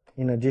arm,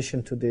 in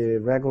addition to the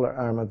regular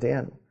arm of the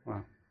animal.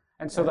 Wow.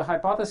 And so the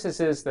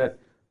hypothesis is that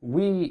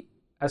we,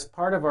 as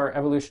part of our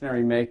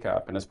evolutionary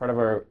makeup and as part of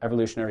our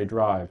evolutionary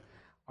drive,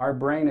 our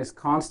brain is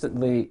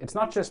constantly, it's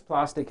not just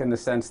plastic in the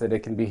sense that it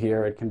can be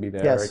here, it can be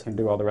there, it can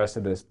do all the rest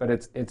of this, but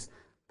it's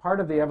part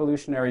of the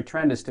evolutionary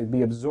trend is to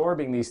be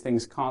absorbing these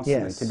things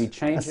constantly, to be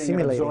changing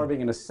and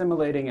absorbing and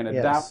assimilating and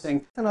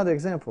adapting. Another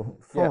example,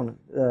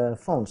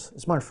 phones,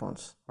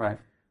 smartphones. Right.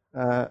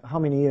 How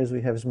many years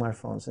we have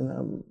smartphones?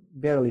 In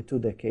barely 2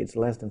 decades,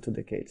 less than 2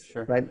 decades,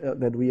 right?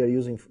 That we are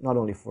using not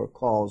only for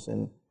calls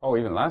and... Oh,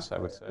 even less, I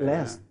would say.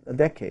 A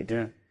decade.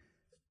 Yeah.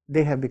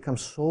 They have become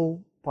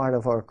so part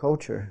of our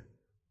culture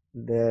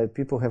that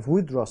people have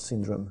withdrawal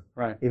syndrome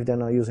if they're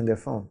not using their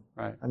phone.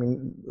 Right. I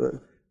mean,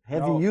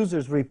 heavy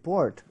users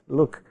report,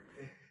 look,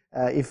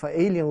 if an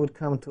alien would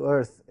come to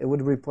Earth, it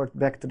would report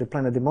back to the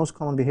planet. The most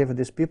common behavior of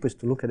these people is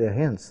to look at their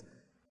hands.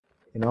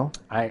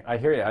 I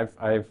hear you.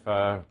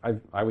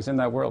 I was in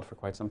that world for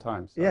quite some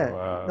time. So,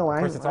 of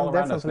course, it's all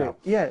around us now.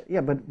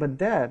 But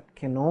that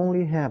can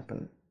only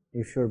happen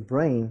if your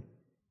brain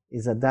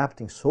is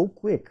adapting so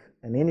quick,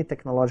 and any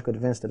technological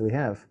advance that we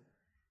have,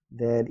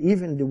 that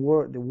even the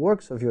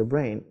works of your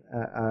brain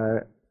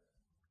are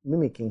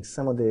mimicking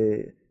some of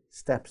the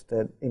steps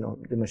that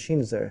the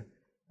machines are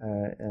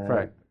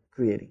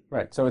creating.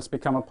 Right. So it's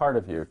become a part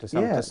of you to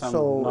some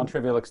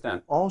non-trivial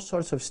extent. All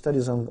sorts of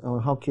studies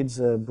on how kids'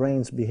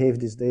 brains behave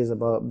these days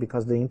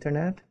because the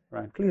internet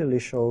clearly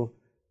show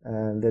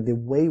that the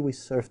way we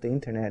surf the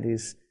internet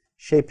is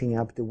shaping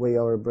up the way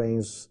our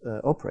brains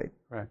operate.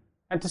 Right.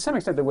 And to some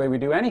extent, the way we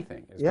do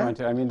anything is going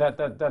to. I mean,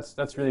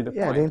 that's really the point.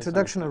 Yeah. The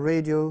introduction of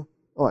radio.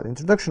 The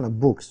introduction of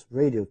books,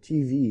 radio,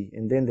 TV,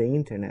 and then the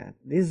internet.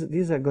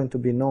 These are going to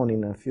be known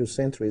in a few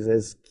centuries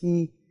as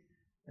key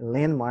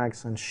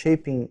landmarks on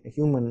shaping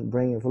human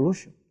brain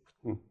evolution.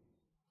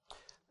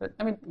 But,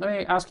 I mean, let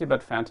me ask you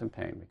about phantom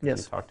pain,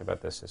 because you talked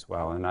about this as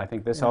well, and I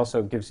think this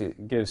also gives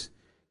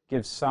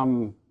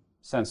some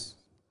sense.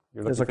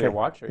 You're looking for your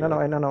watch? No,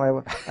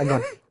 I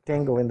got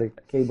tango in the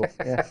cable.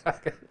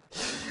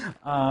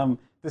 Yeah.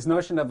 This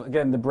notion of,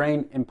 again, the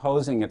brain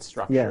imposing its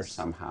structure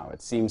somehow.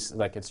 It seems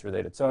like it's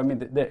related. So, I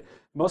mean,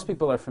 most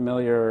people are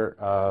familiar,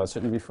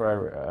 certainly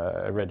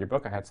before I read your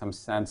book, I had some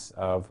sense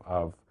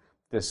of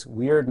this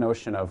weird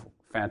notion of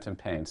phantom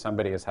pain.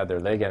 Somebody has had their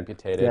leg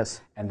amputated,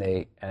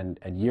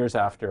 and years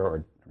after,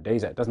 or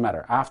days, it doesn't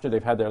matter, after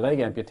they've had their leg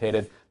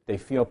amputated, they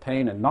feel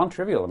pain, and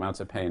non-trivial amounts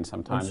of pain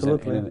sometimes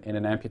in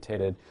an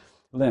amputated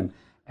limb.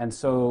 And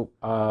so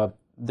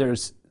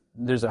there's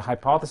a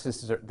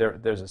hypothesis,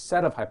 there's a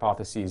set of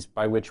hypotheses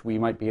by which we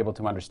might be able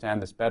to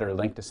understand this better,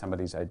 linked to some of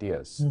these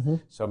ideas.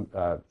 So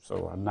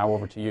now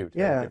over to you.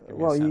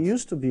 Well, it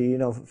used to be,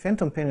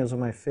 phantom pain is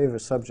one of my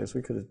favorite subjects.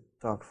 We could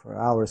talk for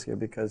hours here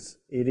because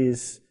it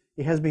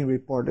has been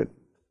reported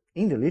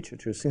in the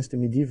literature since the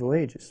medieval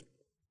ages.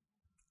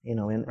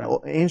 And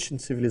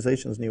ancient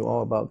civilizations knew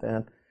all about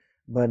that.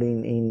 But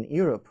in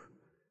Europe,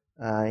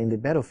 in the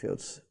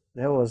battlefields,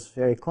 that was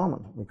very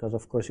common because,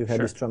 of course, you had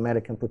these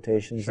traumatic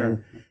amputations.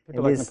 And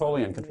people like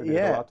Napoleon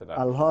contributed a lot to that.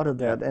 A lot of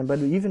that. But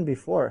even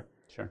before,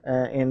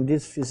 and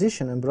this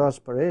physician, Ambroise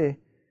Paré,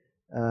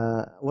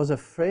 was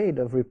afraid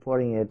of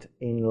reporting it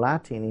in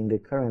Latin, in the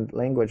current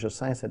language of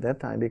science at that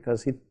time,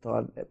 because he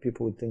thought that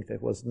people would think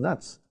that was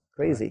nuts,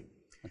 crazy. Right.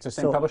 It's the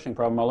same publishing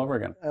problem all over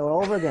again.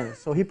 All over again.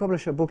 So he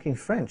published a book in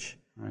French,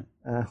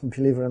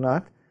 believe it or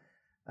not,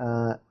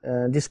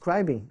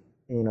 describing,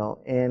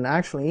 and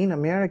actually in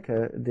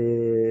America,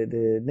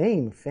 the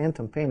name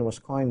phantom pain was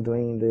coined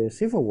during the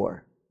Civil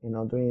War,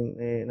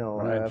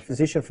 a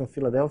physician from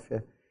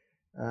Philadelphia,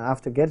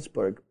 after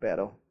Gettysburg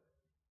battle,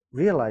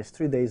 realized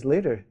 3 days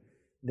later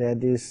that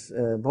these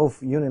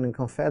both Union and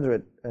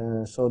Confederate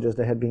soldiers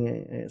that had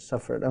been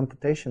suffered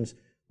amputations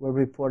were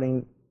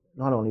reporting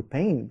not only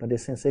pain, but the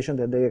sensation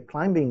that they are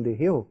climbing the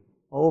hill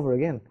all over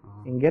again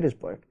in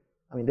Gettysburg.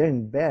 I mean, they're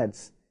in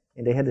beds,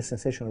 and they had the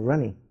sensation of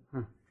running.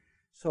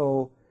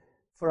 So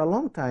for a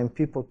long time,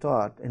 people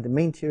thought, and the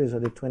main theories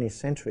of the 20th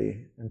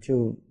century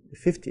until the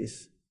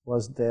 50s,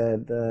 was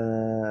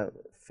that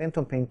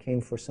phantom pain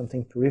came for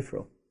something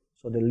peripheral.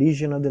 So the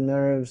lesion of the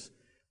nerves,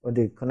 or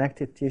the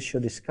connective tissue,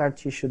 the scar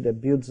tissue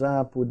that builds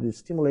up would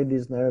stimulate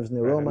these nerves,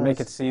 neuromas. Right,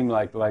 make it seem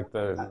like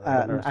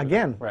the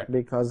again,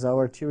 because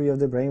our theory of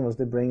the brain was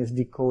the brain is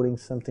decoding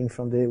something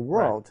from the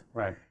world.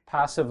 Right.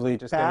 Passively,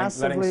 just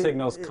letting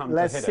signals come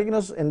to hit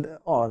signals, and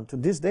to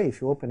this day, if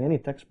you open any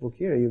textbook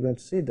here, you're going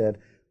to see that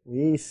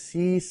we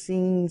see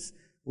scenes,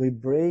 we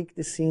break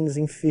the scenes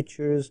in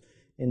features,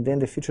 and then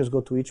the features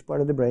go to each part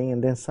of the brain,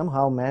 and then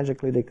somehow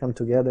magically they come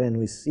together and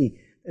we see.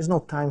 There's no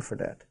time for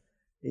that.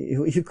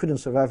 You couldn't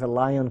survive a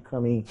lion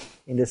coming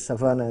in the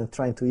savannah and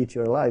trying to eat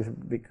you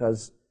alive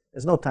because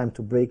there's no time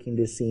to break in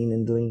the scene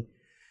and doing.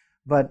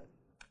 But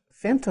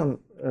phantom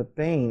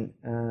pain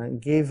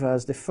gave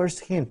us the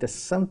first hint that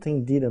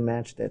something didn't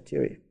match that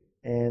theory.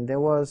 And there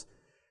was,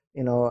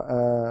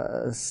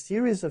 a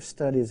series of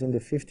studies in the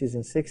 50s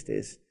and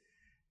 60s.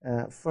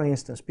 For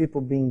instance, people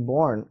being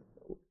born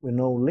with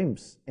no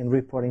limbs and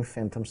reporting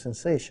phantom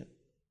sensation.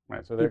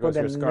 Right, so there goes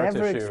your scar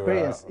tissue.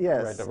 Experienced,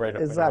 yes,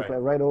 exactly,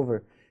 right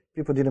over.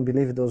 People didn't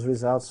believe those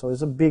results, so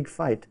it's a big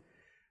fight.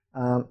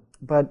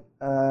 But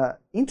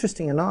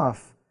interesting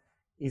enough,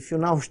 if you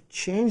now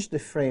change the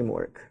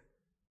framework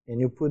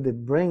and you put the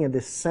brain at the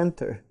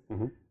center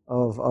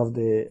of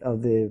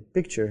the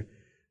picture,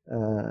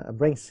 a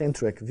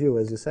brain-centric view,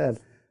 as you said,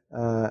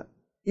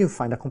 you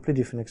find a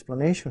completely different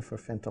explanation for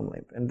phantom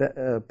limb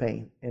and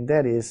pain, and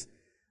that is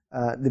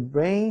the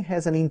brain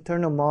has an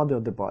internal model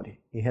of the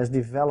body. It has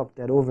developed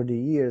that over the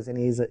years, and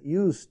is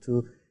used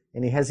to.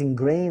 And it has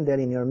ingrained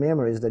that in your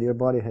memories that your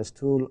body has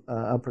 2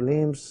 upper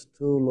limbs,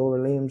 2 lower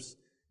limbs,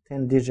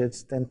 10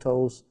 digits, 10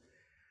 toes.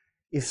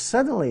 If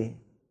suddenly,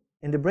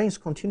 and the brain is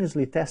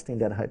continuously testing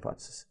that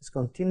hypothesis, it's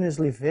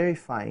continuously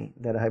verifying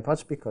that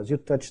hypothesis because you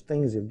touch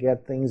things, you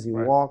get things, you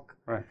walk.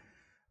 Right.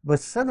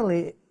 But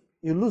suddenly,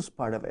 you lose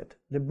part of it.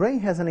 The brain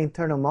has an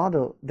internal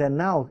model that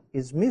now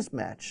is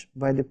mismatched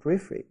by the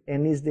periphery,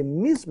 and is the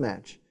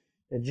mismatch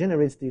that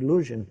generates the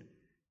illusion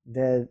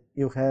that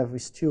you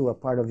have still a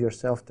part of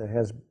yourself that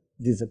has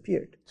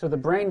disappeared. So the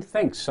brain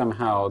thinks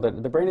somehow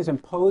that the brain is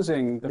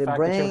imposing the fact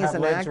that you have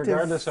legs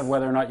regardless of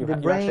whether or not you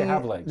actually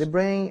have legs. The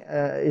brain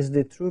is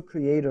the true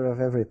creator of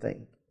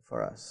everything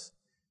for us,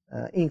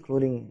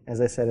 including,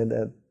 as I said at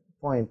that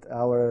point,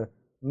 our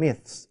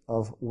myths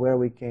of where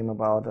we came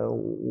about,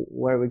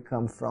 where we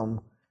come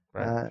from.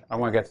 Right. I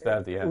want to get to that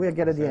at the end. We'll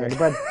get at the end,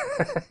 but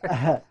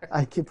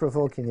I keep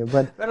provoking you.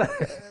 But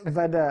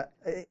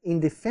in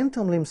the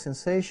phantom limb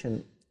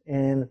sensation,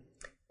 and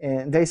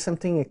there is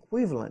something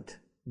equivalent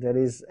that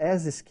is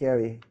as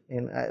scary.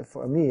 And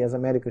for me, as a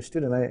medical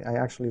student, I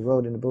actually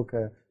wrote in the book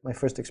my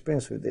first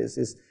experience with this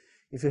is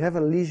if you have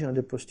a lesion of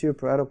the posterior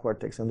parietal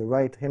cortex on the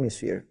right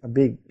hemisphere, a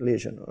big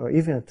lesion, or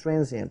even a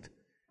transient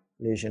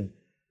lesion,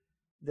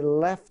 the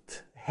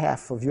left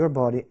half of your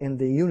body and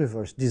the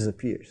universe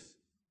disappears.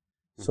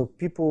 So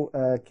people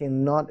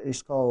cannot,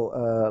 it's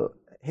called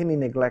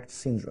hemi-neglect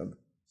syndrome.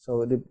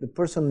 So the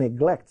person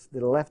neglects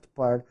the left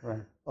part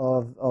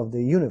of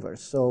the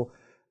universe. So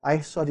I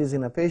saw this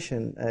in a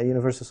patient at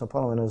University of São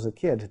Paulo when I was a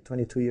kid,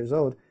 22 years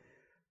old.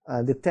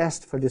 The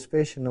test for this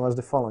patient was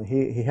the following.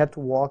 He had to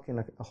walk in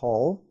a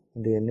hall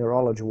in the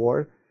neurology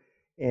ward,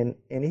 and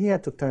he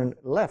had to turn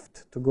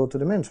left to go to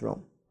the men's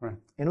room. Right.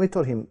 And we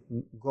told him,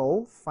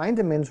 go, find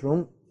the men's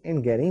room,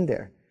 and get in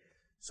there.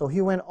 So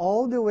he went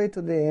all the way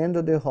to the end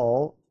of the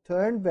hall,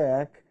 turned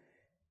back,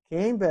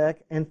 came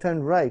back, and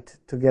turned right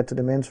to get to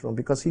the men's room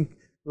because he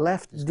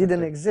left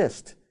didn't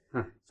exist.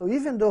 So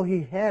even though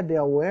he had the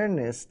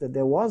awareness that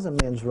there was a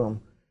men's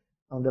room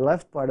on the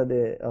left part of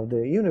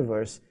the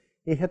universe,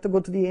 he had to go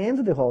to the end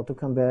of the hall to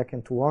come back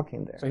and to walk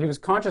in there. So he was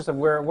conscious of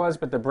where it was,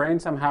 but the brain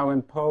somehow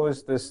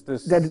imposed this...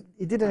 That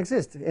it didn't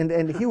exist.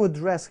 And he would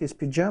dress his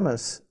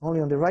pajamas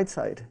only on the right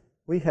side.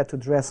 We had to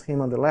dress him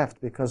on the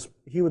left because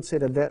he would say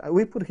that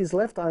we put his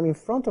left arm in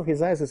front of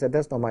his eyes and said,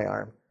 that's not my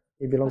arm.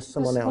 It belongs to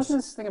someone else. Wasn't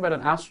this thing about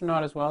an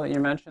astronaut as well that you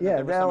mentioned?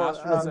 Yeah, there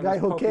was a guy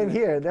who came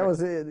here. That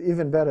was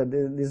even better.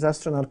 This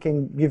astronaut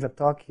came give a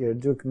talk here,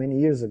 Duke, many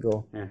years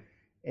ago,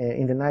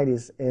 in the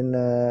 90s. And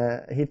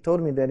he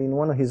told me that in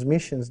one of his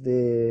missions,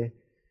 the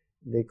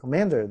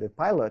commander, the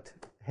pilot,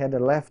 had a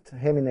left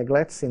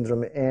hemi-neglect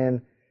syndrome.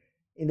 And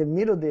in the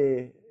middle of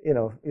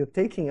you're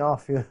taking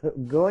off, you're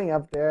going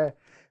up there.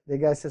 The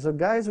guy says, so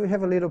guys, we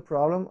have a little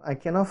problem. I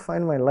cannot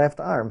find my left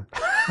arm.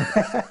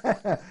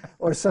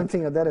 Or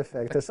something of that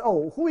effect.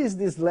 Oh, who is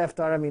this left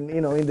arm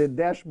in the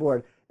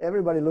dashboard?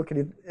 Everybody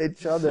looking at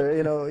each other.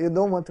 You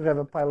don't want to have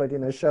a pilot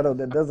in a shuttle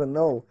that doesn't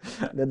know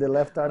that the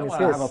left arm is his. I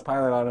don't want to have a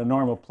pilot on a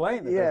normal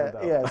plane that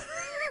doesn't know. Yes.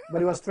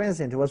 But it was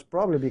transient. It was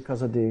probably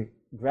because of the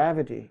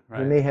gravity. Right.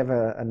 He may have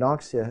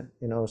anoxia,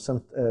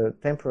 some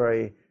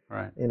temporary,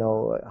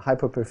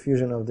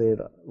 hyperperfusion of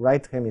the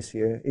right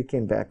hemisphere. It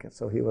came back, and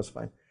so he was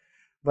fine.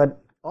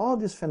 But all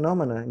these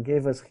phenomena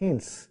gave us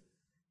hints.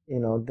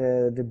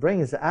 The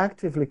brain is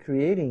actively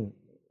creating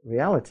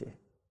reality,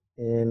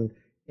 and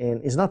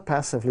is not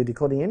passively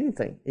decoding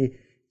anything.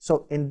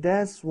 And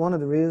that's one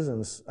of the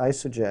reasons I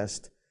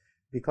suggest,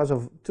 because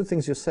of two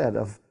things you said,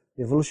 of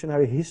the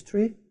evolutionary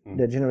history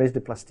that generates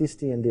the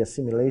plasticity and the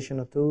assimilation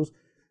of tools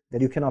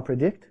that you cannot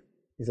predict,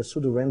 is a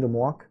pseudo-random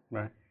walk,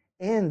 right.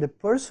 And the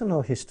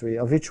personal history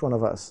of each one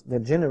of us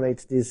that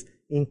generates this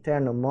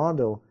internal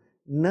model,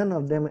 none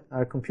of them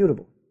are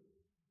computable.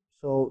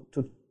 So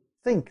to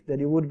think that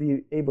you would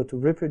be able to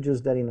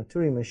reproduce that in a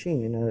Turing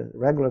machine, in a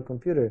regular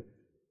computer,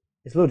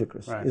 is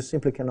ludicrous. Right. You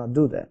simply cannot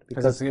do that.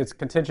 Because it's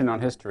contingent on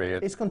history.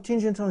 It's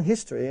contingent on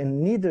history,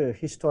 and neither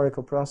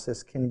historical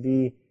process can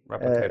be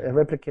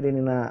replicated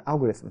in an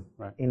algorithm,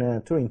 right. In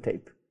a Turing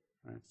tape.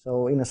 Right.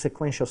 So in a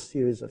sequential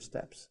series of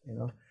steps,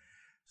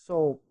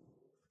 So,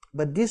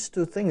 but these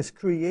two things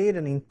create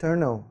an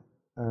internal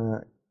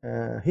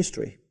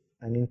history,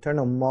 an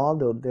internal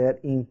model that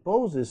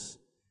imposes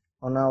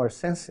on our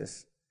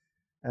senses.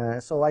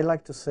 So I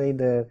like to say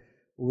that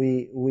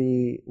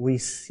we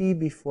see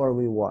before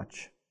we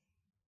watch.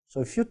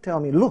 So if you tell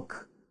me,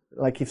 look,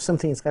 like if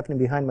something is happening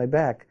behind my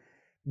back,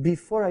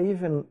 before I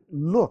even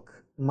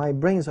look, my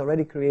brain is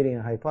already creating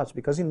a hypothesis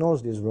because it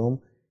knows this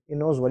room, it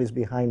knows what is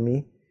behind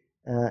me,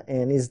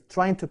 and is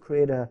trying to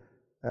create a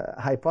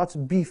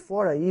hypothesis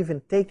before I even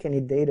take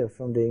any data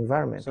from the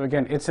environment. So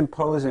again, it's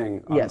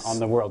imposing on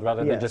the world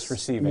rather than just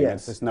receiving. Yes.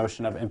 It's this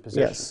notion of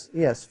imposition.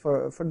 Yes.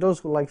 For those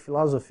who like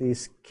philosophy,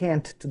 it's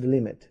Kant to the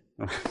limit.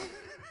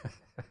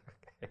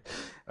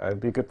 It'd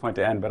be a good point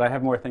to end, but I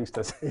have more things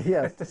to say.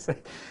 Yes. to say.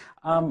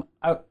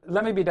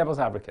 Let me be devil's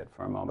advocate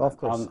for a moment. Of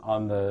course.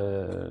 On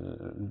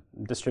the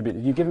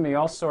distributed. You've given me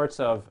all sorts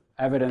of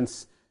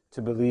evidence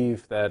to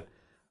believe that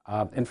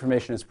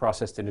information is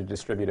processed in a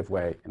distributive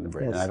way in the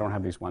brain. Yes. And I don't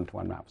have these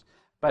one-to-one maps.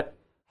 But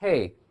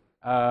hey,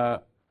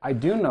 I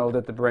do know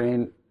that the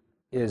brain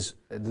is,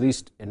 at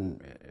least in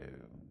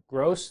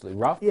grossly,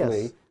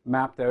 roughly,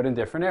 mapped out in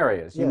different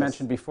areas. You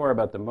mentioned before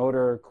about the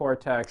motor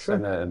cortex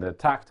and the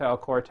tactile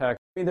cortex.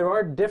 I mean, there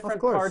are different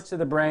parts of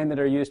the brain that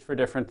are used for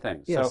different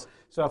things. Yes.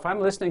 So if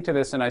I'm listening to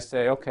this and I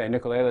say, okay,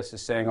 Nicolelis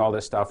is saying all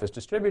this stuff is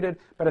distributed,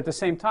 but at the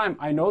same time,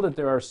 I know that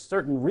there are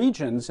certain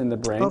regions in the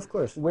brain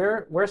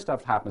where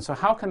stuff happens. So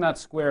how can that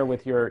square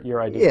with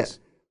your ideas? Yes.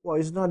 Well,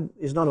 it's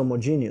not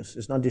homogeneous.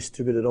 It's not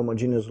distributed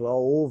homogeneously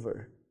all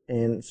over.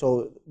 And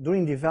so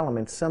during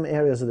development, some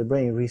areas of the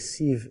brain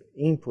receive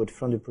input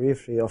from the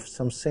periphery of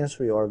some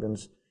sensory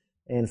organs.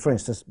 And for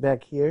instance,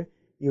 back here,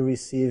 you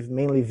receive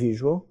mainly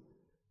visual.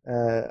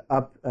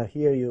 Up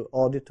here, you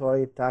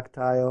auditory,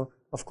 tactile.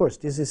 Of course,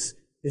 this is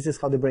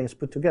how the brain is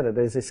put together.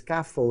 There is a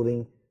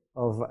scaffolding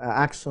of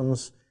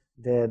axons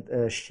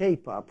that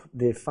shape up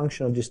the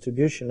functional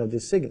distribution of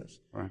these signals.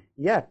 Right.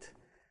 Yet,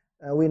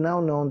 we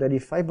now know that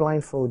if I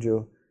blindfold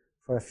you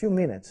for a few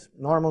minutes,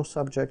 normal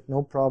subject,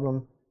 no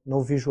problem,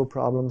 no visual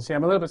problems. See,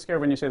 I'm a little bit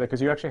scared when you say that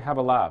because you actually have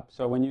a lab.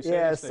 So when you say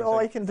yes,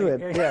 I can do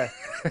it. Yeah,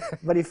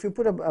 but if you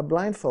put a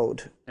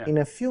blindfold, in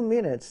a few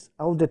minutes,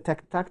 I'll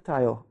detect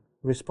tactile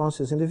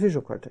responses in the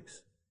visual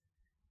cortex.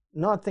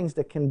 Not things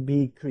that can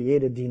be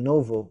created de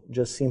novo,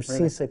 just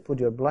since I put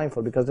your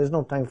blindfold, because there's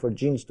no time for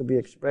genes to be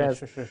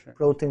expressed,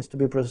 proteins to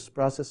be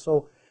processed.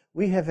 So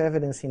we have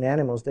evidence in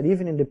animals that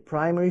even in the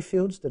primary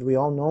fields that we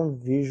all know,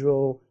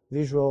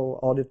 visual,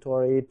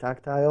 auditory,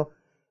 tactile,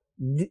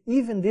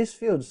 even these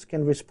fields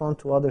can respond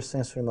to other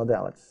sensory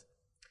modalities.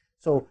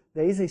 So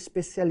there is a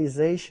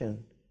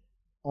specialization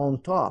on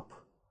top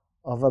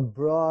of a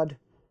broad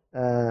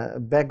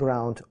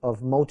background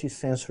of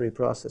multisensory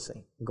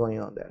processing going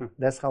on there.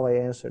 That's how I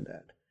answered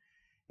that.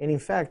 And in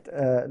fact,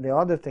 the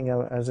other thing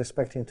I was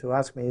expecting to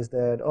ask me is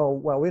that,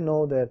 we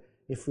know that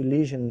if we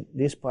lesion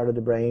this part of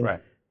the brain,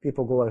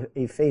 people go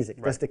aphasic.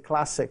 Right. That's the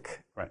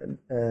classic Right.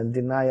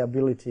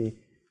 deniability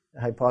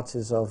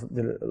hypothesis of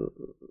the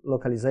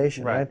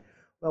localization, Right. right?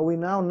 Well, we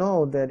now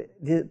know that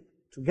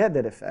to get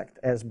that effect,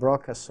 as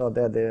Broca saw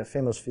that, the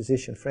famous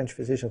physician, French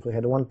physician, who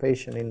had one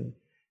patient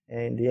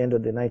in the end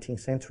of the 19th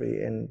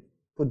century and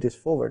put this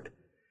forward.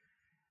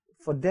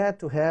 For that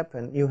to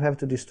happen, you have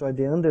to destroy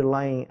the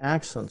underlying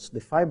axons, the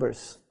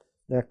fibers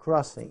that are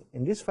crossing.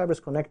 And these fibers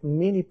connect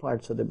many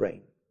parts of the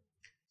brain.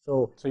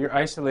 So you're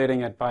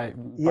isolating it by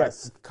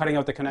cutting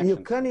out the connection.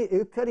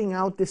 You're cutting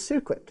out the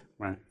circuit.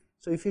 Right.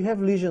 So if you have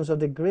lesions of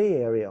the gray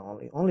area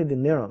only the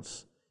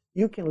neurons,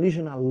 you can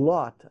lesion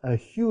a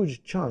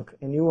huge chunk,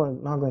 and you are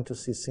not going to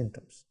see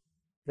symptoms.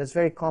 That's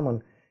very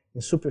common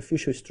in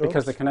superficial strokes.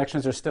 Because the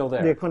connections are still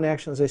there. The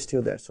connections are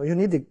still there. So you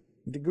need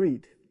the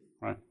grid.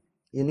 Right.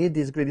 You need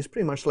this grid. It's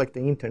pretty much like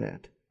the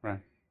internet. Right.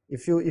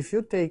 If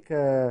you take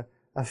a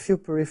few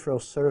peripheral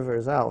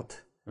servers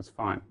out, it's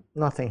fine.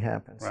 Nothing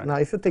happens. Right. Now,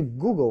 if you take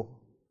Google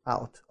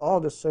out, all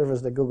the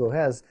servers that Google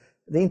has,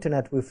 the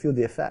internet will feel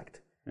the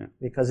effect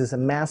because it's a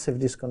massive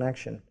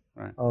disconnection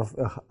of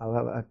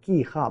a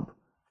key hub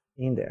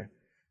in there.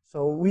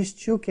 So we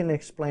still can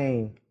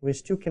maintain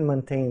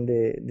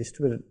the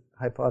distributed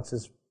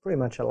hypothesis pretty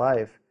much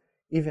alive,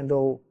 even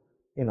though,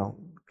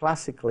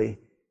 classically,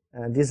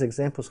 these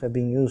examples have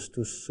been used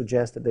to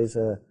suggest that there's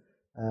a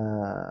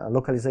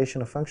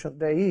localization of function.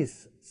 There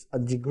is a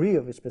degree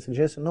of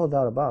specialization, no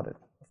doubt about it,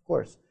 of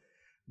course,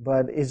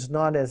 but it's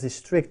not as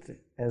strict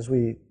as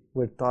we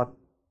were taught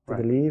to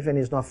believe, and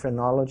it's not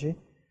phrenology,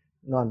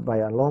 not by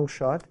a long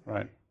shot.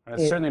 Right. And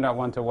it's certainly not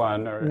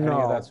one-to-one or any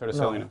of that sort of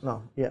silliness.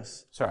 No,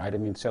 yes. Sorry, I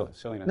didn't mean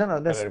silliness. No,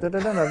 that's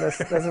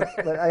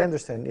I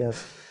understand,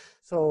 yes.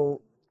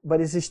 So,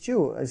 but it's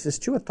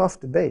still a tough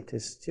debate.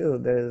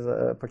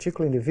 There's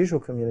particularly in the visual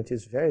community,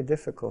 it's very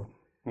difficult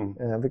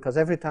because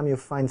every time you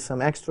find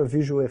some extra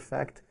visual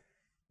effect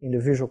in the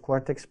visual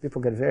cortex,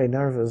 people get very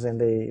nervous and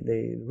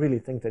they really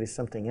think that it's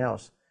something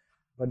else.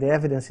 But the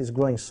evidence is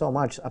growing so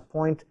much. A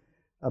point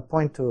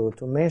to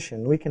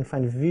mention, we can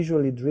find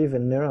visually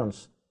driven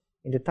neurons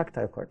in the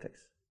tactile cortex,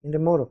 in the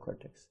motor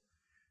cortex.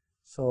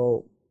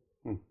 So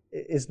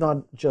it's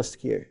not just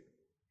here.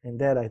 And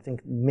that I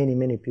think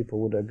many people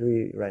would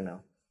agree right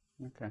now.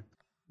 Okay.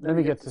 Let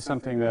me get to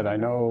something that I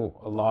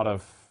know a lot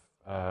of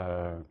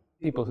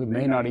people who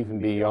may not even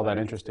be all that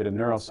interested in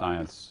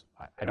neuroscience,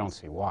 I don't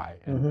see why.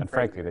 And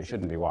frankly, they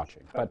shouldn't be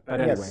watching. But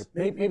anyway,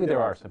 maybe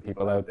there are some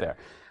people out there.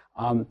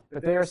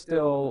 But they are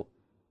still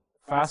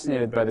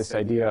fascinated by this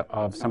idea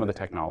of some of the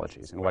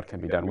technologies and what can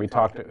be done. We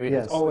talked,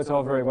 it's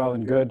all very well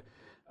and good,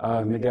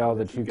 Miguel,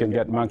 that you can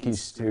get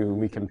monkeys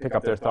we can pick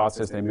up their thoughts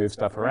as they move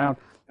stuff around,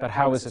 but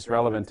how is this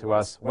relevant to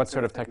us? What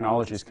sort of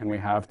technologies can we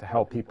have to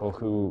help people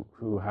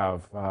who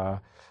have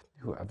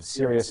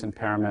serious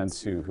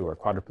impairments, who are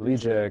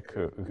quadriplegic,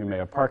 who may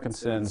have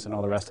Parkinson's and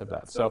all the rest of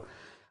that? So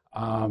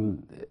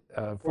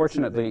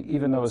fortunately,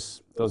 even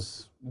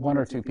those one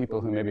or two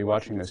people who may be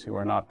watching this who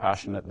are not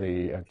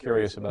passionately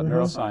curious about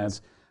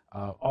neuroscience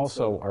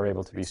also are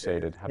able to be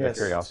sated, have their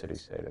curiosity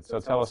sated. So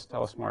tell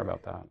us more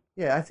about that.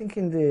 Yeah, I think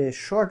in the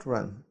short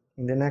run,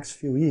 in the next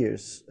few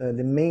years,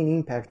 the main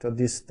impact of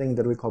this thing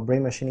that we call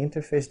brain-machine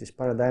interface, this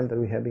paradigm that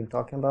we have been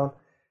talking about,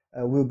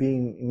 will be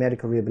in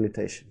medical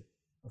rehabilitation.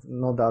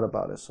 No doubt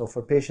about it. So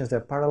for patients that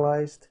are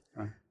paralyzed,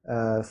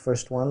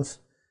 first ones,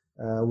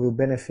 will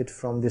benefit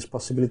from this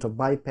possibility of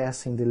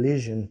bypassing the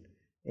lesion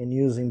and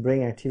using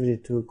brain activity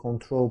to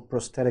control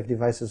prosthetic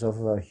devices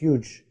of a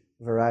huge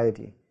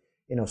variety.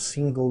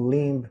 Single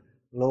limb,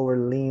 lower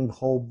limb,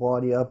 whole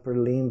body, upper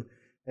limb.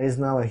 There is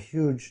now a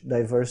huge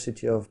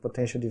diversity of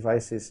potential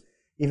devices,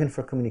 even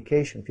for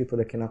communication. People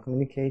that cannot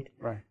communicate,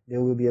 they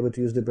will be able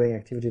to use the brain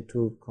activity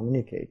to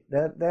communicate.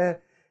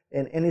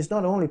 And it's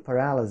not only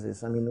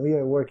paralysis. I mean, we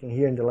are working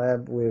here in the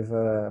lab with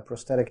a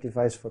prosthetic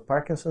device for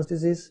Parkinson's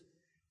disease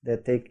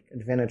that take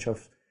advantage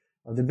of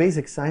the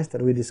basic science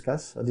that we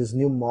discussed, of this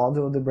new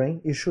model of the brain.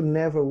 It should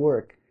never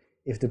work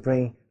if the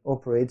brain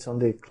operates on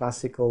the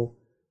classical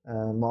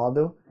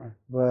model,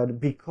 but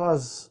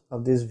because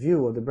of this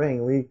view of the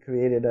brain, we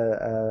created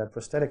a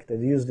prosthetic that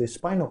used the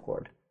spinal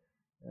cord,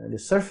 the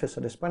surface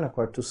of the spinal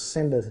cord, to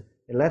send an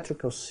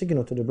electrical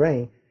signal to the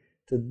brain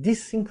to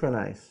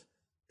desynchronize,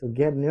 to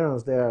get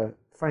neurons that are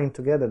firing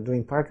together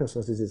during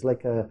Parkinson's disease,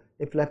 like an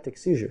epileptic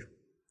seizure.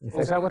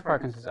 Is that what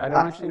Parkinson's is? I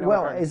don't actually know.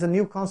 Well, it's a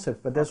new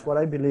concept, but that's what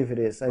I believe it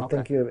is. I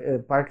think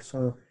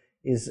Parkinson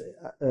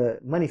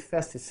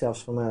manifests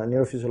itself from a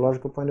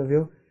neurophysiological point of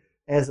view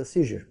as a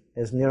seizure,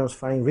 as neurons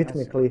firing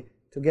rhythmically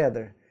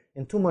together.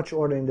 And too much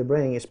order in the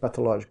brain is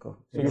pathological.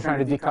 So you're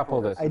trying to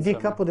decouple this? I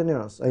decouple the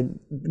neurons. I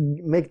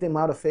make them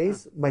out of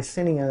phase by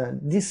sending a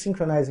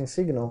desynchronizing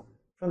signal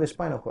from the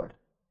spinal cord.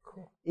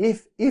 Cool.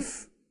 If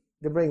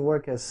the brain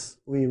works as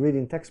we read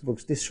in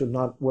textbooks, this should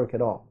not work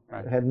at all.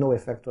 It had no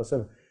effect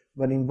whatsoever.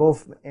 But in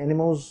both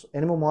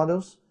animal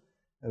models,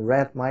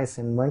 rat, mice,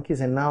 and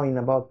monkeys, and now in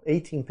about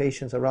 18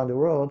 patients around the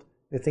world,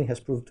 the thing has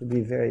proved to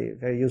be very,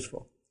 very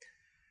useful.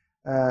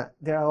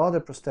 There are other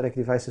prosthetic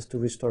devices to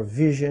restore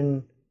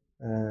vision,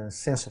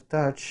 sense of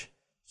touch.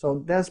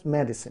 So that's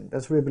medicine,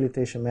 that's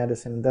rehabilitation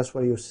medicine, that's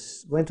where you're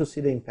going to see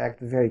the impact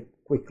very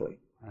quickly.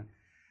 Right.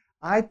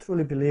 I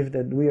truly believe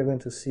that we are going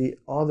to see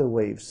other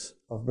waves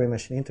of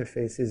brain-machine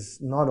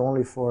interfaces, not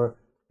only for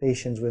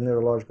patients with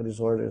neurological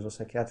disorders or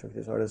psychiatric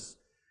disorders.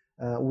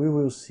 We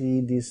will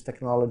see this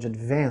technology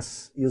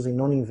advance using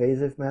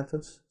non-invasive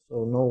methods,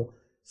 so no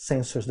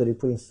sensors that you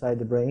put inside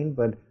the brain,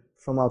 but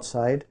from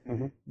outside,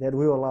 that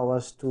will allow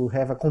us to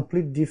have a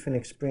complete different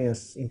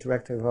experience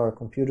interacting with our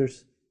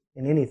computers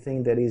and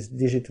anything that is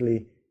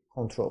digitally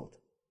controlled.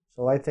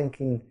 So I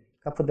think in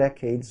a couple of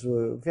decades,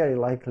 very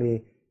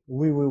likely,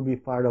 we will be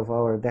part of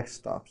our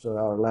desktops or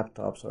our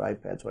laptops or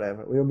iPads,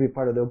 whatever. We will be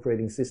part of the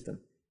operating system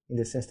in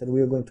the sense that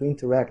we are going to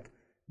interact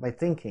by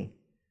thinking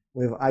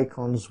with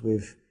icons,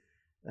 with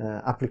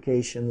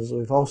applications,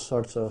 with all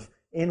sorts of,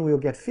 and we'll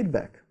get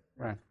feedback.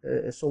 Right.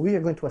 So we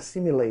are going to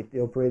assimilate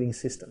the operating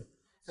system.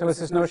 So it's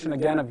this notion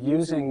again of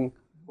using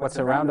what's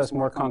around us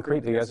more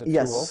concretely as a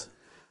tool.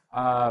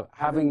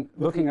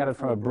 Looking at it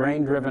from a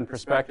brain-driven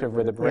perspective,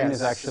 where the brain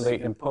is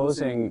actually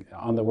imposing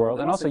on the world.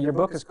 And also, your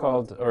book is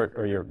called,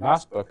 or your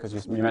last book, because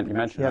you mentioned,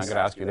 I'm going to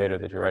ask you later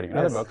that you're writing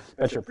another book,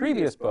 but your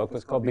previous book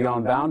was called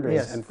Beyond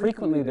Boundaries. And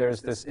frequently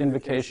there's this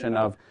invocation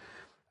of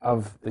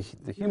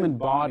the human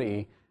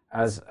body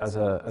as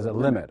a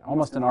limit,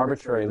 almost an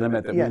arbitrary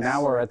limit, that we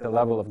now are at the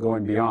level of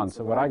going beyond.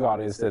 So what I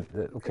got is that,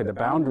 the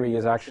boundary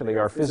is actually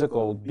our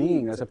physical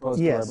being as opposed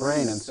to our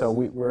brain, and so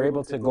we're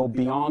able to go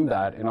beyond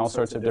that in all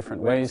sorts of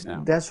different ways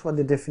now. That's what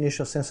the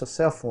definition of sense of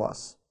self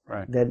was,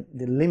 that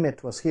the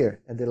limit was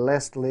here, at the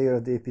last layer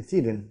of the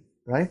epithelium,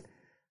 right?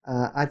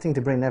 I think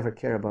the brain never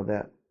cared about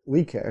that.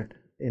 We cared,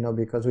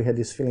 because we had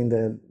this feeling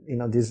that,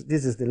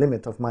 this is the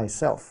limit of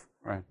myself,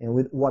 and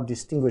with what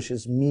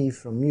distinguishes me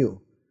from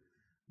you.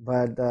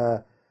 But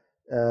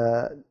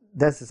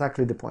that's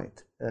exactly the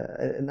point.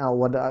 Now,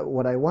 what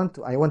I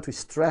want to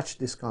stretch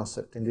this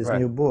concept in this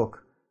new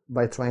book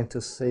by trying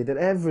to say that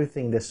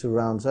everything that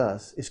surrounds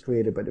us is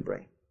created by the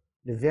brain.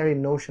 The very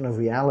notion of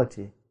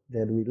reality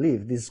that we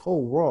live, this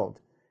whole world,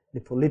 the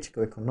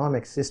political,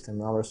 economic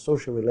system, our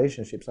social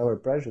relationships, our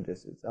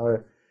prejudices,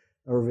 our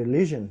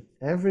religion,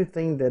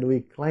 everything that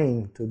we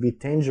claim to be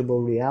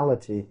tangible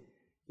reality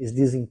is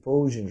this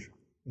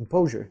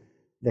imposure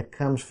that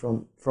comes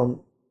from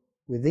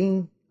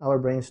within our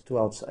brains to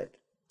outside.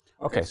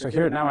 Okay, so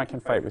here now I can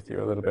fight with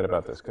you a little bit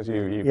about this, because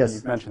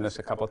you've mentioned this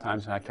a couple of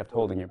times and I kept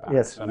holding you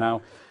back. So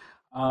now,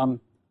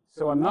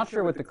 so I'm not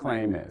sure what the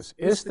claim is.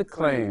 Is the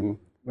claim,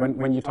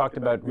 when you talked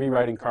about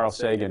rewriting Carl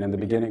Sagan, in the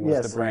beginning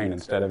was the brain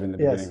instead of in the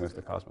beginning was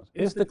the cosmos,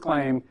 is the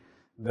claim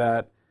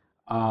that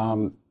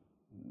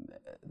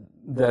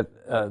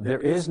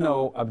there is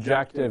no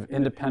objective,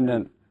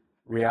 independent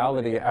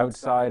reality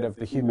outside of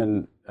the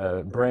human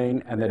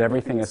brain, and that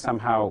everything is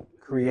somehow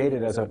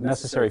created as a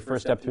necessary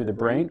first step through the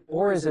brain?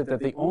 Or is it that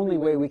the only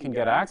way we can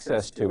get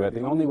access to it,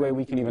 the only way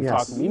we can even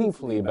talk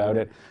meaningfully about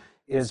it,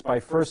 is by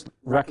first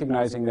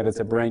recognizing that it's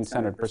a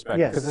brain-centered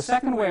perspective? Because the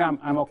second way I'm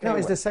okay with. No,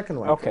 it's the second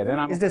one. Okay, then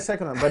I'm... It's the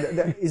second one, but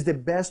it's the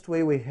best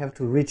way we have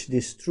to reach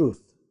this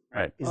truth.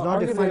 Right. It's not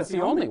the it's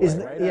the only way,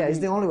 right? Yeah, it's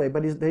the only way,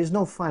 but there is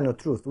no final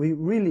truth. We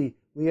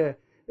are,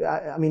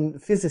 I mean,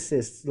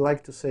 physicists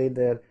like to say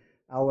that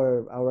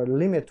our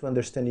limit to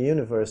understand the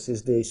universe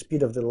is the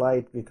speed of the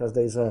light, because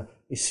there's a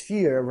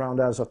sphere around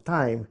us of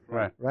time,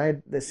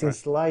 right?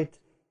 Since light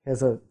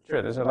has a...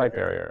 Sure, there's a light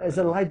barrier. There's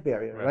a light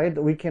barrier, right?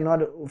 We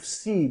cannot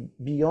see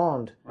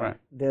beyond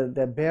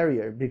the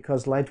barrier,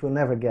 because light will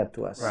never get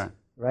to us,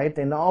 right?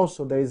 And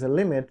also there is a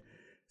limit,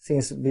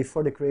 since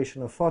before the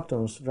creation of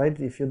photons, right?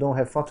 If you don't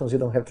have photons, you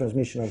don't have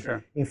transmission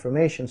of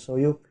information, so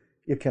you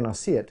cannot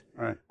see it.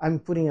 Right. I'm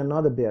putting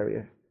another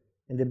barrier.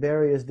 And the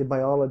barrier is the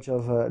biology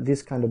of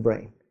this kind of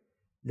brain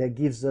that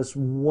gives us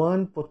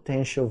one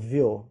potential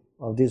view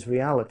of this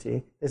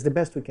reality. It's the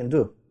best we can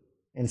do.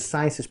 And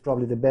science is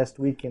probably the best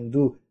we can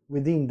do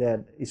within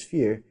that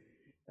sphere.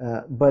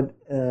 But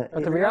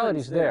the reality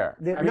is there.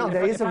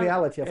 There is a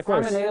reality, of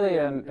course. If I'm an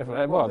alien,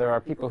 there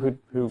are people who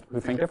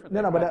think differently.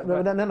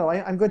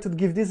 I'm going to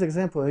give this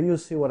example, and you'll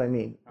see what I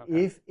mean.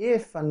 Okay.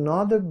 If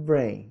another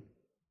brain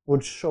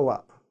would show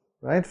up,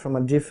 right, from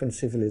a different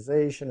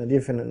civilization, a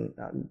different,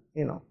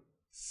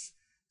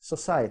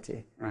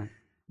 society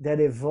that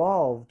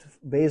evolved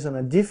based on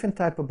a different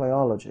type of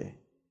biology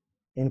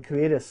and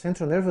create a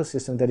central nervous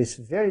system that is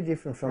very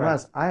different from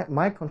us,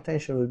 my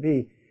contention would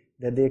be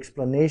that the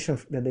explanation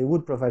that they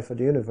would provide for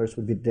the universe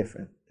would be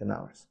different than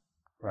ours.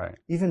 Right.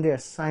 Even their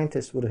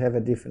scientists would have a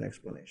different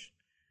explanation.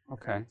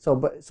 Okay. So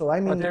I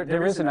mean, but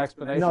there is an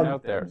explanation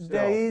out there.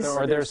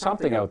 There's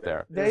something out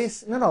there.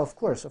 Of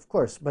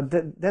course.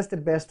 But that's the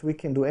best we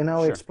can do, and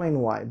I'll explain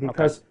why.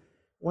 Because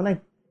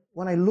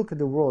when I look at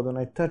the world, when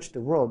I touch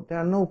the world, there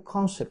are no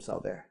concepts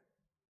out there.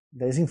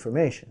 There's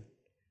information.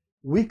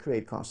 We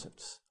create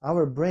concepts.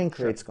 Our brain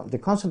creates concepts.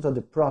 The concept of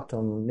the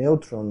proton,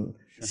 neutron,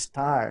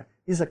 star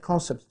is a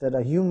concept that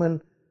a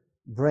human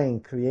brain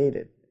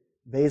created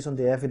based on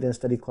the evidence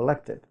that it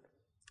collected.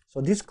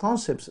 So these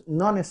concepts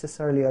not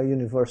necessarily are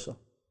universal.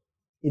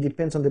 It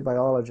depends on the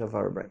biology of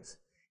our brains.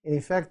 And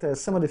in fact,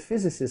 some of the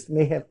physicists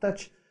may have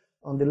touched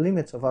on the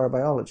limits of our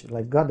biology.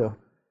 Like Gödel,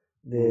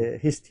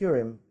 his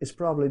theorem is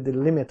probably the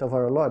limit of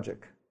our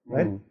logic,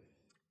 right?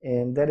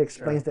 And that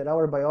explains that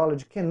our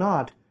biology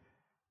cannot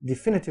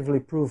definitively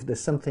prove that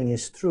something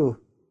is true,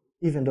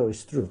 even though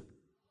it's true,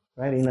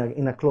 right?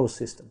 In a closed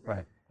system.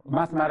 Right.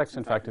 Mathematics,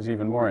 in fact, is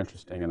even more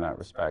interesting in that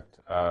respect.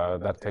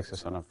 That takes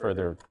us on a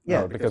further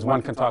note, because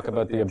one can talk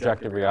about the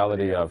objective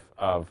reality of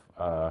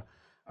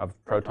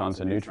protons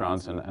and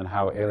neutrons and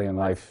how alien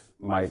life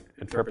might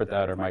interpret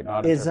that or might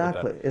not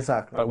interpret that.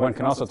 Exactly. But one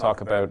can also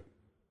talk about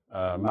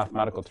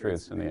mathematical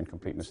truths in the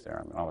incompleteness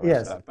theorem and all the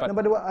rest of that.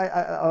 But what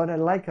I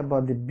like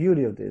about the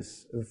beauty of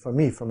this, for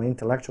me, from an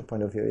intellectual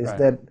point of view, is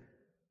that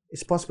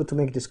it's possible to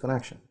make this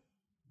connection,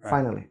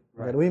 finally.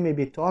 That we may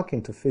be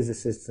talking to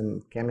physicists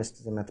and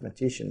chemists and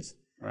mathematicians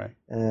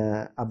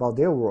about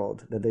their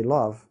world that they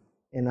love,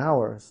 and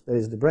ours, that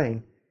is the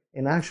brain,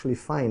 and actually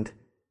find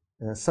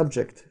a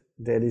subject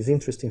that is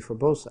interesting for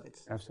both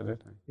sides.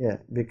 Absolutely. Yeah,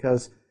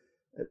 because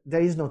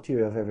there is no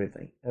theory of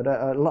everything. What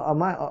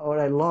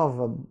I love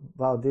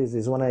about this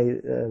is when I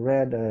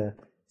read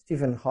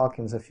Stephen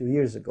Hawking a few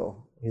years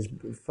ago, his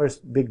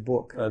first big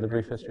book, The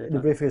Brief History of Time.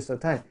 The Brief History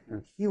of Time.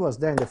 He was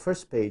there in the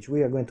first page.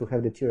 We are going to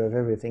have the theory of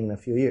everything in a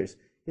few years.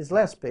 His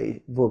last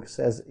book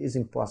says it's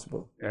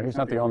impossible. Yeah, he's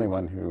not the only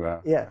one who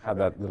had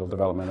that little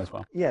development as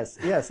well. Yes.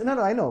 No,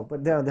 I know,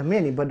 but there are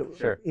many. But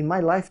in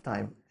my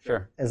lifetime,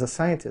 as a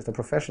scientist, a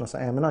professional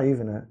scientist, I'm not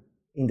even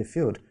in the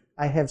field,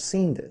 I have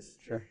seen this.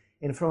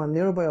 And from a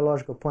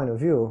neurobiological point of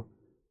view,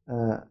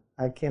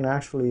 I can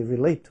actually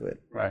relate to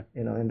it.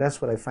 And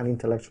that's what I find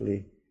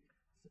intellectually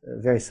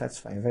very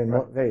satisfying,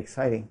 very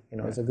exciting.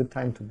 It's a good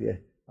time to be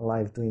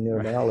alive doing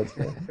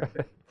neurobiology.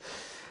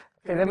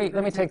 Okay,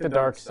 let me take the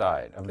dark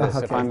side of this.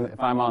 If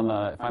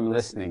I'm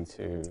listening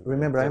to.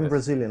 Remember, I'm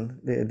Brazilian.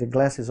 The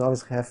glass is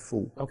always half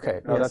full.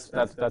 Okay, no,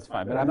 that's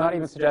fine. But I'm not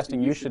even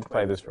suggesting you should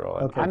play this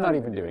role. I'm not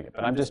even doing it.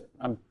 But I'm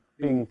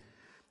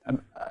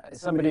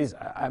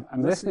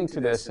listening to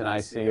this and I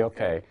see,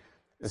 okay,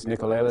 this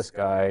Nicolelis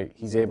guy,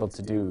 he's able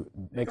to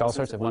make all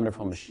sorts of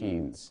wonderful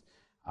machines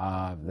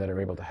that are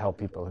able to help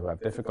people who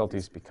have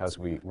difficulties, because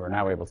we're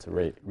now able to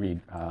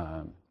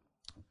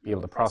be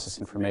able to process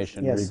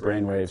information, read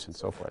brain waves and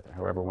so forth,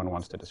 however one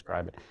wants to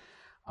describe it.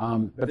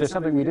 But there's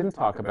something we didn't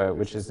talk about,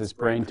 which is this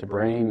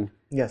brain-to-brain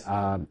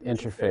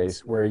interface,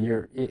 where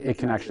it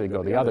can actually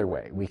go the other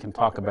way. We can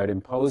talk about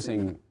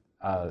imposing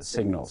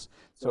signals.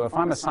 So if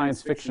I'm a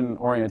science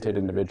fiction-oriented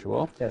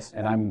individual,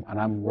 and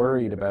I'm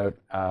worried about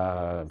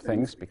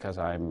things because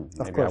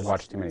maybe I've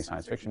watched too many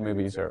science fiction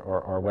movies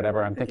or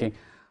whatever, I'm thinking,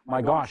 my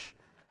gosh,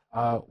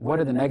 what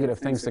are the negative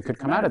things that could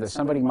come out of this?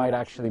 Somebody might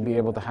actually be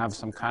able to have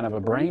some kind of a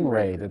brain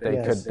ray that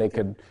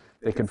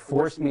they could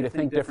force me to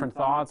think different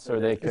thoughts, or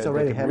they could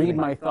read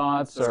my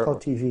thoughts. It's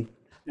called TV.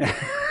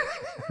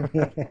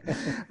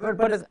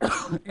 but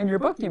in your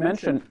book you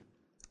mentioned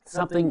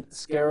something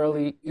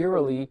scarily,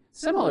 eerily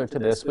similar to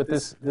this with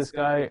this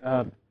guy,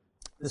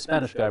 the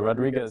Spanish guy,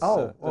 Rodriguez.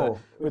 I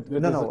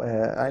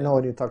know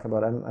what you're talking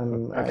about. I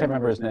can't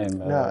remember his name.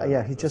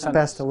 He just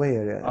passed away.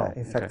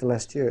 In fact,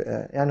 last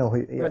year. I know.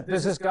 But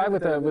there's this guy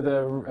with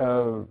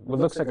what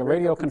looks like a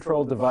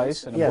radio-controlled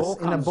device, and a bull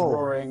comes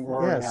roaring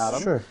at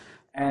him. Sure.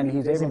 And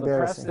he's able to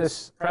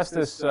press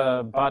this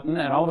button,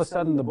 and all of a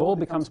sudden the bull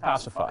becomes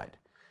pacified.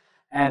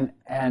 And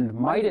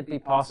might it be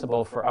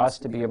possible for us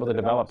to be able to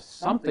develop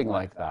something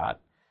like that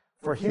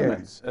for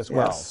humans as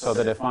well? So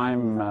that if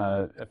I'm...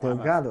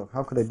 Delgado,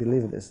 how could I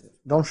believe this?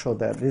 Don't show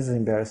that. This is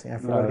embarrassing. I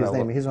forgot his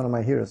name. He's one of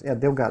my heroes. Yeah,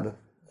 Delgado.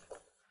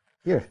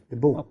 Here, the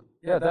bull.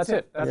 Yeah, that's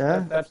it.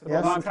 That's the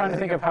well, I'm trying to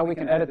think of how we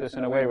can edit this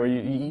in a way where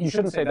you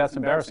shouldn't say that's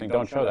embarrassing,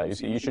 don't show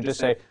that. You should just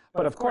say,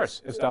 but of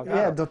course, it's Delgado.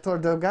 Yeah, Dr.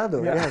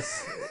 Delgado,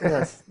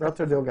 yes,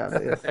 Dr. Delgado,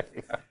 yes.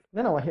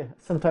 No,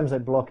 sometimes I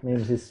block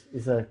names.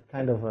 It's a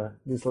kind of a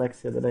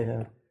dyslexia that I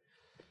have.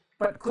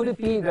 But could it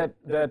be that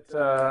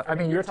I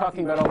mean, you're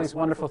talking about all these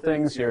wonderful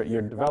things,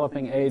 you're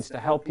developing aids to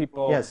help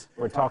people. Yes.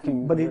 We're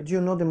talking... But do you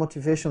know the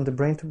motivation of the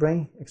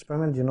brain-to-brain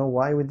experiment? Do you know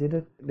why we did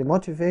it? The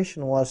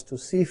motivation was to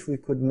see if we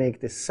could make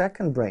the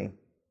second brain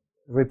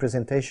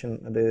representation,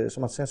 the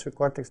somatosensory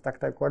cortex,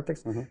 tactile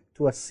cortex,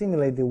 to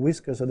assimilate the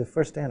whiskers of the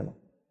first animal.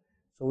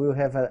 So we will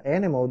have an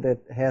animal that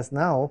has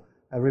now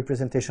a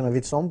representation of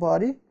its own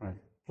body,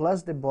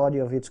 plus the body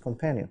of its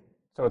companion.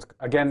 So it's,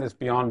 again, this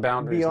beyond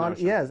boundaries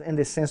notion. Yes, and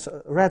the sense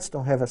rats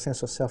don't have a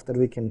sense of self that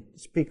we can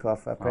speak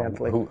of,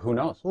 apparently. Who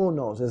knows? Who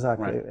knows,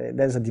 exactly. Right.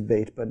 There's a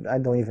debate, but I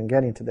don't even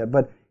get into that.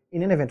 But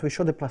in any event, we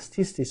show the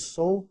plasticity is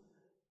so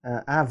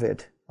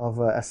avid of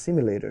an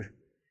assimilator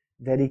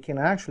that it can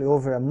actually,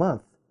 over a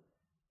month,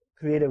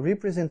 create a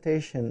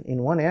representation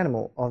in one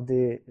animal of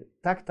the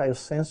tactile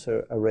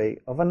sensor array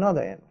of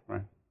another animal.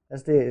 Right.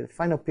 That's the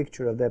final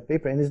picture of that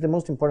paper, and it's the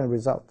most important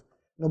result.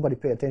 Nobody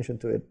pay attention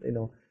to it,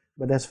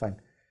 but that's fine.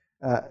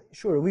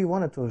 Sure, we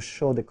wanted to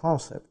show the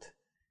concept,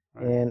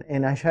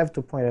 and I have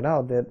to point it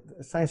out that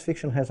science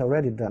fiction has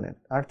already done it.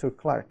 Arthur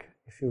Clarke,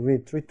 if you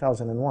read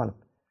 3001,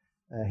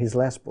 his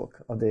last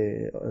book of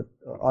the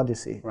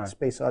Odyssey,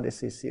 Space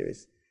Odyssey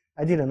series.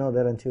 I didn't know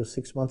that until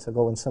 6 months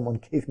ago when someone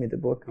gave me the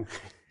book.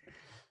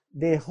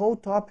 the whole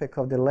topic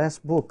of the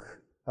last book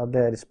of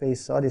that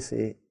Space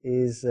Odyssey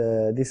is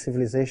this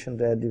civilization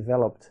that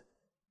developed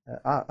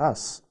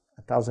us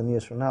 1,000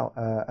 years from now,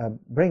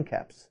 brain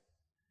caps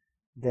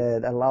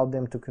that allowed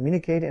them to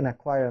communicate and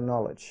acquire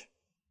knowledge.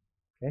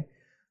 Okay,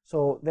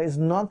 so there is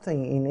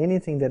nothing in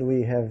anything that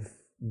we have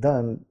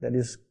done that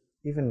is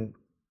even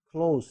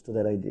close to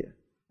that idea,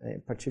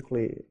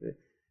 particularly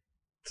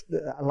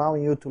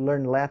allowing you to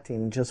learn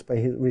Latin just by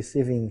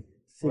receiving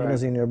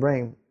signals in your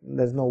brain.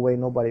 There's no way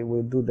nobody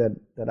will do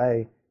that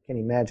I can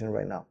imagine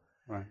right now.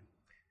 Right.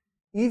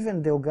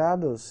 Even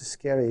Delgado's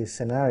scary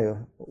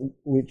scenario,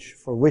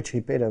 for which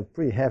he paid a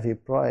pretty heavy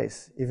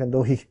price, even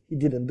though he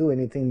didn't do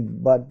anything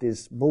but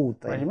this bull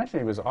thing. Right, you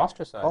mentioned he was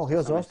ostracized. Oh, he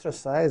was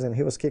ostracized, and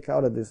he was kicked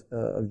out of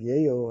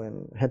Yale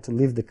and had to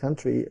leave the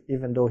country,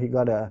 even though he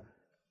got a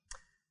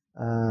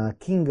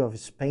King of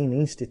Spain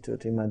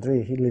Institute in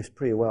Madrid. He lives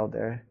pretty well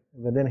there.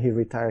 But then he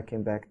retired,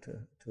 came back to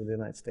the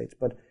United States.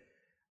 But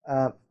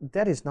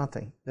that is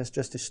nothing. That's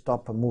just to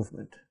stop a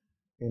movement.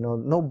 You know,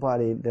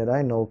 nobody that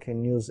I know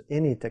can use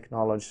any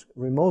technology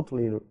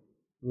remotely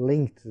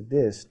linked to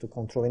this to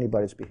control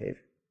anybody's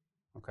behavior.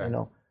 Okay. You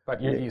know,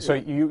 but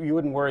you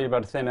wouldn't worry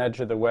about a thin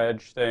edge of the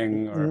wedge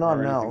thing, or not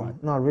or now,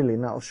 like not really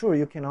now. Sure,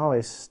 you can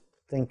always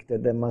think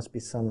that there must be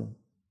some,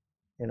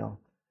 you know,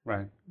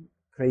 right,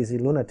 crazy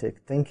lunatic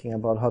thinking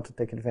about how to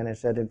take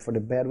advantage of it for the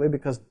bad way,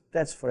 because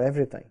that's for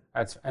everything.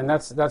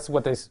 That's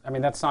what they. I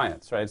mean, that's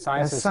science, right?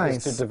 Science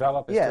is to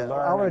develop, is to learn.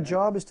 Our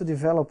job is to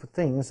develop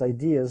things,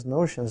 ideas,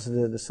 notions.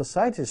 The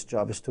society's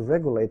job is to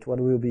regulate what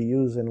will be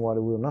used and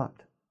what will not.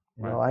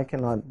 You know, I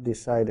cannot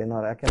decide, and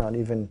I cannot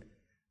even.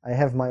 I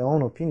have my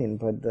own opinion,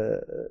 but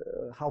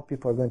how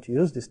people are going to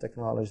use this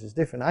technology is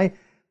different.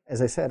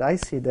 As I said, I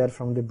see that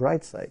from the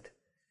bright side.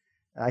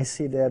 I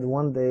see that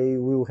one day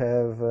we'll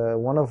have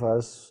one of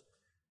us.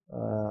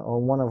 Or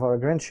one of our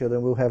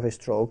grandchildren will have a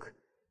stroke,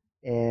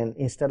 and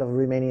instead of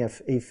remaining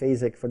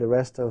aphasic for the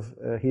rest of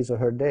his or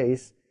her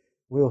days,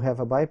 we'll have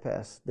a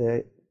bypass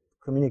that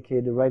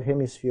communicate the right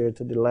hemisphere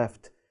to the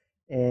left,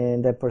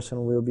 and that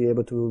person will be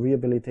able to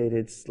rehabilitate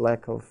its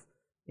lack of,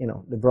 you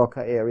know, the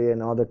Broca area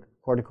and other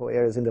cortical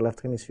areas in the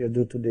left hemisphere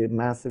due to the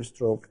massive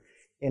stroke,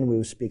 and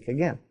will speak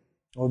again.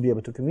 We'll be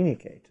able to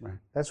communicate. Right.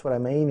 That's what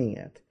I'm aiming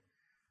at.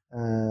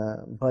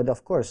 But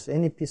of course,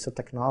 any piece of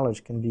technology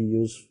can be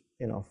used,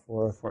 you know,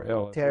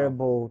 for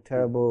terrible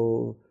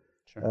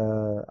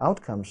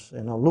outcomes.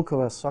 You know, look at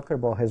what soccer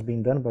ball has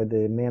been done by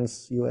the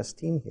men's U.S.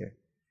 team here.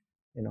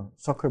 You know,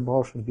 soccer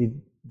ball should be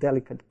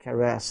delicate,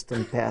 caressed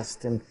and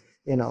passed, and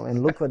you know,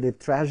 and look at the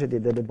tragedy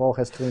that the ball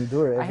has to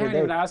endure every day. I haven't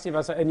even asked you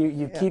about, and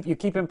you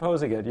keep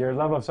imposing it. Your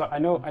love of soccer. I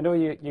know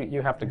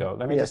you have to go.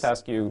 Let me just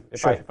ask you,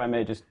 if I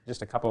may,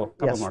 just a couple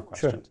more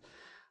questions.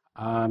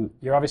 Sure.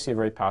 You're obviously a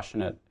very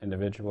passionate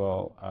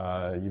individual.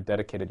 You've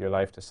dedicated your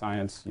life to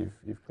science.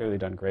 You've clearly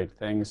done great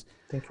things.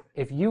 Thank you.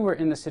 If you were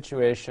in the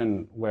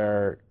situation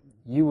where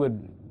you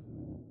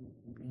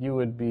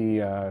would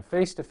be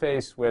face to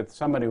face with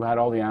somebody who had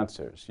all the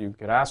answers, you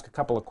could ask a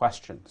couple of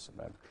questions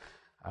about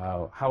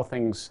how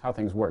things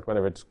work,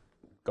 whether it's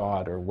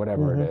God or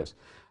whatever it is,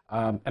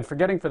 and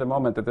forgetting for the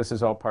moment that this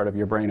is all part of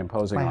your brain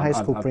imposing my on high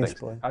school on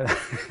principal.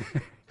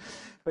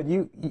 But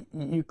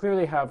you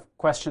clearly have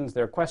questions.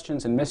 There are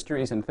questions and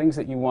mysteries and things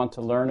that you want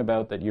to learn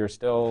about that you're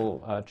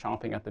still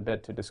chomping at the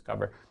bit to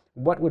discover.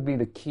 What would be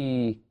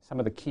some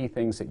of the key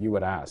things that you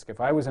would ask?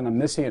 If I was an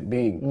omniscient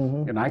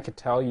being and I could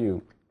tell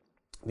you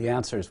the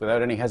answers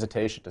without any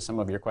hesitation to some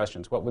of your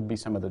questions, what would be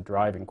some of the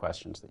driving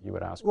questions that you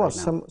would ask right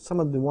now? Some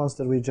of the ones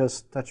that we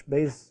just touched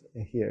base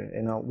here.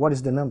 You know, what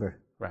is the number?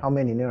 Right. How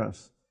many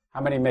neurons?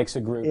 How many makes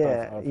a group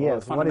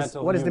of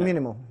fundamental what is the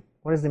minimum?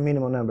 What is the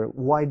minimum number?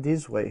 Why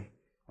this way?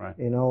 Right.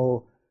 You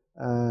know,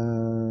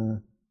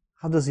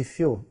 how does it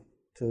feel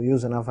to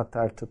use an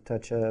avatar to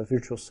touch a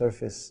virtual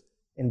surface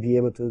and be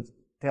able to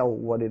tell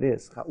what it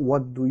is?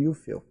 What do you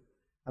feel?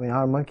 I mean,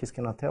 our monkeys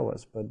cannot tell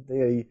us, but they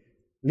are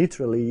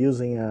literally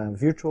using a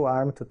virtual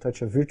arm to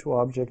touch a virtual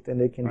object, and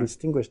they can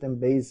distinguish them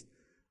based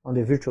on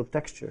the virtual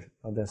texture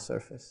of that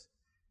surface,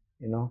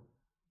 you know?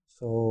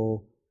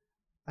 So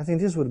I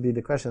think this would be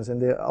the questions, and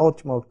the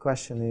ultimate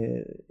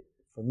question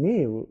for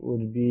me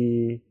would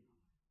be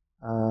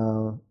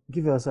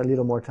give us a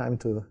little more time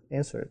to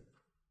answer it.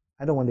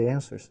 I don't want the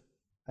answers.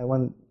 I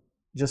want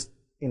just,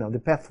 you know, the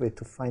pathway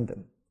to find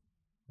them.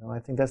 You know, I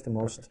think that's the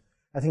most. Perfect.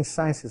 I think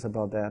science is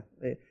about that.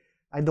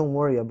 I don't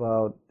worry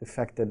about the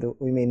fact that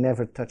we may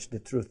never touch the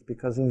truth,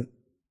 because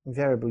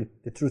invariably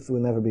the truth will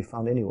never be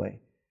found anyway.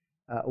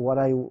 What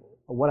I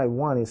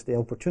want is the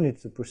opportunity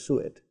to pursue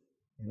it.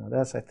 You know,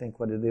 that's, I think,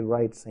 what the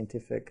right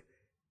scientific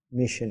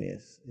mission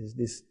is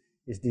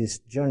this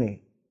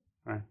journey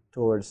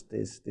towards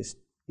this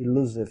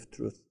elusive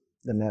truth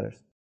that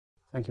matters.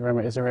 Thank you very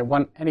much. Is there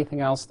anything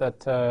else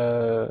that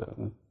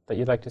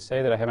you'd like to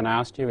say that I haven't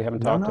asked you? We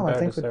haven't talked about. I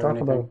think we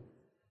talked about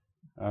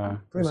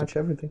pretty much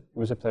everything. It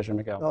was a pleasure,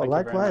 Miguel. Oh,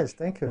 likewise.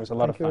 Thank you. It was a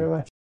lot of fun. Thank you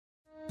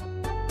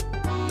very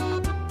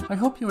much. I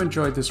hope you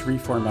enjoyed this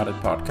reformatted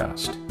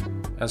podcast.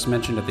 As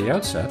mentioned at the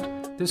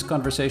outset, this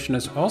conversation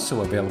is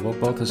also available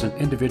both as an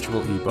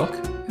individual ebook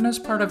and as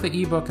part of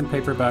the ebook and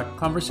paperback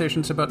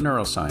Conversations About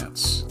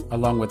Neuroscience,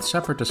 along with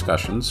separate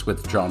discussions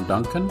with John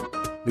Duncan,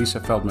 Lisa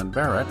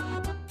Feldman-Barrett,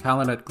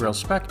 Kalanet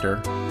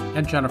Grill-Spector,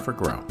 and Jennifer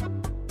Groh.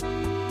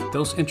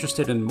 Those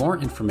interested in more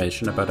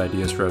information about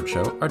Ideas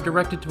Roadshow are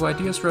directed to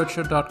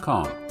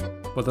ideasroadshow.com,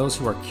 while those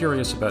who are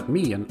curious about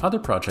me and other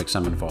projects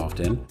I'm involved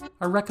in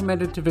are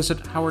recommended to visit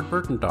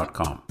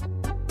howardburton.com.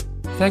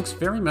 Thanks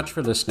very much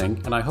for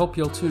listening, and I hope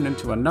you'll tune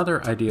into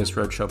another Ideas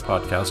Roadshow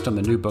podcast on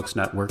the New Books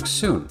Network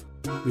soon.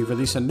 We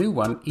release a new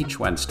one each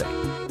Wednesday.